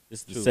 This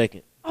is the 2.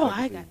 second. Oh, Second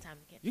I season. got time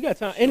to catch. You got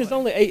time, and it's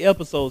only 8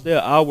 episodes. They're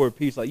an hour a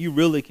piece. Like you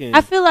really can.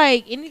 I feel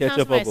like anytime Catch up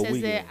somebody over a says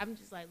weekend. that, I'm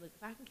just like, look,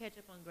 if I can catch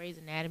up on Grey's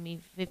Anatomy,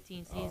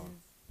 15 seasons,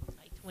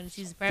 like 20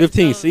 seasons per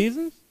 15 episode,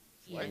 seasons.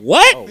 yeah,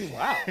 What? Oh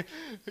wow!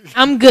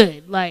 I'm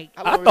good. Like,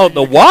 How I long thought it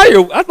the take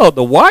Wire. I thought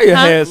the Wire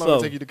Huh? had How long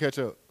it take some. you to catch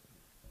up?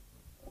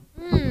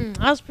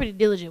 I was pretty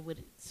diligent with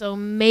it, so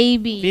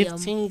maybe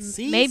 15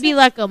 seasons? maybe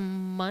like a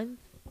month.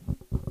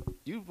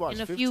 You watched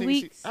In a 15 few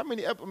weeks. How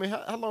many?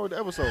 How long were the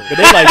episodes? But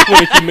they're like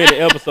 22-minute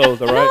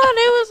episodes, all No, right?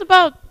 it was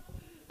about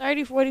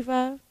 30,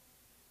 45.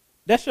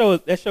 That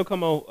show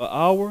come on an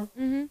hour.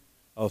 Mm-hmm.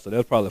 Oh, so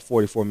that's probably a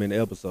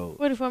 44-minute episode.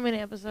 44-minute Can we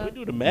episode.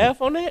 do the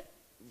math on that?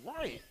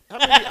 Right.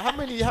 How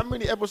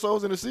many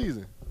episodes in a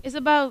season? It's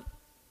about.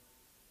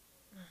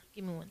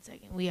 Give me 1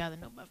 second. We are the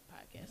No Buff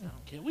Podcast. I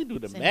don't Can we do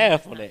the Send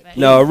math it. on that? Not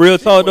No, real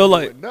talk though,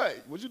 like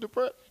Was you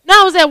depressed? No,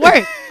 I was at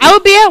work. I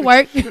would be at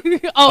work.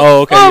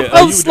 Oh, okay, yeah.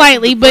 Oh, you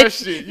Slightly, but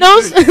depressed shit. no,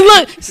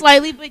 look,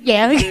 slightly, but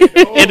yeah. In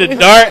the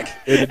dark,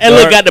 in the and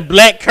look, dark. got the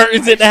black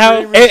curtains in the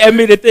house. I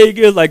mean, the thing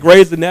is, like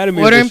Grey's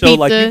Anatomy Ordering is a show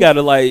like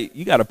pizza.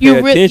 you gotta pay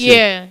attention.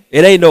 Yeah.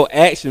 It ain't no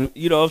action.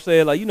 You know what I'm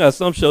saying? Like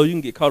some shows you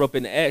can get caught up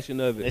in the action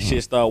of That it.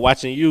 shit start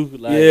watching you.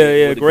 Like,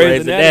 Yeah, with the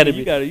Grey's Anatomy,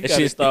 you gotta- that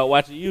shit start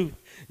watching you.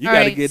 You All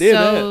gotta right, get in there.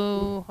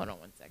 So hold on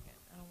 1 second.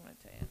 I don't want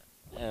to tell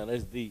you. Damn,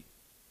 that's deep.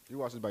 You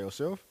watched it by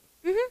yourself?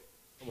 Come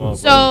on,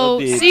 So bro. Go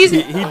dig. season.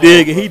 He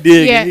dig.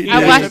 Yeah, He I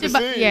dig. watched Set it. the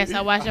scene. Yes,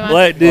 I watched it.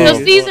 Black So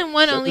dig. season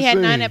 1 Set only the had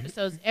 9 scene.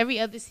 episodes. Every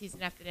other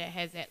season after that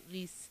has at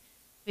least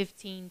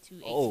 15 to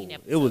 18 Oh,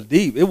 episodes. it was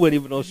deep. It wasn't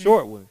even no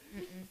short one.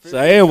 So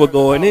I was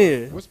going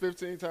in. What's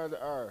 15 times an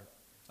hour?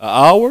 An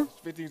hour?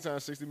 15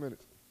 times 60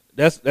 minutes.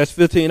 That's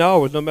 15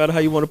 hours, no matter how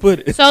you want to put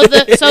it. So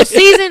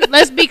season.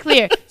 Let's be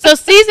clear. So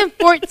season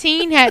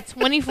 14 had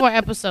 24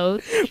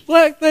 episodes.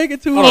 Black thinking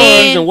too Hold on,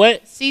 hard. season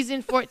what?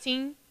 Season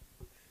 14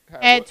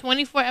 had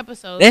 24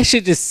 episodes. That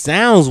shit just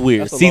sounds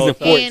weird. That's a Season long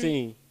time.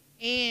 14.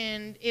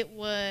 And it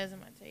was. I'm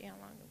gonna tell you how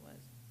long it was.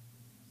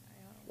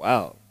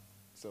 Wow.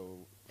 So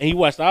And you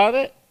watched all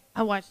that?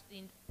 I watched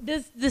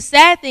the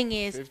sad thing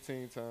is,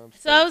 15 times.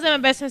 so I was at my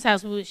best friend's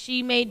house.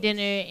 She made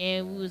dinner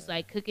and we was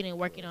like cooking and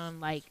working on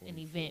like an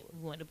event we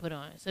wanted to put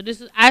on. So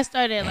I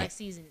started at like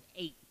season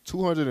 8.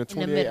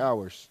 228 middle.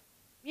 hours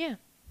Yeah,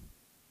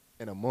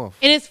 in a month.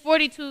 and it's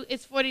 42.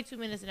 It's 42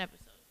 minutes an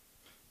episode.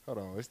 Hold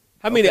on.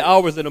 How many Okay.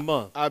 hours in a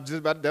month? I'm just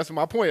about, that's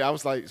my point. I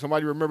was like,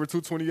 somebody remember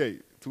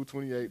 228.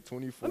 228,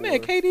 24. I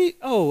mean, KD.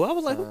 Oh, I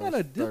was like, who got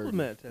a times 30.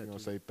 diplomat You're going tattoo?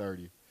 to say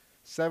 30.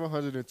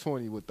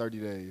 720 with 30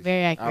 days.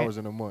 Very accurate. Hours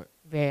in a month.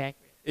 Very accurate.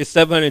 It's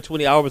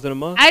 720 hours in a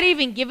month. I'd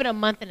even give it a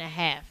month and a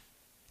half.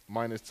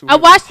 Minus 2. I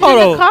watched it Hold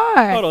in on. the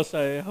car. Hold on,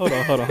 say. Hold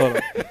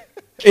on.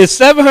 It's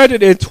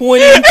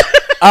 720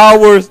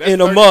 hours That's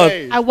in a 30 month.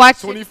 days. I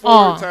watched it 24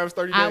 all. times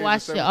 30 days. I is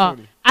watched it all.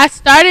 720. I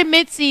started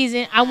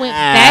mid-season. I went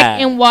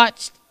back and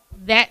watched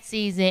that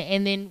season,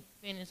 and then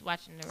finished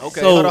watching the rest.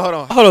 Okay, So,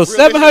 hold on.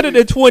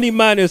 720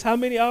 minus how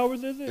many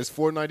hours is it? It's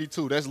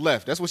 492. That's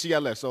left. That's what she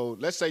got left. So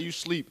let's say you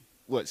sleep,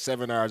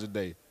 7 hours a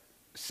day?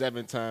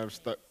 7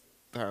 times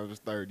times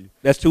 30.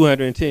 That's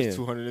 210.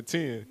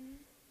 210.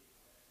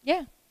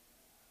 Yeah.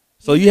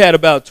 So you had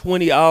about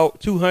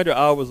 200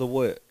 hours of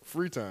what?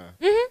 Free time.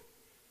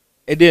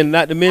 And then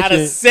not to Out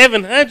mention, of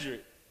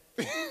 700.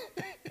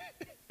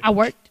 I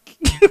worked.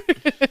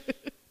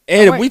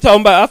 and if we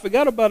talking about, I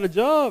forgot about a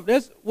job.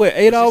 That's what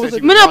 8 hours.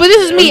 said No, but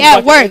this is me You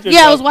at watching work. your Yeah,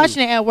 I job was too.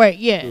 watching it at work.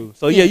 Yeah.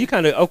 So yeah, you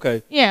kind of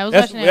okay. Yeah, I was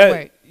That's watching it at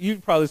work. You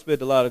probably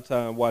spent a lot of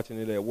time watching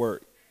it at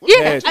work.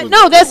 Yeah, Cash was-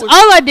 no, that's what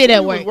all I did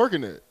at You was work.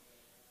 working at.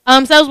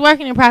 So I was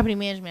working in property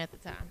management at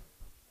the time.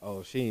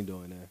 Oh, she ain't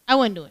doing that. I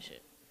wasn't doing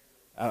shit.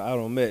 I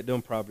don't met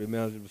them property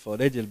managers before.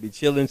 They just be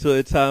chilling till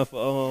it's time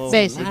for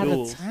Basically.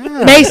 renewals.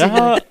 Basically.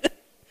 Dog.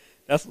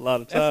 That's a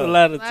lot of time. That's a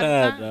lot of Lot of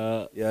time, time.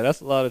 dog. Yeah,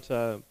 that's a lot of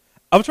time.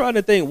 I'm trying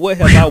to think, what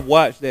have I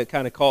watched that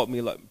kind of caught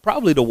me? Like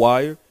probably The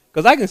Wire,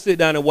 because I can sit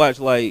down and watch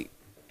like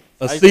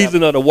a I used to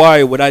season of The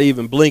Wire without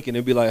even blinking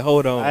and be like,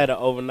 hold on. I had an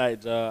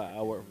overnight job.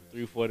 I worked from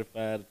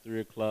 3:45 to 3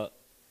 o'clock.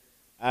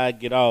 I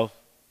get off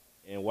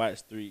and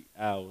watch 3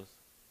 hours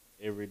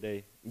every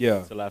day Yeah.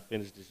 until I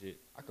finish the shit.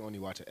 I can only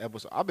watch an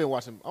episode. I've been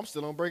watching. I'm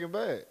still on Breaking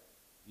Bad.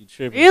 You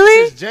tripping?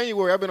 Really? Since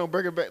January, I've been on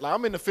Breaking Bad. Like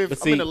I'm in the fifth. But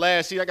I'm in see- the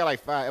last season. I got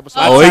like 5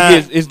 episodes. Oh,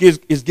 time- it gets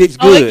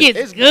Oh, good. it gets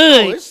It's-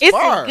 good. oh, it's It's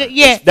fire. a good.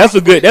 Yeah. That's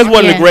a good. That's one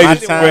of Yeah. the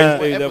greatest, My greatest time-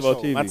 things ever on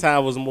episode. TV. My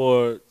time was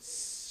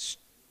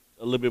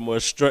a little bit more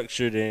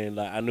structured and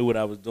like I knew what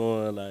I was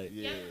doing. Like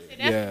Yeah. That's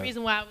Yeah. the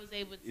reason why I was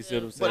able to You see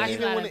what I'm watch saying? But a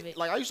even lot when of it.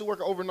 like I used to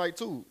work overnight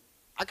too,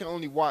 I can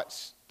only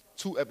watch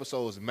 2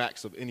 episodes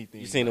max of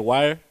anything. you seen The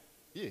Wire?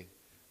 Yeah,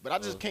 but I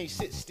just can't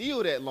sit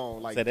still that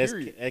long. Like So that's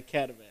period. that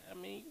captivating. I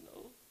mean, you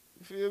know,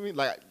 You feel me?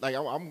 Like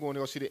I'm going to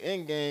go see the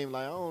end game.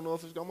 Like I don't know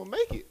if I'm gonna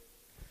make it.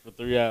 for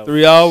 3 hours.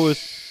 3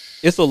 hours.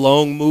 It's a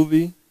long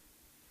movie,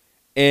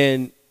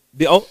 and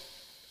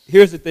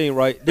here's the thing,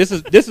 right? This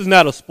is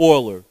not a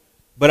spoiler,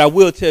 but I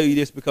will tell you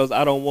this because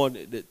I don't want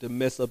it to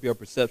mess up your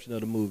perception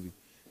of the movie.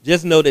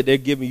 Just know that they're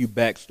giving you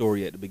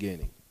backstory at the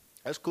beginning.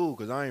 That's cool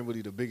because I ain't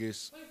really the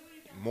biggest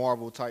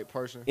Marvel type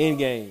person. In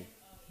game,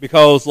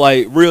 because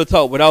like real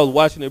talk, when I was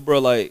watching it, bro,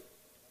 like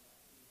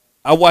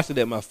I watched it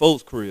at my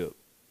folks' crib.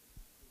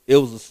 It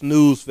was a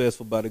snooze fest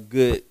for about a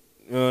good,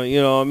 you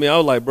know what I mean? I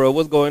was like, bro,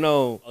 what's going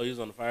on? Oh, you was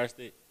on the Fire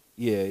Stick?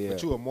 Yeah, yeah.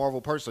 But you a Marvel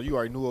person, so you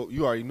already knew.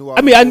 All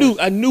I mean, the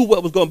I knew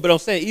what was going, but I'm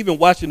saying even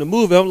watching the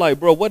movie, I'm like,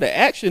 bro, what the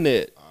action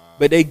at?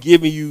 But they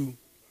giving you,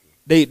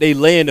 they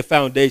laying the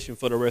foundation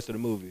for the rest of the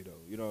movie, though.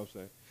 You know what I'm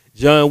saying?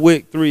 John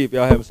Wick 3, if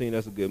y'all haven't seen,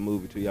 that's a good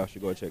movie too. Y'all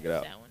should go check it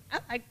out. That one. I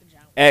like the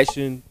John Wick.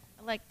 Action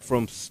I like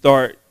from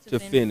start To to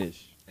finish.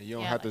 finish. And you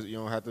don't Yeah, have like- to. You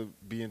don't have to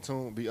be in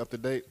tune, be up to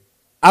date.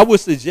 I would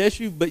suggest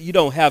you, but you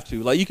don't have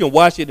to. Like you can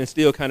watch it and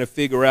still kind of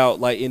figure out,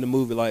 like in the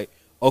movie, like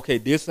okay,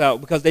 this how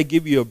because they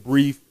give you a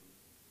brief,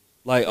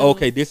 like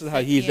okay, this is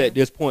how he's Yeah. at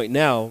this point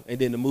now, and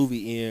then the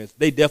movie ends.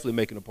 They definitely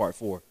making a part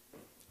 4.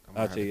 I'm gonna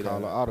I'll have tell to you call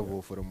that. an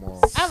audible for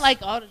tomorrow. I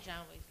like all the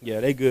John Wick.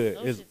 Yeah, they good.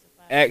 Those It's shits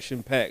are fire.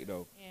 action packed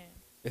though. Yeah.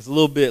 It's a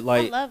little bit I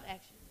like love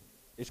action.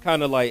 it's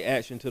kind of like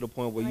action to the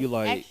point where you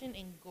like action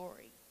and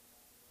gory.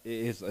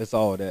 it's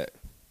all that.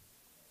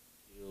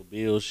 Kill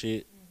Bill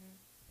shit.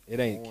 It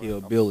ain't Bourne. Kill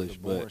I fuck with Billish, the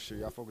Bourne but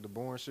series. I fuck with the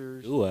Bourne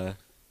series. Do I?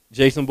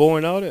 Jason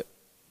Bourne, all that,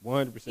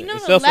 100%. You know the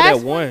Except for last that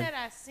one one. that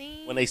I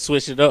seen. When they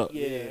switch it up.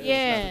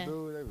 Yeah.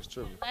 Dude, they was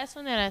tripping. The last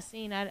one that I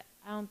seen, I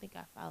don't think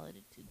I followed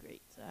it too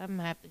great, so I'm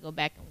gonna have to go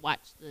back and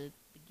watch the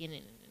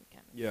beginning and then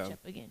kind of Yeah. catch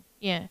up again.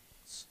 Yeah.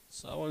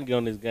 So I want to get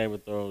on this Game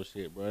of Thrones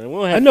shit, bro. And we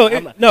don't have I know.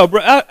 I'm not- No,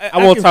 bro. I I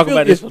won't can talk feel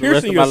about it. this It's for the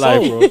rest piercing of my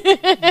your life, soul. bro.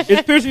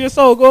 It's piercing your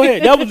soul. Go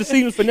ahead. That was the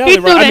season finale, He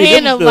threw right? the I mean,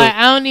 hand this up was like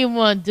I don't even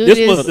want to do this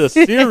this. was the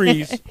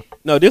series.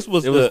 No, this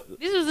was It was the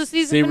This was the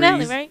season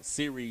finale, right?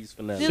 Series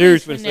finale.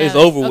 Series finale. It's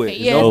over with. Okay, It's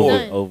yeah, over it's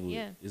with. done. Over with.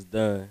 Yeah. It's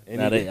done. And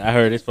Now it- I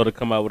heard it's supposed to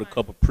come out with a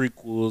couple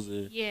prequels.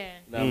 And, Yeah.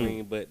 you know what I Mm.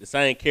 mean? But the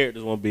same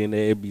characters won't be in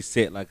there. It'd be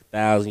set like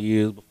 1,000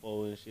 years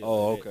before and shit.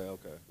 Oh, like that.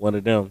 okay. One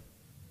of them.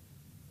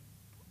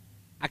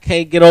 I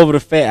can't get over the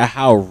fact of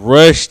how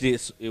rushed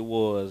it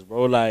was,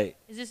 bro. Like,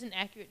 Is this an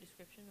accurate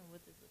description of what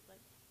this looks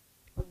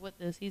like? Of what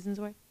the seasons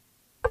were?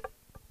 I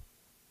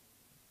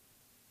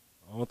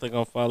don't think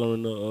I'm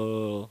following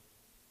the.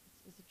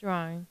 It's a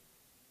drawing.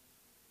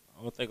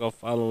 I don't think I'm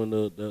following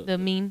The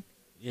meme.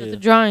 Yeah. It's a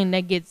drawing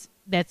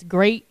that's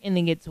great and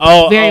then gets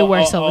Oh, very oh,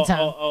 worse oh, over oh, time.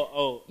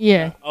 Oh.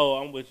 Yeah. Oh,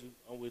 I'm with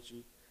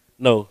you.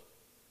 No.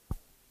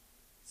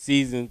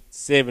 Season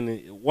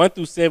 1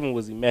 through 7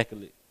 was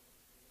immaculate.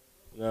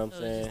 You know what I'm So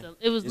saying?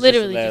 it was It's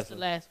literally just just the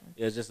the last last one.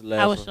 Yeah, just the I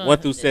last was one. showing 1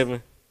 him through this.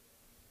 7.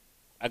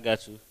 I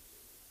got you.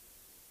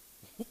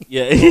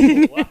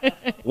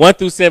 Yeah. 1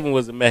 through 7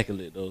 was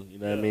immaculate though. You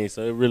know what I mean?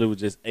 So it really was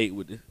just 8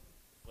 with the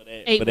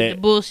Eight for with that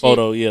the bullshit.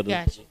 photo. Yeah,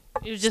 Gotcha.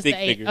 It was just stick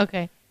the 8. figure.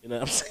 Okay. You know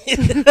what I'm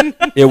saying?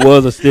 It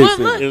was a stick Well,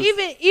 look, figure. It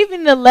was-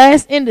 even the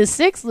last end of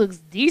 6 looks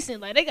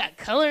decent. Like they got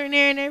color in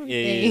there and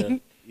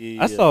everything.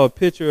 Yeah. I saw a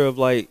picture of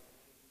like,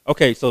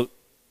 okay, so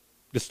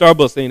the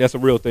Starbucks thing, that's a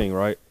real thing,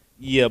 right?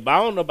 Yeah, but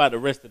I don't know about the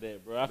rest of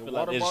that, bro. I The feel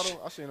like water there's.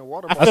 bottle. I seen a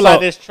water I bottle. feel saw- like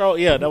there's troll.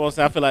 Yeah, that was.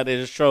 I feel like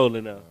they're just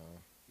trolling now.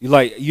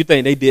 You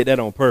think they did that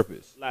on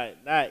purpose?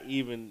 Like not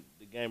even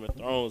the Game of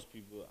Thrones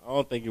people. I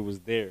don't think it was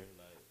there. Like,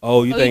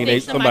 Oh, you Oh, think you they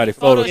think somebody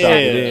somebody photoshopped yeah,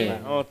 it in?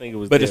 like, I don't think it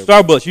was But the there.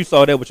 Starbucks, you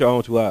saw that with your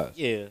own 2 eyes.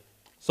 Yeah.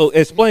 So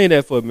explain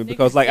that for me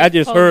because Niggas like I said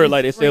just heard police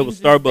like they said it was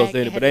brings us Starbucks back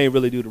in it, at but they ain't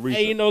really do the research.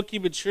 Hey, you know,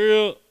 keep it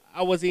true.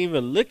 I wasn't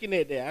even looking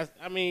at that.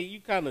 I mean, you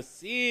kind of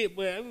see it,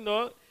 but you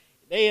know,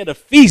 they had a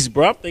feast,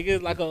 bro. I'm thinking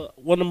it's like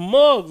one of the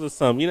mugs or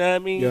something. You know what I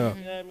mean? Yeah.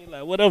 You know what I mean?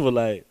 Like whatever.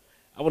 Like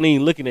I wasn't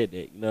even looking at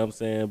that. You know what I'm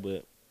saying?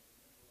 But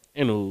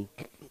anywho.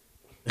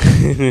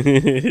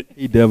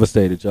 He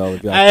devastated, y'all.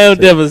 If y'all I am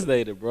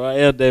devastated, bro. I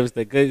am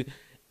devastated. 'Cause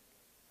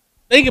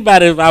think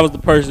about it if I was the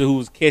person who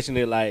was catching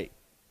it like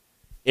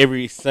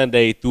every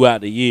Sunday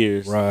throughout the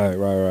years.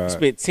 Right.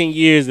 Spent 10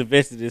 years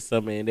invested in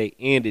something and they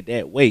ended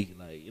that way.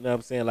 Like, you know what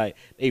I'm saying? Like,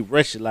 they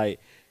rushed it. Like,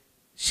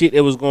 shit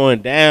that was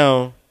going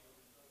down.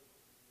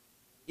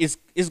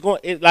 It's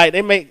going, like,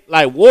 they make,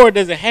 like, war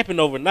doesn't happen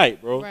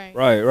overnight, bro.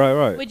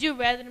 Right. Would you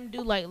rather them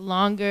do like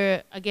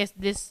longer? I guess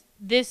this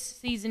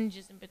season,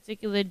 just in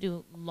particular,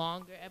 do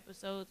longer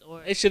episodes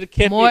or They should have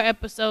kept more it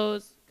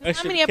episodes? 'Cause They how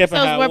should've many kept it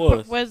how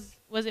episodes it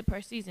was it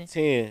per season?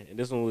 10, and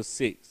this one was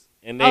 6.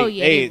 And Oh,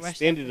 yeah, they they rushed that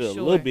extended for it a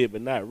sure. little bit,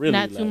 but not really.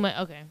 Not too like, much.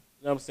 Okay. You know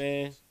what I'm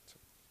saying?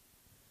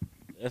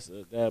 That's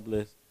God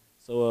bless.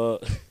 So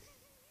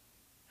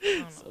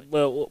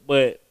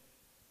but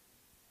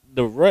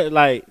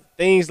like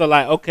things are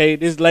like, okay,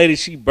 this lady,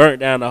 she burnt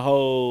down the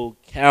whole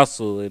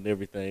castle and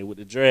everything with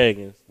the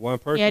dragons. One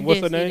person. Yeah, I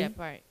What's did her see name? that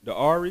part. The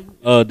Ari.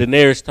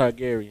 Daenerys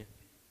Targaryen.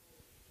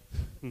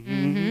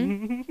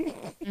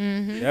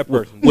 That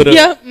person. With a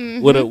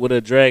Yep. with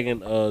a dragon,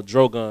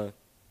 Drogon.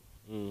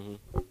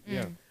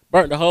 Yeah.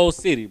 Burnt the whole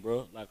city,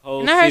 bro. Like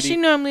whole And I heard city.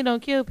 she normally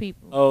don't kill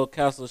people. Whole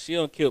castle. She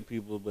don't kill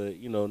people, but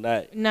you know,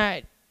 not.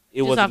 Not. It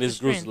Just wasn't off this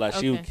the gruesome. strength.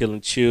 Like she was Okay.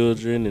 killing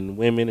children and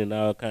women and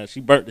all kinds. She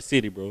burnt the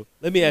city, bro.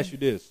 Let me ask you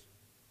this: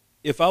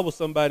 if I was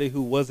somebody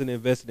who wasn't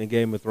invested in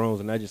Game of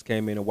Thrones and I just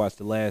came in and watched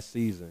the last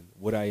season,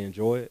 would I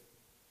enjoy it?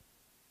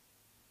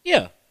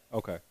 Yeah,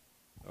 Okay.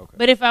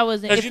 But if I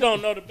wasn't, because you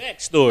don't know the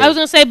backstory. I was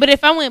gonna say, but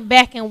if I went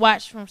back and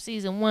watched from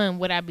season 1,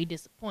 would I be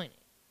disappointed?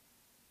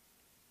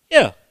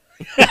 Yeah,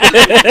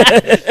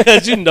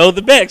 because you know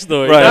the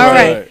backstory. Right. All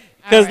right.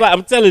 Because All right. like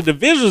I'm telling you, the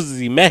visuals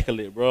is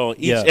immaculate, bro. On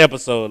each Yeah.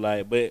 episode,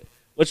 like, but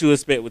what you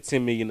expect with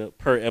 10 million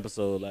per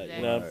episode, like,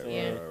 you know what I'm Exactly.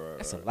 saying? Yeah.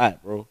 That's a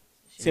lot, bro.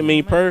 Shit, 10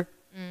 million man. per.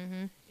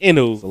 Mm-hmm. It's a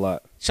Anywho,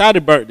 lot.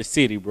 Shawty burnt the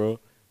city, bro.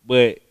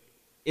 But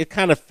it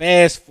kind of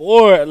fast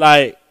forward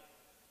like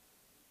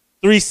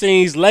 3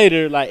 scenes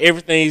later, like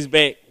everything's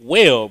back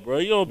well, bro.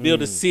 You don't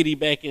build a city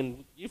back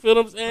in. You feel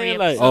what I'm saying?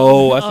 Like,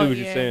 Oh, I see Oh, what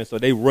yeah. you're saying. So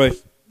they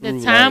rushed The through,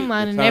 timeline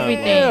like, and the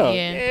everything.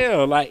 timeline. yeah.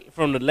 Like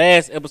from the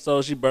last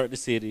episode, she burnt the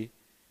city.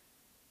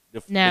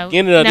 The Now-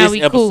 beginning of now this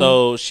we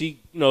episode,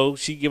 cool.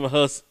 she giving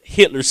her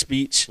Hitler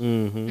speech.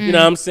 Mm-hmm. You know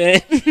what I'm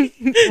saying?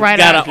 Right.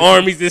 Got out. her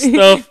armies and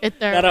stuff. The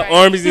third Got her right.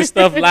 armies and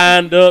stuff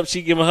lined up.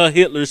 She giving her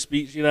Hitler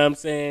speech. You know what I'm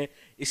saying?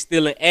 It's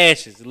still in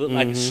ashes. It look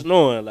like it's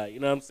snowing. Like, you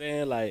know what I'm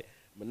saying? Like,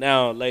 but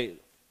now, like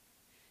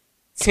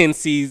 10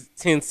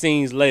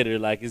 scenes later,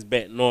 like it's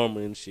back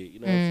normal and shit. You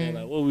know what I'm saying?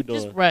 Like, what we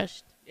doing? Just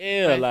rushed.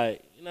 Yeah, Right.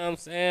 like, you know what I'm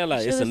saying?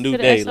 Like, it's a Should've new to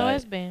the day. SOS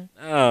Like, band.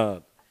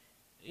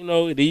 you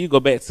know, then you go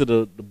back to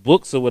the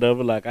books or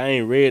whatever. Like, I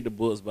ain't read the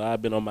books, but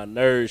I've been on my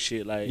nerd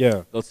shit. Like,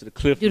 Yeah. go to the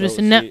Cliff Do the Notes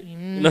synop- shit. You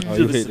know, Oh,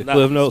 do you the hit the synopsis.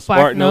 Cliff Notes, Spark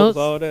Spark Notes, Notes.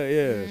 all that.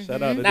 Yeah.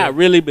 Shout out to Not them.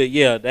 really, but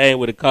yeah, they ain't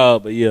what it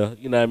called. But yeah,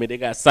 you know what I mean? They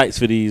got sites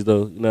for these,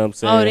 though. You know what I'm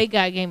saying? Oh, they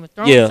got Game of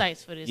Thrones Yeah.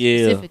 sites for this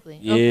yeah, specifically.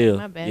 Yeah, Okay,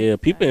 my bad. yeah.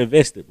 People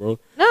invested, bro.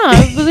 No,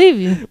 I believe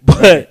you.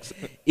 But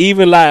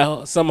even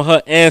like some of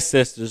her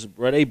ancestors,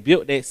 bro, they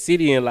built that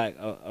city in like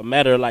a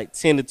matter of like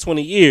 10 to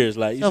 20 years.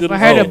 Like, you So see for what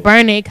her I'm to saying?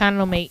 burn it, it kind of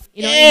don't make.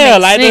 It don't Yeah,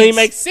 even like it make doesn't even sense.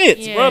 make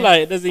sense, Yeah. bro.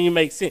 Like it doesn't even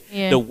make sense.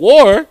 Yeah. The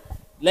war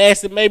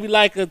lasted maybe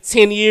like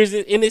 10 years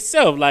in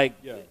itself, like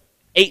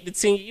 8 to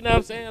 10. You know what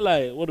I'm saying?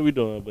 Like, what are we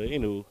doing? But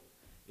anyway,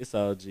 it's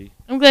all G.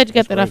 I'm glad you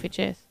got that That's off your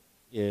chest.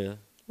 Yeah.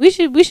 We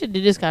should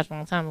do this couch a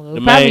long time ago.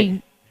 The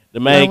Probably The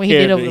main when he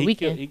did character, over the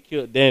weekend. he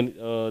killed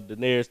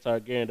Daenerys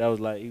Targaryen. That was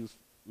like he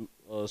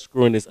was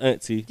screwing his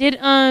auntie. did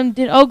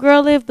old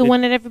girl live, the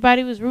one that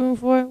everybody was rooting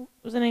for? What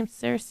was her name,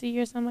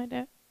 Cersei or something like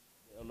that?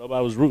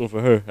 Nobody was rooting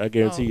for her. I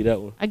guarantee Oh. you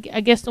that one.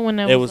 I guess the one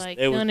that It was was- like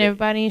it was killing the-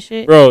 everybody and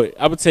shit. Bro, I'm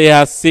gonna tell you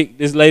how sick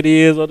this lady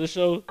is on the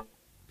show.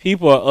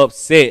 People are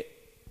upset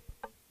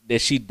that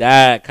she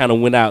died, kind of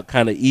went out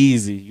kind of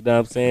easy. You know what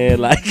I'm saying?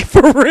 Like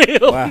for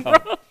real. Wow.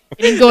 Bro.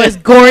 It didn't go as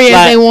gory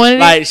as they wanted it.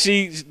 Like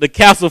the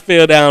castle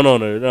fell down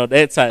on her. You know,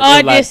 that type. Oh, I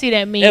It was did see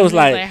that meme. It was It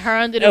like her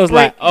under It the was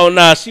brick. like, oh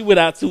nah, she went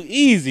out too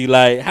easy.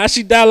 Like how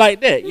she died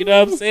like that? You know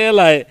what I'm saying?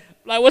 Like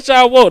what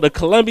y'all want? The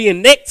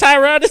Colombian necktie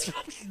around this?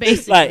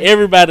 Basically. Like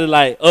everybody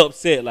like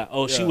upset. Like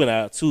she Yeah. went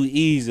out too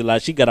easy.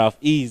 Like she got off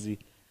easy.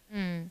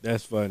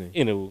 That's funny.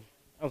 I'm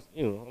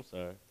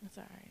sorry. That's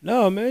all right.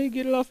 No, man, you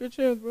get it off your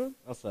chest, bro.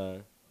 I'm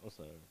sorry.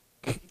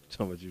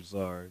 Tell me you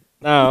sorry.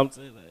 Nah, I'm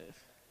saying like,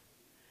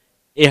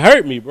 it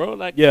hurt me, bro.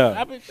 Like Yeah.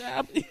 I been,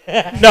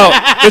 No,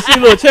 but see,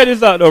 look, check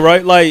this out though,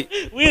 right? Like,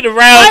 we in the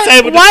round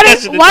table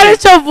discussion. Why today.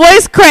 did your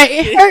voice crack?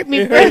 It hurt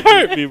me, bro. It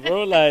hurt me,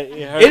 bro? Like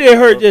it hurt. it didn't me,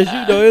 hurt bro. just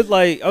you though. It's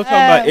like I'm talking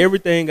about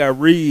everything I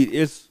read.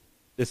 It's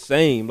the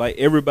same. Like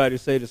everybody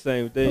say the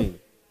same thing.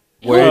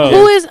 Where it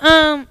Who just- is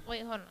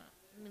Wait, hold on.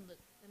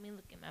 Let me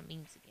look at my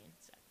memes again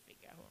so I can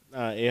figure out who.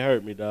 Nah, it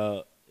hurt me,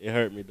 dog. It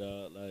hurt me,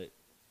 dog. Like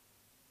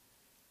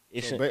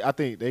it So should. I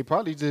think they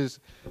probably just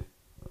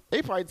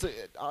They probably took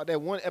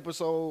that one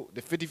episode,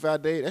 the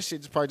 55 day. That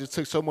shit probably just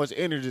took so much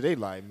energy. They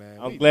like, man.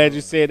 I'm glad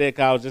you said that,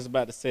 'cause I was just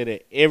about to say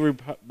that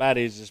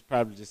everybody is just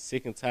probably just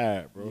sick and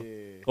tired, bro.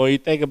 Yeah. When you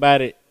think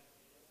about it,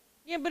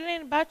 Yeah, but it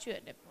ain't about you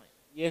at that point.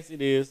 yes,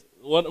 it is.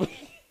 One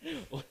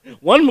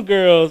of the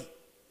girls,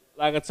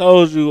 like I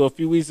told you a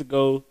few weeks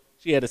ago,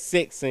 she had a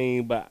sex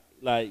scene, but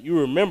like you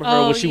remember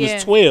her when she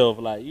was 12.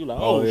 Like you like,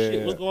 oh yeah,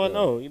 shit, what's going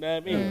on? You know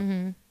what I mean?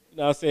 Mm-hmm. You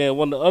know what I'm saying?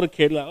 One of the other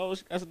kids like, oh,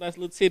 she got some nice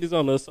little titties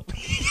on her. So.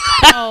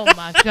 Oh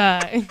my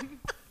god.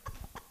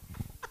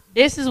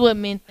 This is what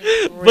men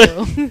think for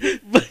real.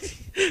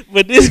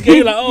 But this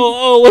game like,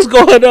 oh, what's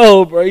going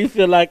on, bro? You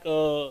feel like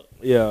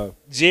Yeah.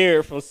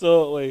 Jared from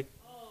Subway.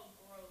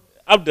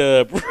 I'm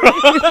done, bro.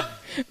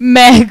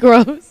 Mad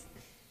gross.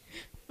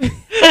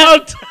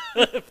 I'm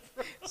done.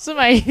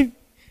 Somebody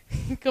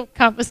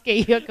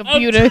confiscate your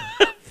computer.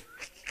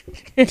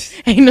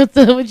 Ain't no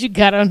telling what you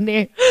got on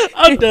there.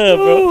 I'm done,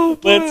 bro.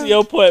 But to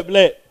your point,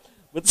 Black.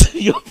 But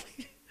to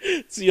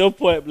your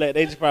point, Black,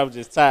 they just probably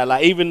just tired.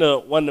 Like even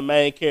one of the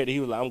main character, he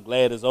was like, I'm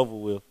glad it's over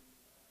with.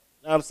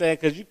 You know what I'm saying?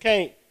 Because you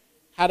can't,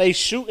 how they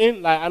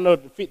shooting, like I know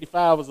the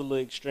 55 was a little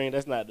extreme.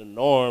 That's not the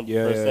norm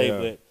per se,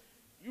 but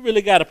you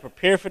really got to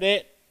prepare for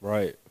that.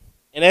 Right.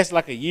 And that's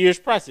like a year's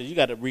process. You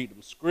got to read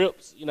them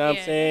scripts, you know what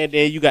I'm saying?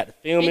 Then you got the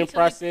filming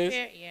process.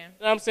 Yeah. You know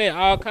what I'm saying?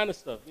 All kind of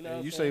stuff. You know what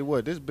You I'm say saying?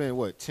 what? This been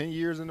what? 10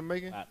 years in the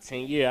making. About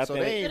 10 years. So I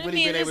think they ain't But I really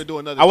mean, been able to do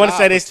another. I want to job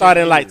say they for 10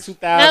 started in like years.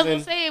 2000. I was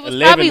gonna say it was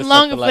probably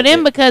longer for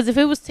them because if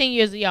it was 10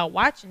 years of y'all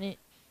watching it,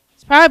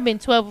 it's probably been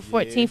 12 or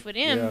 14 for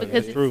them Yeah, because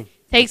that's it true.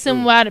 takes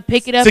them a while to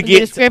pick it up To and get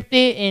get it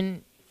scripted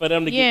and for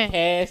them to get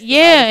past.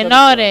 and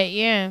all that.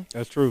 Yeah.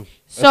 That's true.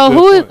 So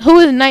who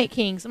is Night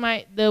King?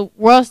 Somebody, the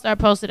World Star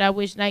posted, I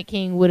wish Night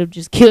King would have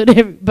just killed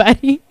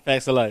everybody.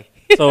 Facts of life.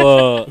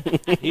 So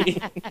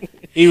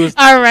he was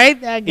All right,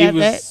 I got he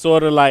was that.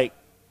 sort of like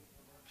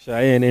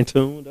Cheyenne in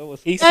tune. That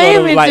was he's I sort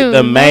am of in like tune. the I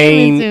am in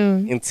main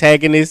tune.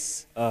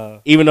 antagonist.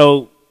 Even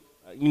though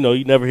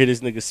you never hear this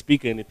nigga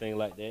speak or anything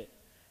like that.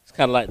 It's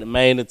kind of like the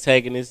main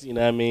antagonist. You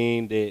know what I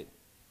mean? That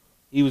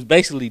he was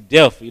basically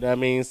deaf. You know what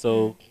I mean?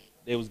 So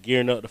they was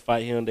gearing up to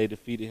fight him. They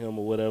defeated him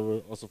or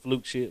whatever on some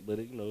fluke shit. But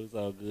it's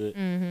all good.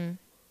 Mm-hmm.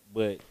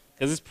 But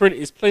because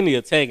it's plenty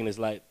of antagonists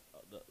like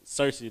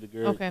Cersei, the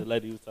girl, Okay. the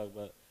lady you was talking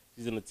about.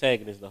 She's an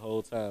antagonist the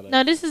whole time. Like,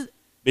 No, this is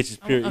bitch is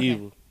pure okay.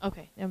 evil.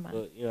 Okay, never mind.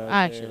 But, you know what I'll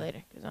I'm ask you saying?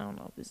 later because I don't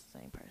know if it's the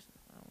same person.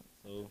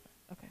 So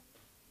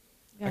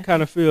I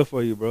kind of feel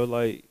for you, bro.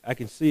 Like I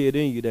can see it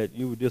in you that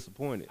you were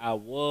disappointed. I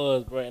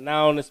was, bro, and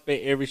I don't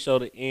expect every show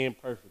to end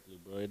perfectly,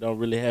 bro. It don't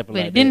really happen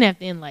But like it didn't that. have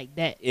to end like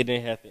that. It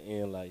didn't have to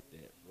end like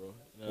that, bro.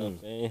 You know what I'm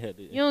saying? It had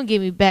to, You don't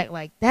give me back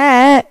like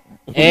that.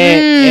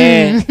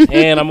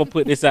 and I'm gonna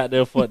put this out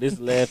there for this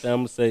last thing I'm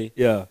gonna say.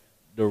 Yeah.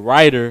 The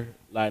writer,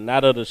 like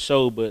not of the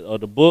show, but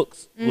of the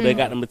books, who they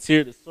got the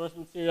material, the source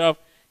material off,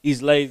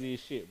 he's lazy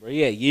as shit, bro.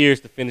 He had years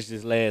to finish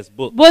this last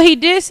book. Well, he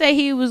did say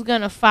he was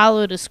gonna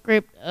follow the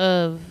script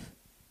of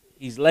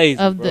He's lazy,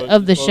 of bro.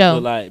 the show.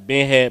 Like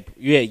you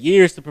had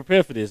years to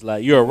prepare for this.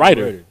 Like you're a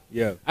writer.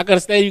 Yeah. I can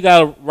understand you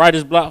got a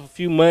writer's block for a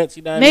few months.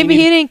 You know what I mean?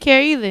 Maybe he didn't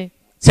care either.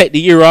 Take the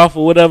year off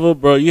or whatever,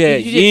 bro. You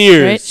had You didn't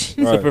years stretch.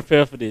 to Right.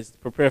 prepare for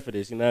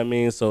this. You know what I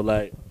mean? So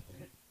like,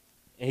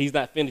 and he's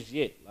not finished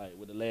yet, like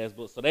with the last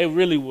book. So they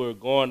really were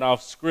going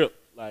off script,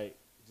 like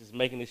just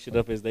making this shit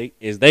up as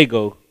they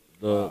go.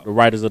 The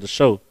writers of the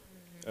show,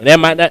 and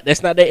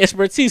that's not their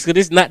expertise because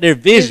it's not their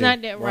vision. It's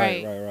not that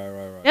right.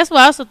 Right. That's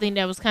why I also think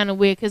that was kind of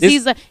weird because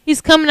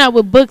he's coming out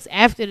with books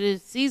after the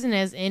season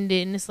has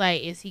ended, and it's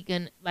like, is he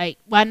gonna like?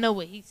 Well, I know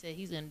what he said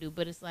he's gonna do,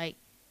 but it's like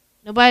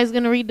nobody's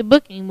gonna read the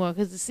book anymore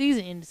because the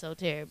season ended so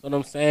terrible. That's what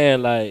I'm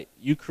saying. Like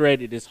you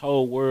created this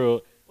whole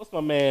world. What's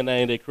my man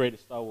name that created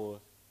Star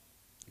Wars?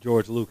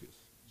 George Lucas.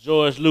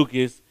 George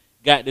Lucas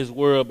got this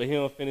world, but he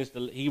don't finish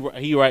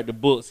he write the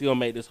books. He don't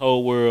make this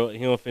whole world. And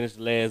he don't finish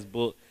the last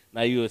book.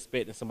 Now you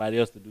expecting somebody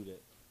else to do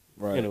that?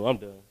 Right. Anyway, I'm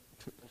done.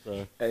 I'm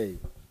sorry. Hey.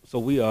 So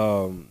we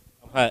I'm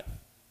hot.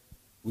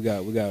 we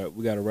got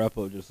to wrap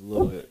up just a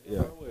little bit.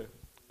 Yeah.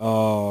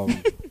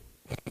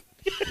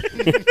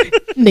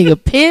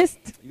 Nigga pissed.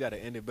 You got to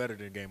end it better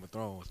than Game of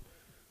Thrones.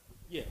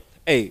 Yeah.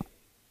 Hey,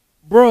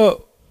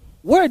 bro,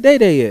 where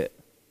they at?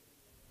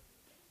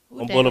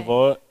 On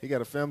Boulevard. He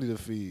got a family to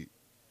feed.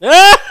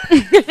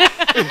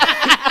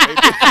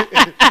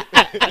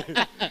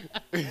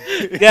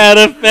 Got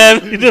a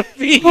family to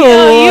feed. Yo, you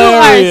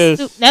are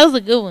Hilarious. that was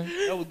a good one.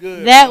 That was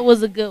good. That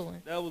was a good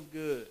one. That was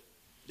good.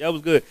 That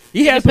was good.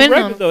 He had some Depending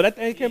on- records though. That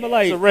thing came out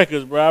like Some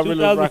records, bro. I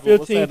really rock with-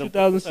 what's 2015, that,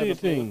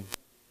 2016.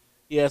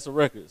 He had some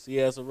records.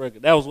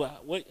 That was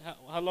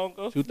how long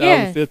ago?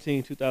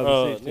 2015, Bro,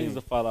 2016. niggas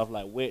will fall off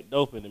like wet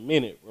dope in a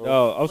minute, bro.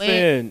 Oh, I'm Wait.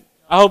 saying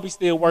I hope he's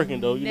still working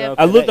though. You know,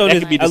 I looked on that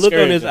his could be I looked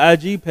on his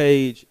discouraging. IG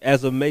page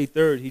as of May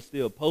 3rd. He's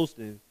still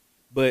posting,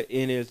 but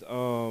in his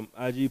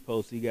IG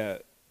post he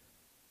got,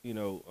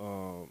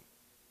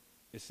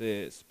 it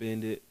said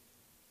spend it,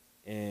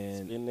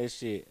 and Spin that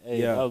shit.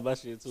 Hey, Yeah. that was my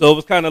shit too. so it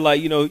was kind of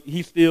like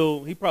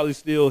he probably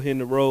still hitting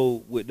the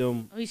road with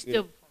them. Oh, he's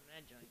still performing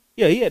that joint.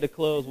 Yeah, he had the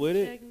clubs with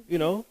it.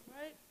 Right,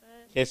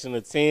 Catching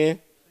a 10.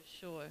 for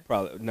sure.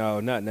 Probably no,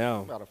 not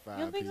now. About a You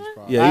don't think 5-piece so?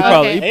 probably. Yeah, he Okay.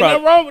 probably, Ain't he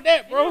nothing probably, wrong with that,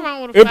 Ain't nothing bro.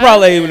 wrong with a it five.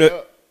 probably ain't. It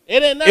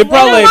ain't It nothing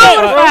probably wrong ain't with wrong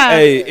no with that, bro. five.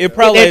 Hey, it With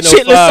probably that ain't no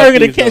chitless 5 circle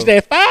to piece, catch though.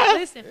 that 5.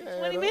 Listen, for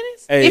 20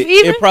 minutes, Hey, if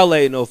even. it probably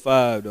ain't no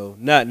 5 though.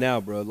 Not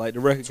now, bro. Like the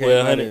record came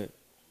out 1200.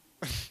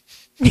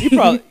 in. He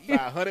probably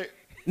 500.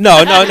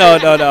 no.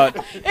 That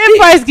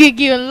price get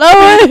getting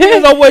lower.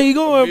 Depends on where you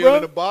going, Bill in bro.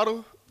 the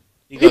bottle.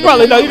 He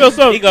probably no. You know He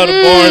something. go to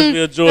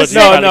Barnesville, Georgia.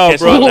 No, he probably no,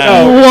 catching bro, a no.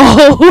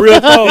 9. Whoa.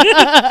 Real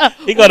talk.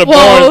 He go to Whoa.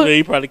 Barnesville.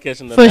 He probably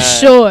catching a For 9.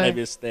 sure.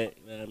 Maybe a stack.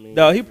 You know what I mean?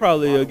 No, he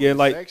probably Bottom of again the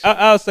like section.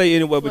 I'll say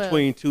anywhere 12.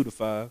 between 2 to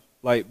 5.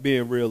 Like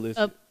being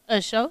realistic.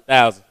 A show?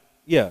 1,000.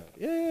 Yeah. Oh,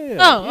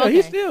 Yeah, he's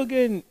okay. still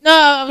getting. No,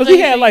 I was Cause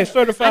he had saying- like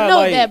certified. I know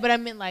like, that, but I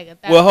meant like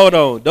 1,000. well, hold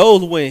on.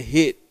 Those went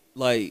hit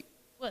like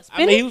What, I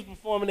mean, spinning? he was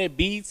performing at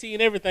BET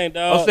and everything,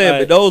 dog. I'm saying,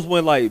 like, but those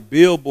went like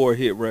Billboard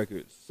hit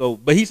records. So,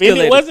 but he still Spin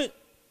It had wasn't.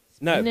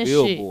 not Spin this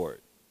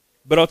Billboard.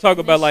 But I'm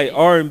talking about This like shit.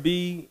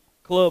 R&B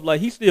club. Like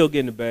he's still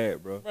getting the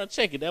bag, bro. Bro,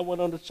 check it. That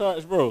went on the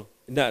charts, bro.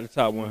 Not the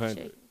top Check 100.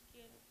 it.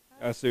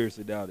 I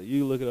seriously doubt it.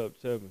 You look it up,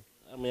 tell me.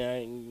 I mean, I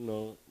ain't,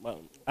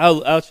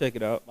 I'll check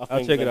it out. my I'll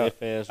fingers check it ain't out. that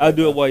fast I'll right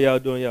do now. it while y'all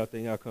doing y'all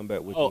thing. I'll come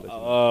back with you. and let you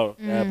know. Oh,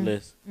 God Mm.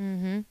 bless.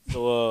 Mm-hmm.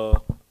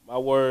 So, my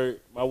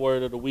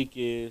word of the week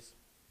is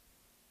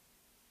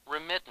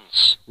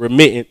Remittance.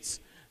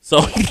 remittance. So,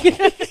 I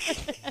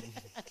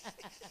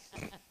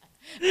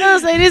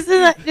was like,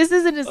 this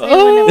isn't the same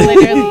one that we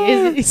played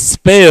earlier, is it?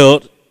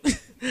 spelled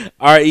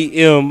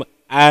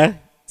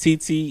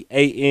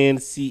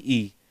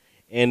REMITTANCE,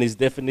 and its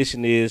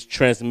definition is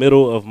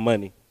transmittal of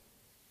money.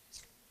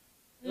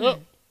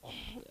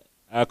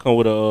 I'll come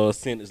with a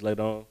sentence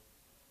later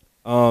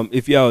on.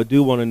 If y'all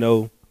do want to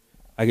know,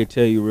 I can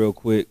tell you real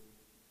quick.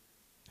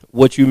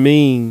 What you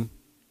mean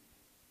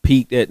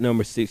peaked at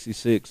number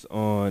 66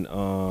 on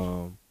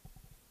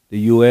the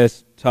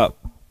U.S. top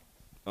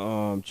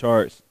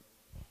charts,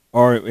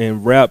 or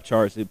in rap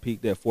charts, it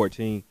peaked at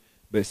 14.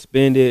 But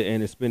Spend It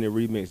and the Spend It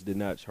remix did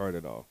not chart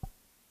at all.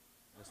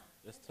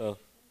 That's tough.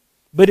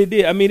 But it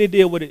did. I mean, it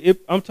did what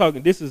I'm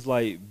talking. This is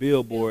like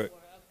Billboard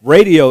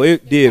radio.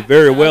 It did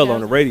very well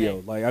on the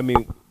radio. Like, I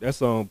mean, that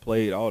song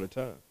played all the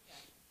time.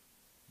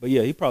 But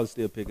yeah, he probably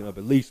still picking up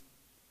at least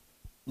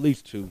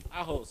 2.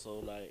 I hope so.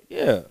 Like,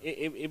 Yeah.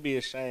 it'd be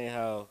a shame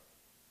how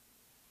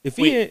If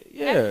Quick. he in,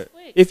 yeah, That's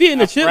quick. if he in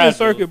the How chitlin fragile.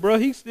 circuit, bro,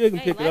 he still can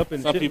Hey, pick it life up in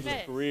is the some Chitlin. people's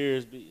Fast.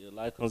 careers be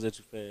life comes at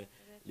you fast.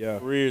 Yeah.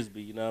 Careers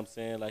be, you know what I'm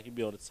saying? Like, you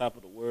be on the top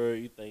of the world,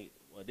 you think,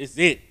 well, this is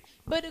it.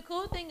 But the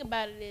cool thing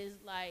about it is,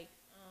 like,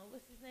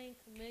 what's his name?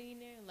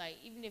 Chameleonaire? Like,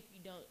 even if you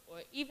don't, or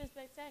even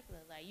Spectacular,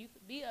 like, you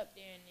could be up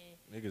there and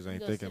then Niggas you ain't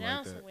go thinking sit down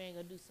like that. somewhere and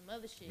go do some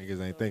other shit. Niggas ain't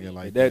for a thinking week.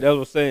 like That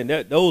was saying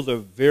that those are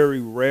very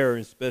rare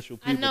and special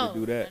I people know, to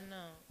do that. I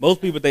know. Most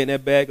people think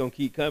that bag gonna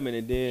keep coming,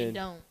 and They then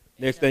don't.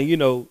 next thing you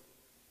know,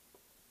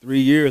 3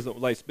 years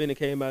like Spinning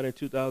came out in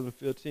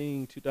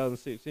 2015,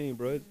 2016,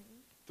 bro. It's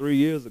 3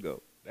 years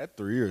ago. That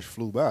 3 years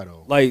flew by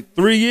though. Like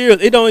 3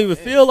 years, it don't even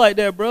feel like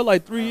that, bro.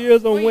 Like 3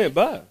 years don't went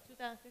by.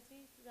 2015,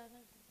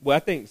 2019. Well, I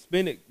think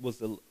Spinning was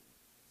the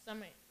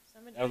Summer.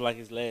 That was like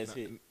his last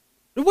hit.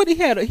 what he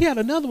had. He had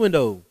another one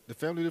though. The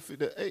family, that was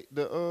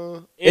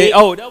the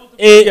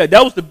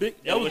That was the big.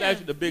 That was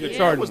actually the bigger Yeah.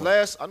 chart. that was one.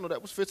 last. I know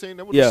that was 15.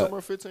 That was Yeah. the summer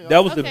of 15.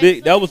 That was the Okay, big.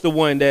 so That was the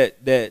one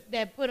that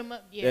That put him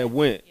up. Yeah. that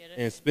went. Yeah, that's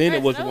And it. Spin It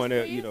Right, was so the one was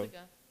that 3 you years know. ago.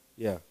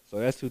 Yeah. So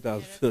that's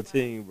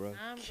 2015, bro.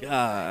 Time goes by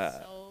God.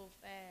 so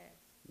fast.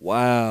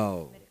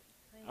 Wow.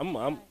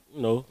 I'm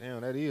you know,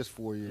 Damn, that is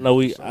 4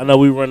 years. I know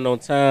we running on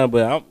time,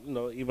 but I'm, you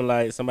know, even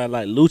like somebody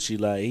like Lucci,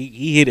 like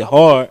he hit it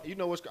hard. You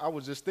know what? I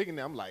was just thinking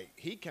that I'm like,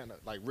 he kind of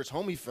like Rich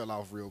Homie fell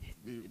off real.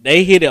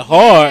 They hit it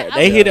hard. Yeah, I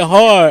They was hit it thinking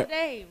hard.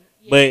 today.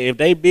 Yeah. But if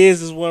they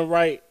business wasn't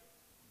right,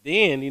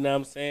 then you know what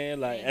I'm saying.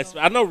 Like Ain't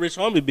no- I know Rich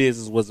Homie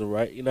business wasn't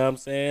right. You know what I'm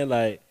saying.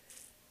 Like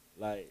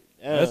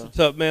That's a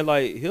tough man.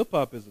 Like hip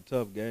hop is a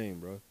tough game,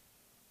 bro.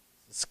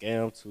 it's a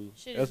scam too.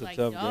 Shit that's is a like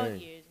tough dog game.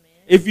 years,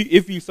 man.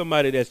 If you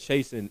somebody that's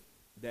chasing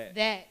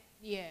that,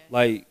 Yeah.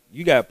 like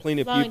you got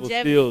plenty of people Longevity.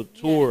 still You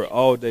gotta tour get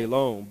all day longevity.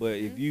 long, but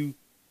if you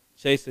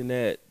chasing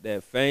that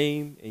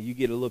fame and you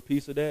get a little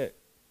piece of that,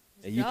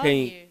 It's and you dog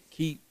can't years.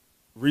 keep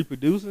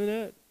reproducing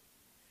that,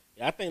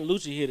 Yeah, I think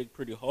Lucci hit it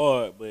pretty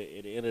hard, but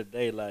at the end of the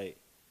day, like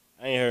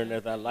I ain't heard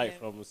nothing I like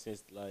from him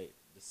since like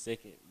the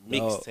second No.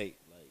 mixtape.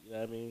 Like you know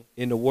what I mean?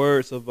 in the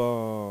words of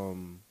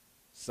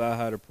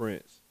Sci-Hi the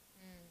Prince,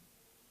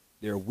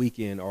 they're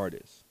weekend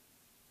artists,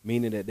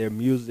 meaning that their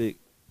music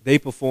they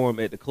perform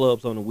at the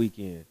clubs on the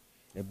weekend,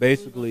 and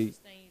basically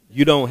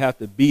you don't have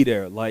to be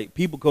there. Like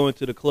people go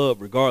into the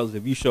club regardless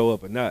if you show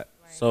up or not.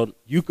 So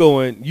You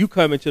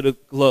come into the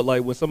club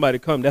like when somebody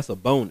come, that's a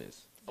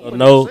bonus. I wouldn't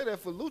no. say that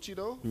for Lucci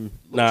though.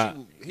 nah,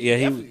 Lucci, yeah,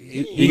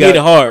 definitely- he got- hit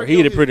it hard. He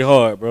hit it pretty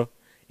hard, bro.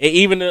 And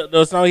even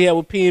the song he had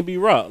with P&B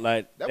Rock,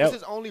 like That was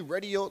his only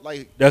radio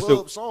like That's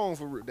club song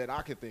that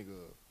I can think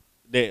of.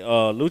 that I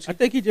Lucci.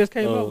 think he just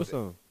came Oh. up with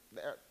some.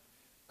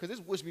 Cause this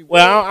wish me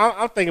Well,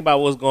 I'm thinking about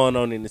what's going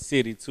on in the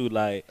city too.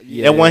 Like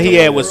Yeah, that one he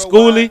yeah. had with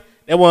Worldwide. Schoolie.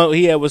 That one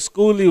he had with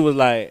Schoolie was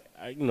like,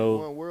 you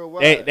know,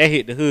 Worldwide. that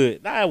hit the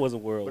hood. Nah, it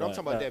wasn't worldwide. But I'm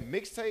talking about Nah. that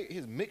mixtape.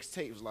 His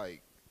mixtape was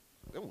like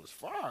That was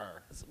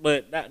fire.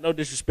 But no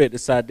disrespect to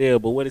Sidell,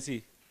 but what is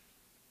he?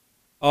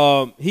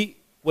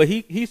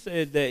 He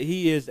said that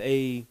he is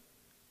a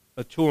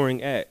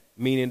touring act,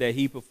 meaning that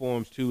he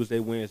performs Tuesday,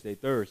 Wednesday,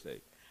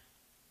 Thursday.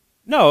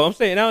 No, I'm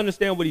saying I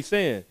understand what he's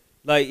saying.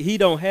 Like he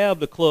don't have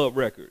the club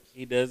records.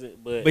 He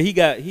doesn't, but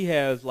he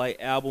has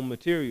like album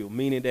material,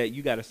 meaning that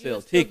you got to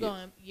sell tickets.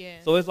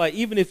 So it's like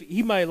even if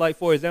he might like,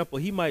 for example,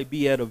 he might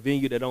be at a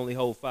venue that only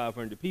holds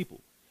 500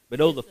 people, but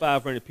those are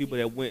 500 people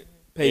that went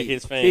paid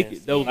his fans.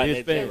 tickets. Those Like are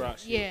his that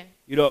fans. Yeah.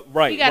 You know,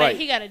 right? He got right.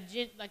 He got a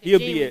like a he'll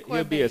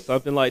genuine be at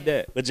something like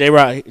that. But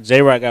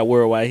J-Rock got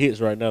worldwide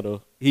hits right now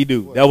though. He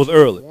do. What, That was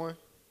early. one?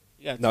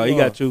 He got No, he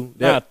got two.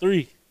 Nah,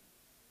 three.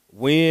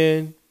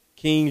 When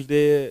King's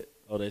Dead.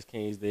 Oh, that's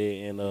King's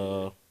Dead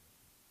and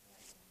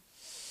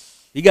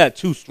He got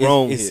two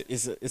strong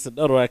hits. It's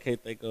another one I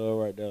can't think of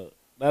right now.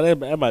 Now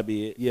that might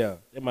be it. Yeah,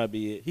 that might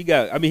be it. he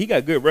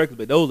got good records,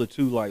 but those are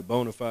two like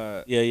bona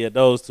fide. Yeah,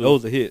 those two.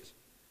 Those are hits.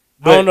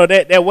 I don't know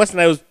that Western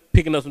Night was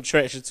picking up some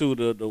traction too.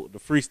 The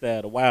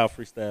freestyle, the wild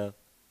freestyle.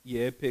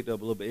 Yeah, it picked up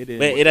a little bit. It didn't.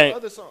 But it ain't.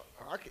 Other song,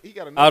 he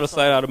got Out of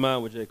Sight, Out of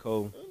Mind with J.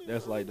 Cole.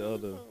 That's like the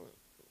other.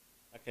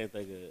 I can't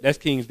think of it. That's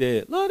King's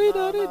Dead. No, I ain't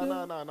talking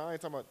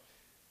about.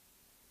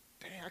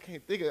 Damn, I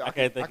can't think of it. I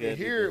can't think I can of it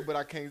hear either. it, but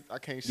I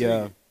can't sing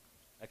Yeah. it.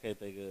 I can't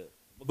think of it.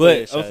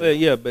 But I'm saying,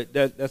 yeah, but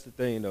that's the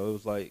thing though. It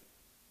was like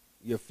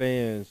your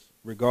fans,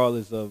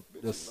 regardless of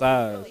the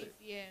size,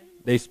 Yeah.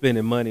 they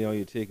spending money on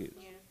your tickets.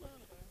 Yeah.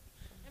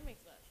 That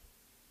makes sense.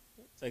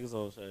 Take us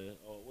on, Shay.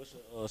 Oh, what's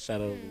your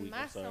shout out of the week?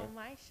 I'm sorry.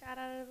 My shout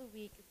out of the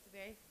week is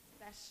very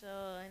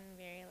special and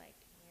very like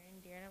near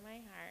and dear to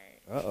my heart.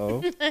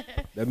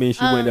 That means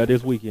she went out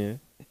this weekend.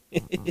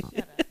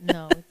 Shut up.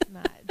 No, it's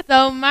not.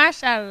 So my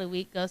shout out of the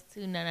week goes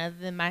to none other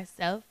than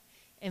myself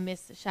and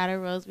Miss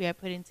Shada Rose. We are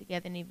putting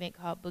together an event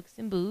called Books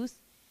and Booze.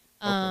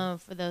 For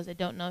those that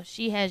don't know,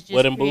 she has just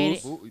What and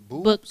created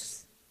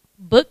Boobs?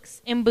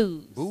 books and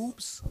booze.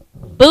 Boobs?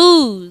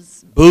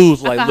 Booze.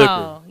 Booze like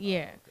Alcohol, liquor.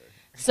 yeah.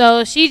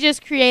 So she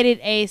just created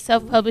a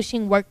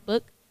self-publishing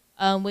workbook,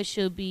 which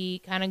she'll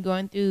be kind of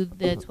going through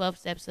the 12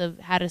 steps of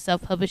how to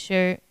self-publish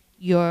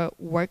your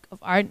work of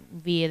art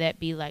via that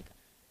be like,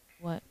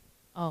 what?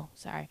 Oh,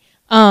 sorry.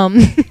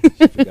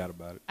 She forgot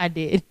about it. I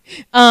did.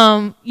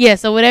 Yeah,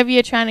 so whatever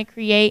you're trying to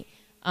create,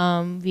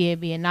 via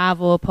be a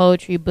novel, a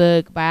poetry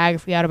book,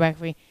 biography,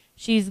 autobiography,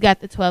 she's got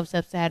the 12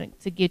 steps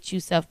to get you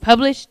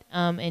self-published,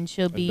 and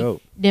she'll be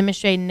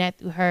demonstrating that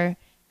through her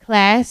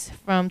class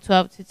from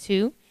 12 to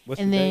 2. What's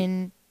and the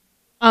then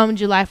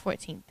July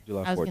 14th.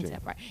 July I was 14th. getting to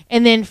that part.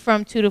 And then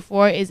from 2 to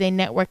 4 is a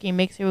networking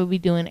mixer. We'll be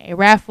doing a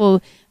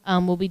raffle.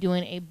 We'll be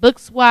doing a book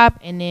swap,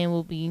 and then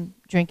we'll be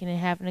drinking and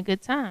having a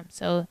good time.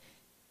 So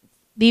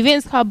the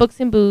event is called Books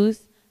and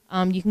Booze.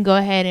 You can go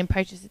ahead and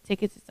purchase the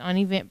tickets. It's on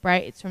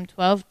Eventbrite. It's from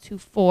 12 to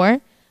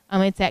 4.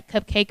 It's at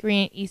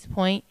Cupcakery in East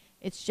Point.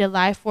 It's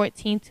July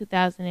 14th,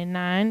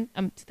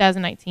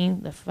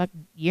 2019. The fuck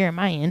year am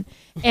I in?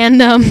 And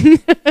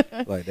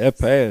Like that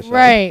passed.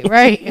 right.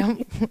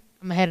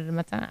 I'm ahead of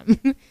my time.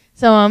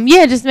 So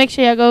yeah, just make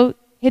sure y'all go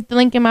hit the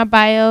link in my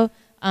bio.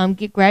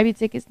 Grab your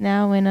tickets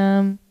now,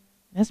 and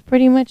that's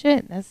pretty much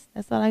it. That's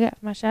all I got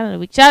for my shout out of the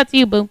week. Shout out to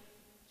you, boo.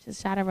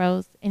 Just shout out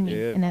Rose and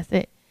me, and that's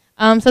it.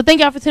 So thank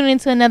y'all for tuning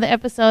into another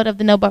episode of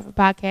the No Buffer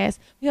Podcast.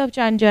 We hope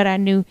y'all enjoyed our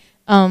new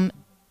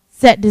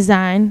set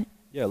design.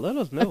 Yeah, let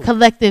us know. A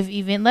collective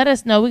event. Let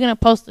us know. We're gonna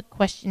post a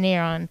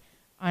questionnaire on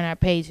our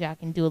page. Y'all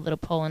can do a little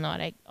poll and all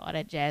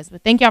that jazz.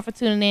 But thank y'all for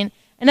tuning in.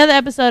 Another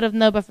episode of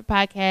No Buffer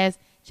Podcast.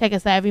 Check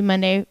us out every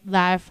Monday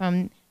live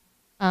from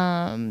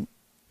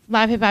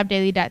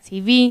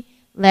livehiphopdaily.tv.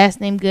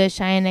 Last name good.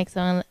 Cheyenne X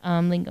on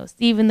Lingo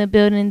Steve in the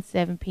building.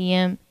 7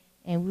 p.m.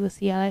 And we will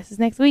see y'all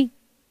next week.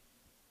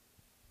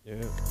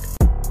 Yeah.